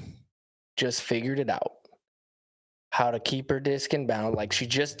Ohn just figured it out, how to keep her disc in bound, like she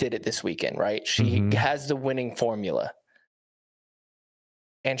just did it this weekend, right? She has the winning formula.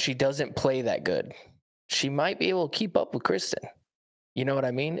 And she doesn't play that good, she might be able to keep up with Kristen. You know what I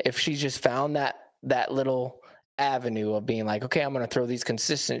mean? If she just found that little avenue of being like, okay, I'm going to throw these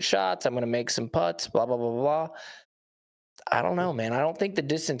consistent shots, I'm going to make some putts, blah, blah, blah, blah. I don't know, man. I don't think the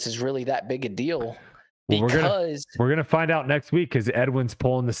distance is really that big a deal. Because we're gonna find out next week because Edwin's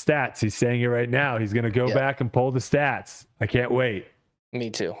pulling the stats. He's saying it right now. He's going to go back and pull the stats. I can't wait. Me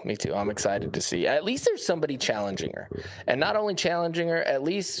too. I'm excited to see. At least there's somebody challenging her. And not only challenging her, at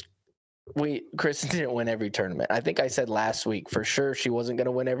least Kristen didn't win every tournament. I think I said last week for sure she wasn't going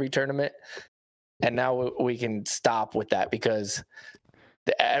to win every tournament. And now we can stop with that because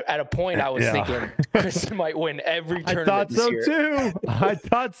at a point I was thinking Kristen might win every tournament this year. I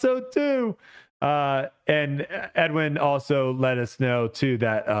thought so too. And Edwin also let us know too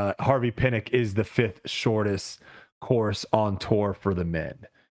that Harvey Pinnock is the 5th shortest course on tour for the men.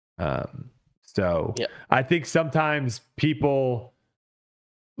 I think sometimes people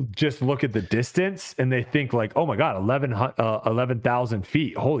just look at the distance and they think like, oh my God, 11,000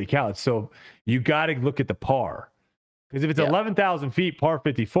 feet. Holy cow. So you got to look at the par. Because if it's 11,000 feet, par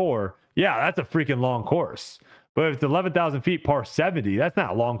 54, that's a freaking long course. But if it's 11,000 feet, par 70, that's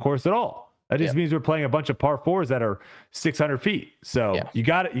not a long course at all. That just means we're playing a bunch of par fours that are 600 feet. So you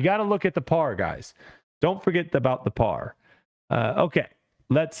got to look at the par, guys. Don't forget about the par. Okay,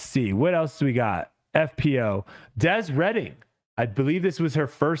 let's see. What else do we got? FPO. Des Redding. I believe this was her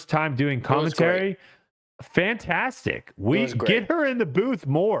first time doing commentary. Fantastic. We get her in the booth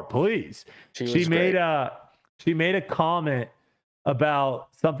more, please. She made a comment about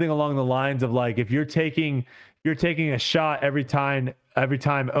something along the lines of like, if you're taking a shot every time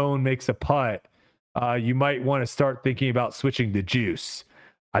Ohn makes a putt, you might want to start thinking about switching to juice.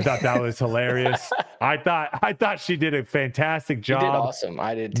 I thought that was hilarious. I thought she did a fantastic job. You did awesome.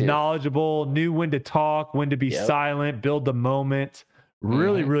 I did too. Knowledgeable, knew when to talk, when to be silent, build the moment.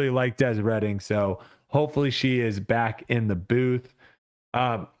 Really, really like Des Redding. So hopefully she is back in the booth.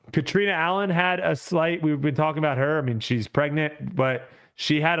 Katrina Allen had a slight, we've been talking about her. I mean, she's pregnant, but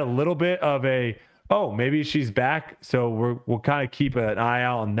she had a little bit of a, maybe she's back. So we'll kind of keep an eye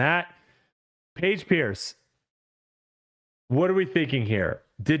out on that. Paige Pierce, what are we thinking here?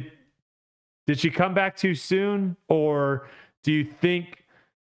 Did she come back too soon? Or do you think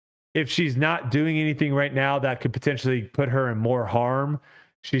if she's not doing anything right now that could potentially put her in more harm,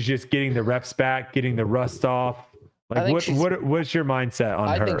 she's just getting the reps back, getting the rust off? Like what's your mindset on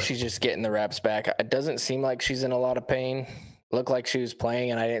her? I think she's just getting the reps back. It doesn't seem like she's in a lot of pain. Looked like she was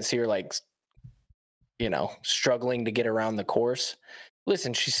playing, and I didn't see her like, struggling to get around the course.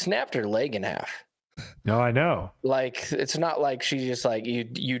 Listen, she snapped her leg in half. No, I know. Like, it's not like she's just like you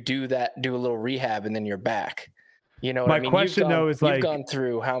do a little rehab and then you're back. You know what I mean? My question though is like, you've gone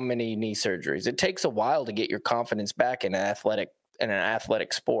through how many knee surgeries? It takes a while to get your confidence back in an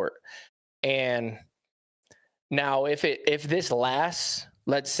athletic sport. And now if this lasts,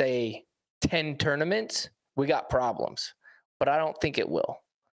 let's say 10 tournaments, we got problems. But I don't think it will.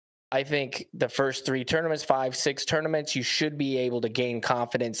 I think the first 3 tournaments, 5, 6 tournaments, you should be able to gain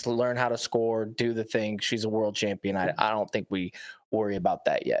confidence, learn how to score, do the thing. She's a world champion. I don't think we worry about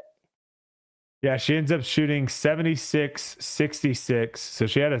that yet. Yeah, she ends up shooting 76, 66. So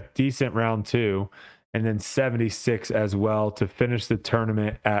she had a decent round 2, and then 76 as well to finish the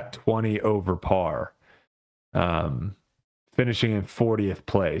tournament at 20 over par, finishing in 40th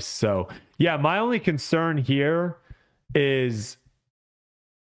place. So yeah, my only concern here is,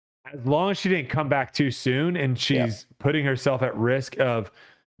 as long as she didn't come back too soon and she's putting herself at risk of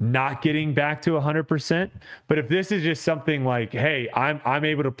not getting back to 100%. But if this is just something like, hey, I'm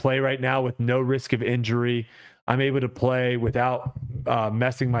able to play right now with no risk of injury, I'm able to play without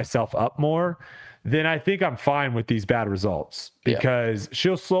messing myself up more, then I think I'm fine with these bad results, because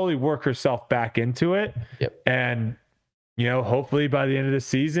she'll slowly work herself back into it. And, hopefully by the end of the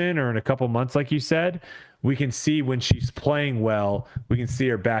season or in a couple months, like you said, we can see when she's playing well, we can see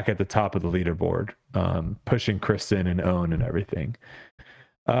her back at the top of the leaderboard, pushing Kristen and Ohn and everything.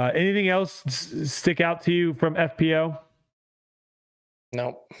 Anything else stick out to you from FPO?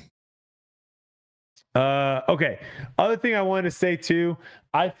 Nope. Okay. Other thing I wanted to say too,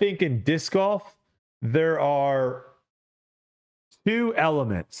 I think in disc golf, there are 2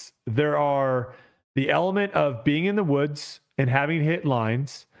 elements. There are the element of being in the woods and having to hit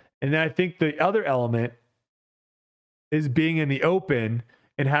lines. And then I think the other element is being in the open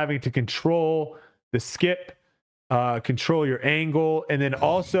and having to control the skip, control your angle. And then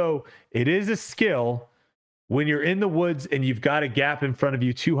also it is a skill when you're in the woods and you've got a gap in front of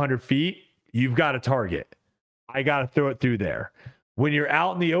you 200 feet, you've got a target. I got to throw it through there. When you're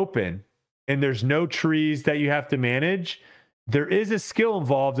out in the open and there's no trees that you have to manage, there is a skill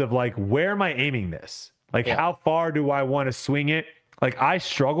involved of like, where am I aiming this? Like, how far do I want to swing it? Like, I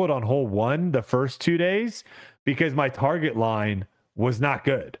struggled on hole 1 the first 2 days because my target line was not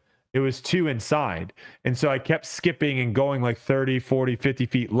good. It was too inside. And so I kept skipping and going like 30, 40, 50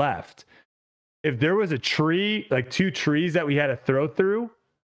 feet left. If there was a tree, like 2 trees that we had to throw through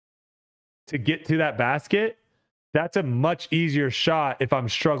to get to that basket, that's a much easier shot if I'm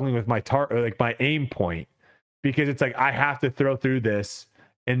struggling with my like my aim point, because it's like, I have to throw through this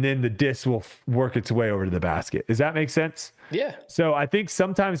and then the disc will work its way over to the basket. Does that make sense? Yeah. So I think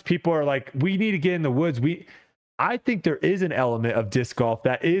sometimes people are like, we need to get in the woods. I think there is an element of disc golf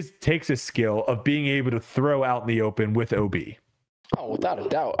that takes a skill of being able to throw out in the open with OB. Oh, without a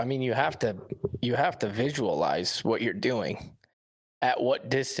doubt. I mean, you have to visualize what you're doing at what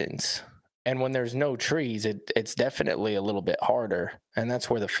distance. And when there's no trees, it's definitely a little bit harder. And that's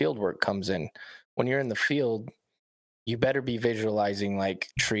where the field work comes in. When you're in the field, you better be visualizing like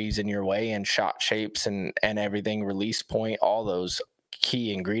trees in your way and shot shapes and everything, release point, all those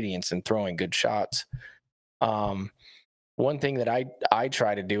key ingredients in throwing good shots. One thing that I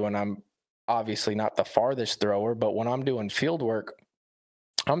try to do, and I'm obviously not the farthest thrower, but when I'm doing field work,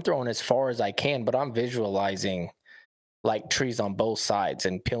 I'm throwing as far as I can, but I'm visualizing like trees on both sides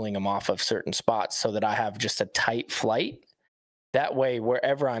and peeling them off of certain spots so that I have just a tight flight. That way,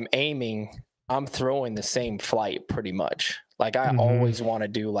 wherever I'm aiming, I'm throwing the same flight pretty much. Like I always want to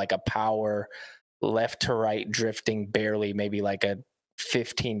do like a power left to right drifting, barely, maybe like a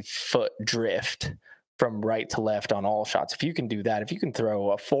 15-foot drift from right to left on all shots. If you can do that, if you can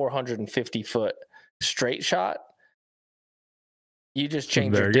throw a 450-foot straight shot, you just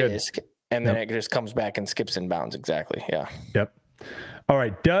change your disc and then it just comes back and skips in bounds. Exactly. Yeah. Yep. All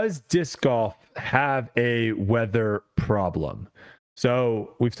right. Does disc golf have a weather problem?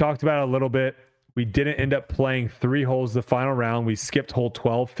 So we've talked about it a little bit. We didn't end up playing 3 holes the final round. We skipped hole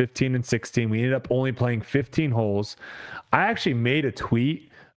 12, 15, and 16. We ended up only playing 15 holes. I actually made a tweet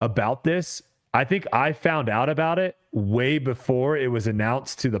about this. I think I found out about it way before it was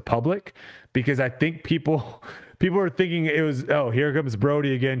announced to the public, because I think people were thinking it was, oh, here comes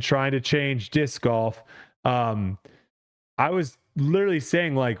Brodie again trying to change disc golf. I was literally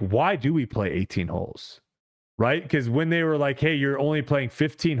saying, like, why do we play 18 holes? Right? Because when they were like, hey, you're only playing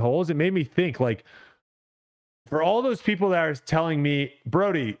 15 holes, it made me think, like, for all those people that are telling me,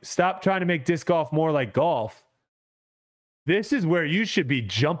 Brodie, stop trying to make disc golf more like golf, this is where you should be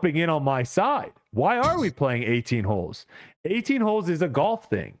jumping in on my side. Why are we playing 18 holes? 18 holes is a golf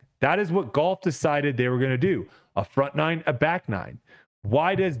thing. That is what golf decided they were going to do. A front 9, a back 9.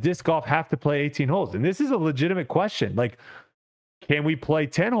 Why does disc golf have to play 18 holes? And this is a legitimate question. Like, can we play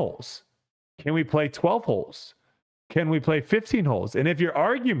 10 holes? Can we play 12 holes? Can we play 15 holes? And if your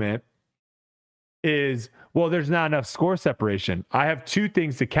argument is, well, there's not enough score separation, I have 2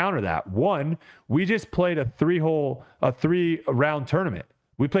 things to counter that. One, we just played a 3-round tournament.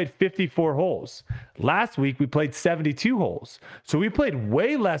 We played 54 holes. Last week, we played 72 holes. So we played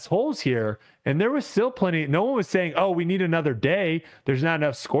way less holes here, and there was still plenty. No one was saying, oh, we need another day. There's not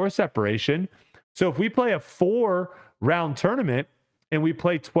enough score separation. So if we play a 4-round tournament and we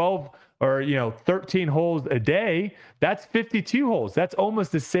play 12 or 13 holes a day, that's 52 holes. That's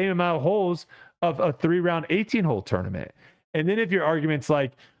almost the same amount of holes of a 3-round 18-hole tournament. And then if your argument's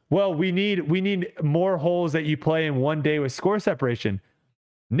like, well, we need more holes that you play in one day with score separation.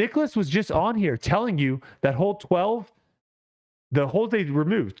 Niklas was just on here telling you that hole 12, the holes they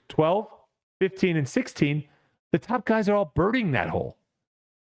removed, 12, 15, and 16, the top guys are all birding that hole.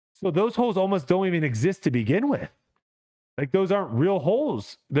 So those holes almost don't even exist to begin with. Like, those aren't real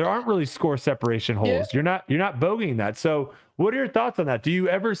holes. There aren't really score separation holes. Yeah. You're not bogeying that. So what are your thoughts on that? Do you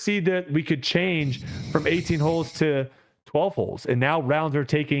ever see that we could change from 18 holes to 12 holes and now rounds are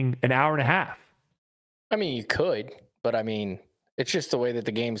taking an hour and a half? I mean, you could, but I mean, it's just the way that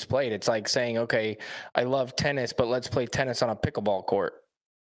the game's played. It's like saying, okay, I love tennis, but let's play tennis on a pickleball court.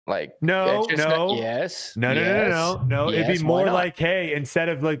 Like, no. Yes. No. Yes, it'd be more like, hey, instead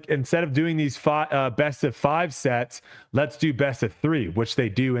of doing these best of 5 sets, let's do best of 3, which they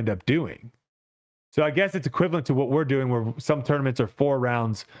do end up doing. So I guess it's equivalent to what we're doing, where some tournaments are 4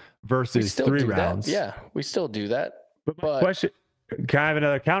 rounds versus 3 rounds. That. Yeah, we still do that. But question, can I have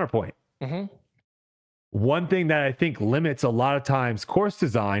another counterpoint? Mm-hmm. One thing that I think limits a lot of times course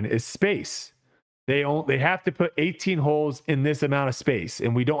design is space. They have to put 18 holes in this amount of space,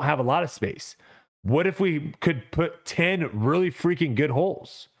 and we don't have a lot of space. What if we could put 10 really freaking good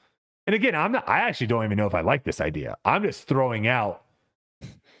holes? And again, I actually don't even know if I like this idea. I'm just throwing out,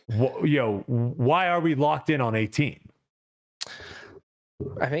 why are we locked in on 18?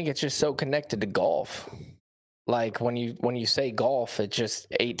 I think it's just so connected to golf. Like, when you say golf, it's just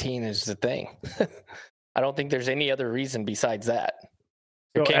 18 is the thing. I don't think there's any other reason besides that.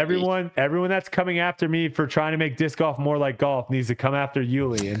 So everyone that's coming after me for trying to make disc golf more like golf needs to come after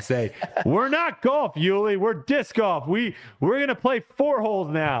Uli and say, we're not golf, Uli, we're disc golf. We're gonna play 4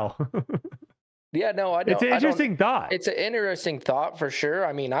 holes now. Yeah, no, I don't. It's an interesting thought. It's an interesting thought for sure.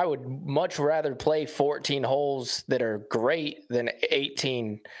 I mean, I would much rather play 14 holes that are great than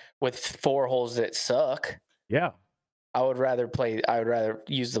 18 with 4 holes that suck. Yeah. I would rather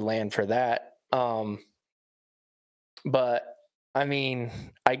use the land for that. But I mean,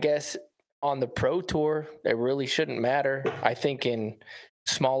 I guess on the pro tour, it really shouldn't matter. I think in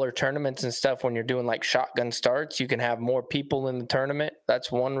smaller tournaments and stuff, when you're doing like shotgun starts, you can have more people in the tournament.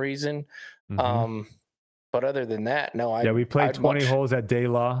 That's one reason. Mm-hmm. But other than that, no. We played 20 holes at De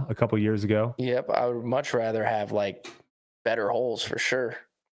La a couple years ago. Yep, I would much rather have like better holes for sure.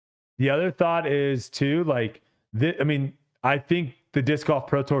 The other thought is too, like, I think the Disc Golf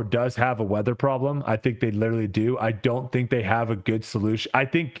Pro Tour does have a weather problem. I think they literally do. I don't think they have a good solution. I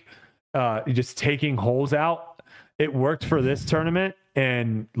think just taking holes out, it worked for this tournament,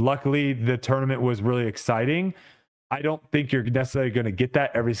 and luckily the tournament was really exciting. I don't think you're necessarily going to get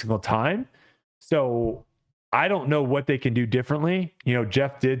that every single time. So I don't know what they can do differently. You know,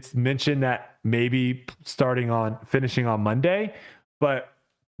 Jeff did mention that maybe finishing on Monday, but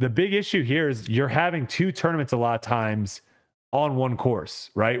the big issue here is you're having 2 tournaments a lot of times on one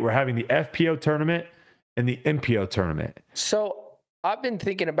course, right? We're having the FPO tournament and the MPO tournament. So I've been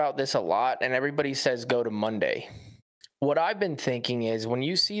thinking about this a lot, and everybody says go to Monday. What I've been thinking is when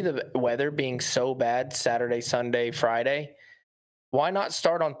you see the weather being so bad Saturday, Sunday, Friday, why not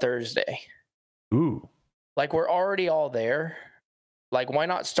start on Thursday? Ooh. Like, we're already all there. Like, why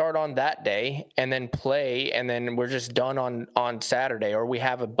not start on that day and then play, and then we're just done on Saturday, or we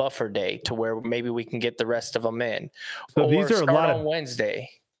have a buffer day to where maybe we can get the rest of them in. So or these are a lot on Wednesday.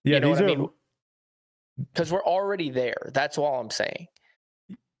 Yeah, you know these what are. I mean? Because we're already there. That's all I'm saying.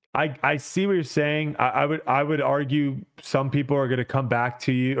 I see what you're saying. I would argue some people are going to come back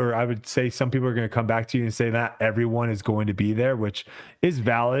to you, or I would say some people are going to come back to you and say that everyone is going to be there, which is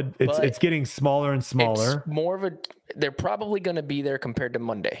valid. It's getting smaller and smaller. It's more of they're probably going to be there compared to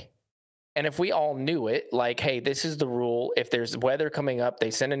Monday. And if we all knew it, like, hey, this is the rule. If there's weather coming up,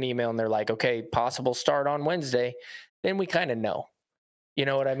 they send an email and they're like, okay, possible start on Wednesday, then we kind of know. You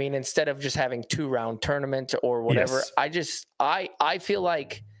know what I mean? Instead of just having 2-round tournaments or whatever. Yes. I feel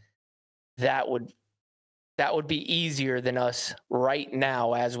like that would be easier than us right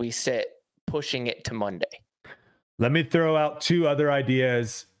now as we sit pushing it to Monday. Let me throw out 2 other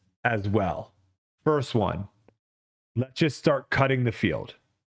ideas as well. First one, let's just start cutting the field.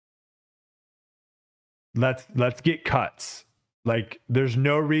 Let's get cuts. Like, there's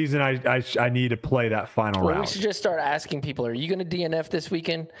no reason I need to play that final round. We should just start asking people, are you going to DNF this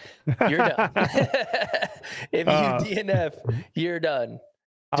weekend? You're done. If you DNF, you're done.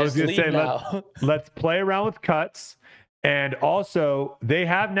 I was going to say, let's play around with cuts. And also, they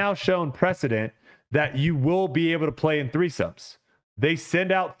have now shown precedent that you will be able to play in threesomes. They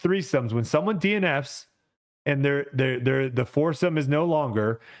send out threesomes when someone DNFs and the foursome is no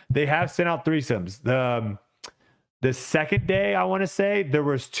longer. They have sent out threesomes. The second day, I want to say, there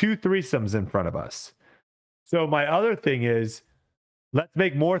was 2 threesomes in front of us. So my other thing is, let's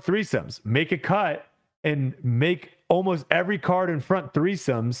make more threesomes. Make a cut and make almost every card in front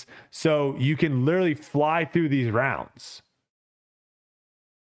threesomes so you can literally fly through these rounds.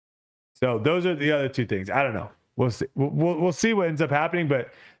 So those are the other 2 things. I don't know. We'll see. We'll see what ends up happening,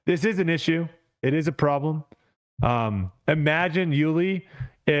 but this is an issue. It is a problem. Imagine, Uli,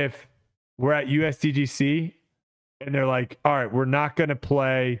 if we're at USDGC and they're like, all right, we're not going to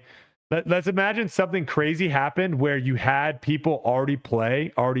play. Let's imagine something crazy happened where you had people already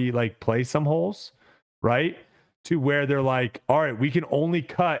play some holes, right? To where they're like, all right, we can only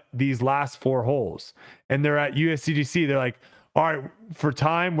cut these last 4 holes. And they're at USDGC. They're like, all right, for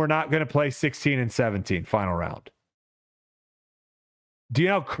time, we're not going to play 16 and 17 final round. Do you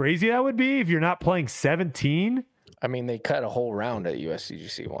know how crazy that would be if you're not playing 17? I mean, they cut a whole round at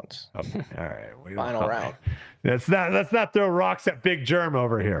USDGC once. Okay. All right. Final round. Let's not throw rocks at Big Germ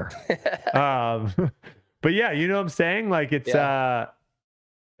over here. But yeah, you know what I'm saying? Like, it's, I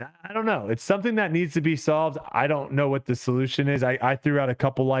don't know. It's something that needs to be solved. I don't know what the solution is. I threw out a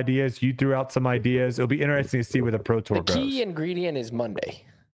couple ideas. You threw out some ideas. It'll be interesting to see where the Pro Tour goes. The key ingredient is Monday.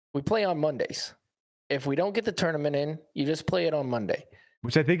 We play on Mondays. If we don't get the tournament in, you just play it on Monday.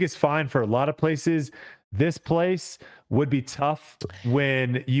 Which I think is fine for a lot of places. This place would be tough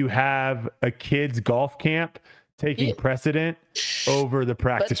when you have a kid's golf camp taking precedent over the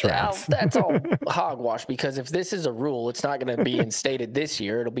practice rounds. That's all hogwash, because if this is a rule, it's not going to be instated this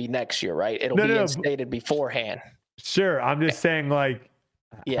year. It'll be next year, right? It'll be instated beforehand. Sure. I'm just saying, like,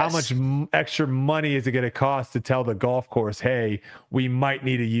 how much extra money is it going to cost to tell the golf course, hey, we might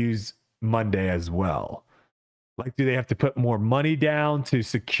need to use Monday as well? Like, do they have to put more money down to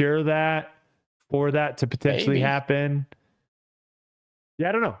secure that, for that to potentially happen? Yeah,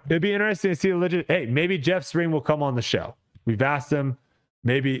 I don't know. It'd be interesting to see a legit. Hey, maybe Jeff Spring will come on the show. We've asked him.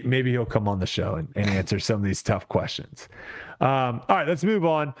 Maybe he'll come on the show and answer some of these tough questions. All right, let's move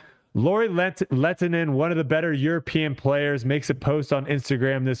on. Lauri Lehtinen, one of the better European players, makes a post on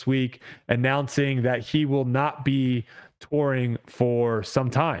Instagram this week announcing that he will not be touring for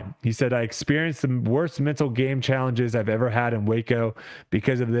some time. He said, I experienced the worst mental game challenges I've ever had in Waco.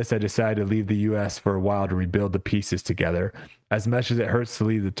 Because of this, I decided to leave the U.S. for a while to rebuild the pieces together. As much as it hurts to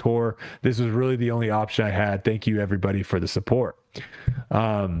leave the tour, this was really the only option I had. Thank you, everybody, for the support.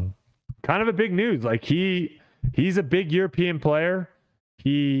 Kind of a big news. Like, he's a big European player.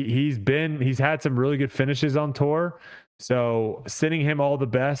 He's had some really good finishes on tour. So sending him all the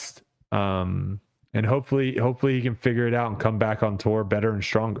best. And hopefully he can figure it out and come back on tour better and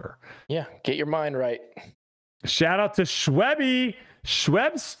stronger. Yeah, get your mind right. Shout out to Schwebby.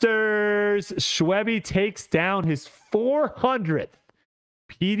 Schwebsters. Schwebby takes down his 400th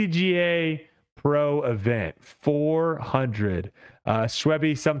PDGA Pro event. 400.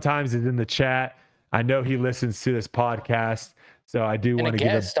 Schwebby sometimes is in the chat. I know he listens to this podcast, so I do want to give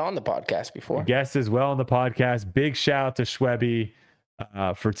a guest on the podcast before. Guest as well on the podcast. Big shout out to Schwebby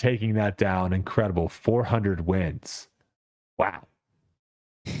for taking that down. Incredible. 400 wins. Wow.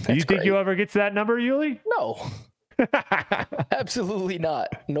 Do you think you'll ever get to that number, Uli? No. Absolutely not.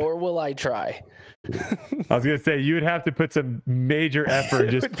 Nor will I try. I was gonna say you would have to put some major effort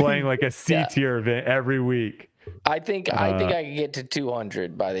just playing like a C tier event every week. I think I could get to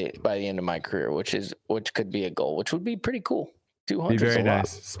 200 by the end of my career, which could be a goal, which would be pretty cool. 200 be very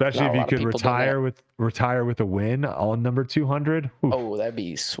nice, especially if you could retire with a win on number 200. Oof. Oh, that'd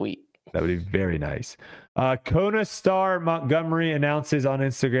be sweet. That would be very nice. Kona Star Montgomery announces on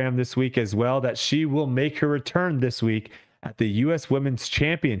Instagram this week as well that she will make her return this week at the U.S. Women's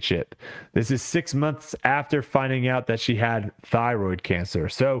Championship. This is 6 months after finding out that she had thyroid cancer.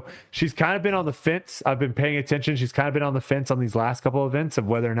 So she's kind of been on the fence. I've been paying attention. She's kind of been on the fence on these last couple of events of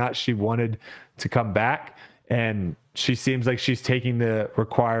whether or not she wanted to come back. And she seems like she's taking the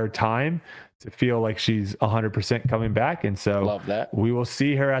required time to feel like she's 100% coming back. And so love that. We will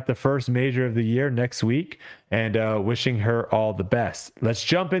see her at the first major of the year next week, and wishing her all the best. Let's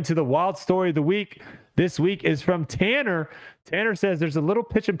jump into the wild story of the week. This week is from Tanner. Tanner says, there's a little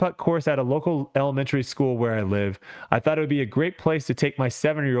pitch and putt course at a local elementary school where I live. I thought it would be a great place to take my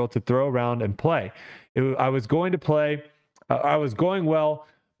 7-year-old to throw around and play. I was going well,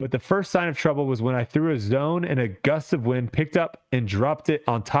 but the first sign of trouble was when I threw a zone and a gust of wind picked up and dropped it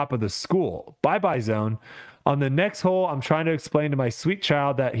on top of the school. Bye-bye zone. On the next hole, I'm trying to explain to my sweet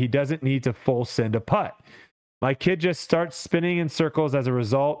child that he doesn't need to full send a putt. My kid just starts spinning in circles as a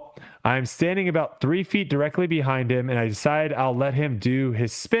result. I'm standing about 3 feet directly behind him, and I decide I'll let him do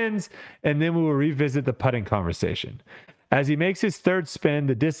his spins, and then we will revisit the putting conversation. As he makes his third spin,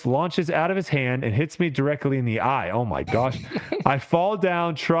 the disc launches out of his hand and hits me directly in the eye. Oh my gosh. I fall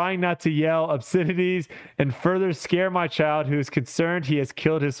down, trying not to yell obscenities and further scare my child, who is concerned he has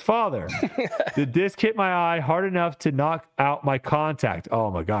killed his father. The disc hit my eye hard enough to knock out my contact.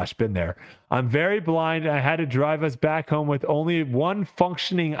 Oh my gosh, been there. I'm very blind, and I had to drive us back home with only one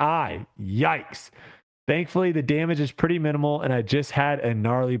functioning eye. Yikes. Thankfully, the damage is pretty minimal, and I just had a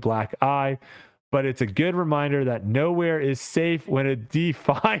gnarly black eye. But it's a good reminder that nowhere is safe when a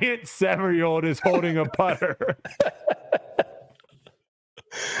defiant 7-year-old is holding a putter.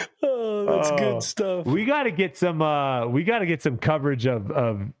 Oh, that's good stuff. We got to get some coverage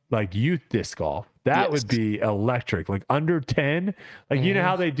of like youth disc golf. That would be electric. Like under 10. Like you know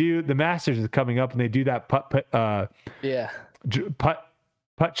how they do, the Masters is coming up and they do that putt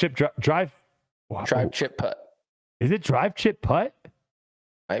chip drive. Wow. Drive chip putt. Is it drive chip putt?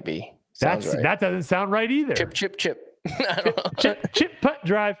 Might be. Right. That doesn't sound right either. Chip. chip putt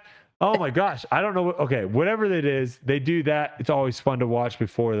drive. Oh my gosh. I don't know. Okay. Whatever it is, they do that. It's always fun to watch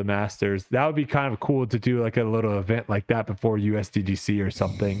before the Masters. That would be kind of cool to do like a little event like that before USDGC or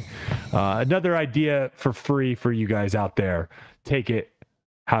something. Another idea for free for you guys out there. Take it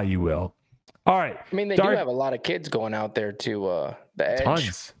how you will. All right. I mean, they do have a lot of kids going out there to the Edge.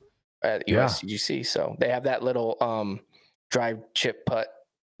 Tons. At USDGC. So they have that little drive chip putt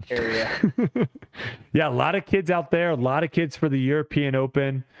area. Yeah, a lot of kids out there, a lot of kids for the European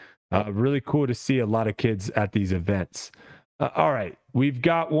Open. Really cool to see a lot of kids at these events. All right, we've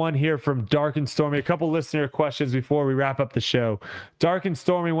got one here from Dark and Stormy. A couple listener questions before we wrap up the show. Dark and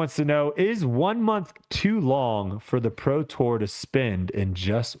Stormy wants to know, is 1 month too long for the Pro Tour to spend in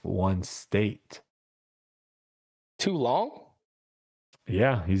just one state? Too long?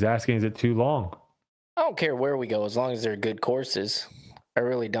 Yeah, he's asking, is it too long? I don't care where we go as long as they're good courses. I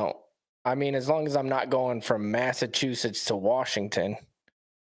really don't. I mean, as long as I'm not going from Massachusetts to Washington,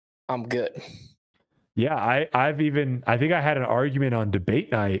 I'm good. Yeah, I think I had an argument on debate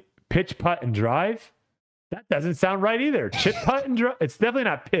night. Pitch, putt, and drive? That doesn't sound right either. Chip, putt, and drive? It's definitely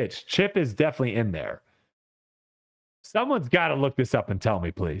not pitch. Chip is definitely in there. Someone's got to look this up and tell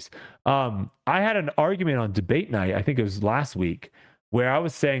me, please. I had an argument on debate night, I think it was last week, where I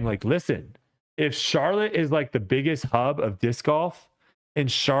was saying, like, listen, if Charlotte is like the biggest hub of disc golf, and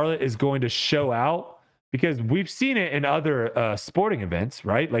Charlotte is going to show out, because we've seen it in other sporting events,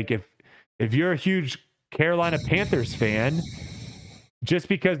 right? Like if you're a huge Carolina Panthers fan, just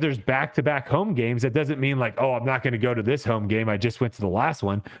because there's back-to-back home games, that doesn't mean like, oh, I'm not going to go to this home game. I just went to the last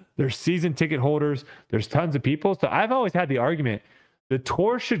one. There's season ticket holders. There's tons of people. So I've always had the argument, the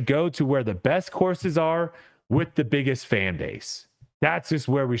tour should go to where the best courses are with the biggest fan base. That's just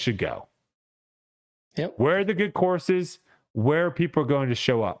where we should go. Yep. Where are the good courses? Where are people going to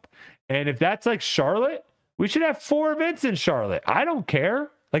show up? And if that's like Charlotte, we should have 4 events in Charlotte. I don't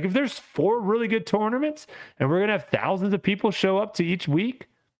care. Like if there's 4 really good tournaments and we're going to have thousands of people show up to each week,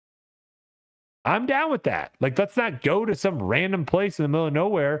 I'm down with that. Like, let's not go to some random place in the middle of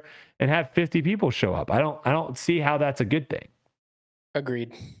nowhere and have 50 people show up. I don't see how that's a good thing.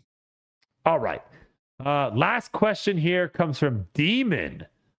 Agreed. All right. Last question here comes from Demon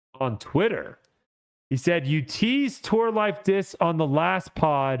on Twitter. He said, you teased Tour Life Disc on the last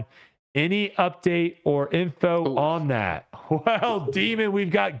pod. Any update or info on that? Well, Demon,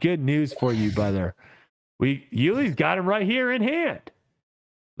 we've got good news for you, brother. Uli's got him right here in hand.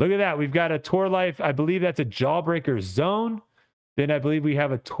 Look at that. We've got a Tour Life. I believe that's a Jawbreaker Zone. Then I believe we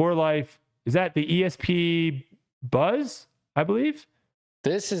have a Tour Life. Is that the ESP Buzz? I believe.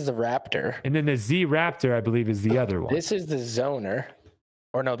 This is the Raptor. And then the Z Raptor, I believe, is the other one. This is the Zoner.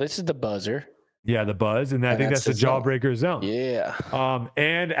 Or no, this is the Buzzer. Yeah, the Buzz. And I think that's the Jawbreaker Zone. Yeah.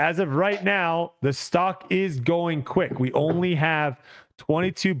 And as of right now, the stock is going quick. We only have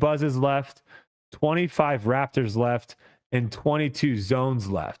 22 Buzzes left, 25 Raptors left, and 22 Zones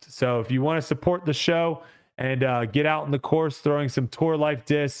left. So if you want to support the show and get out in the course throwing some Tour Life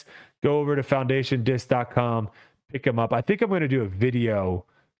discs, go over to foundationdisc.com, pick them up. I think I'm going to do a video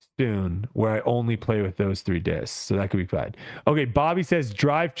soon where I only play with those 3 discs. So that could be fun. Okay, Bobby says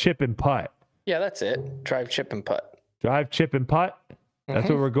drive, chip, and putt. Yeah, that's it. Drive, chip, and putt. Drive, chip, and putt. That's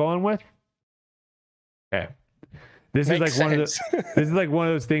what we're going with. Okay. This is like one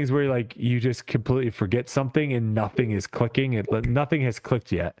of those things where like you just completely forget something and nothing is clicking. Nothing has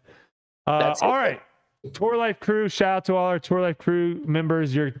clicked yet. All right. Tour Life crew, shout out to all our Tour Life crew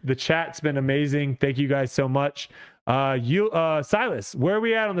members. The chat's been amazing. Thank you guys so much. Silas, where are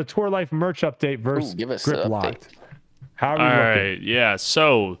we at on the Tour Life merch update versus Grip Locked? How are we looking? All right, yeah.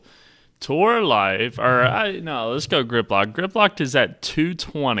 So Tour Life, let's go Grip Locked. Grip Locked is at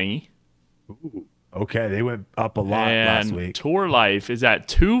 220. Ooh, okay, they went up a lot last week. Tour Life is at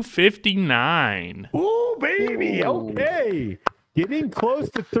 259. Ooh, baby. Okay. Getting close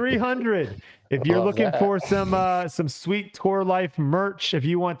to 300. If you're looking for some sweet Tour Life merch, if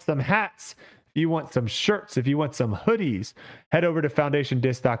you want some hats, if you want some shirts, if you want some hoodies, head over to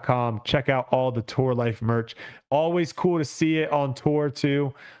foundationdisc.com. Check out all the Tour Life merch. Always cool to see it on tour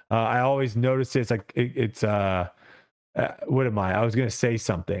too. I always notice it. It's like what am I? I was going to say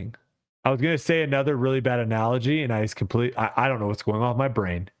something. I was going to say another really bad analogy, and I don't know what's going on with my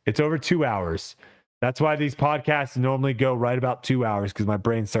brain. It's over 2 hours. That's why these podcasts normally go right about 2 hours, because my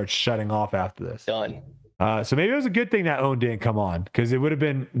brain starts shutting off after this. Done. So maybe it was a good thing that Ohn didn't come on, because it would have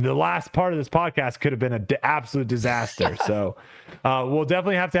been the last part of this podcast could have been an absolute disaster. So we'll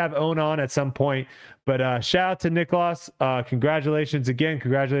definitely have to have Ohn on at some point. But shout out to Niklas. Congratulations again.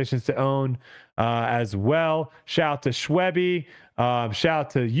 Congratulations to Ohn as well. Shout out to Schwebby. Shout out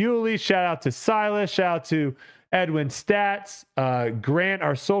to Uli. Shout out to Silas. Shout out to EDWIN Stats, Grant,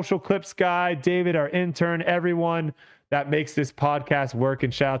 our social clips guy, David, our intern, everyone that makes this podcast work.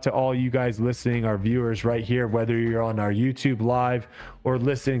 And shout out to all you guys listening, our viewers right here, whether you're on our YouTube live or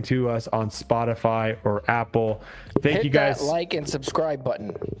listening to us on Spotify or Apple. Thank you guys. Hit that like and subscribe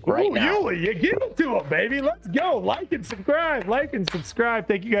button right now. Uli, you give it to them, baby. Let's go. Like and subscribe. Like and subscribe.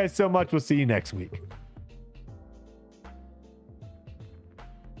 Thank you guys so much. We'll see you next week.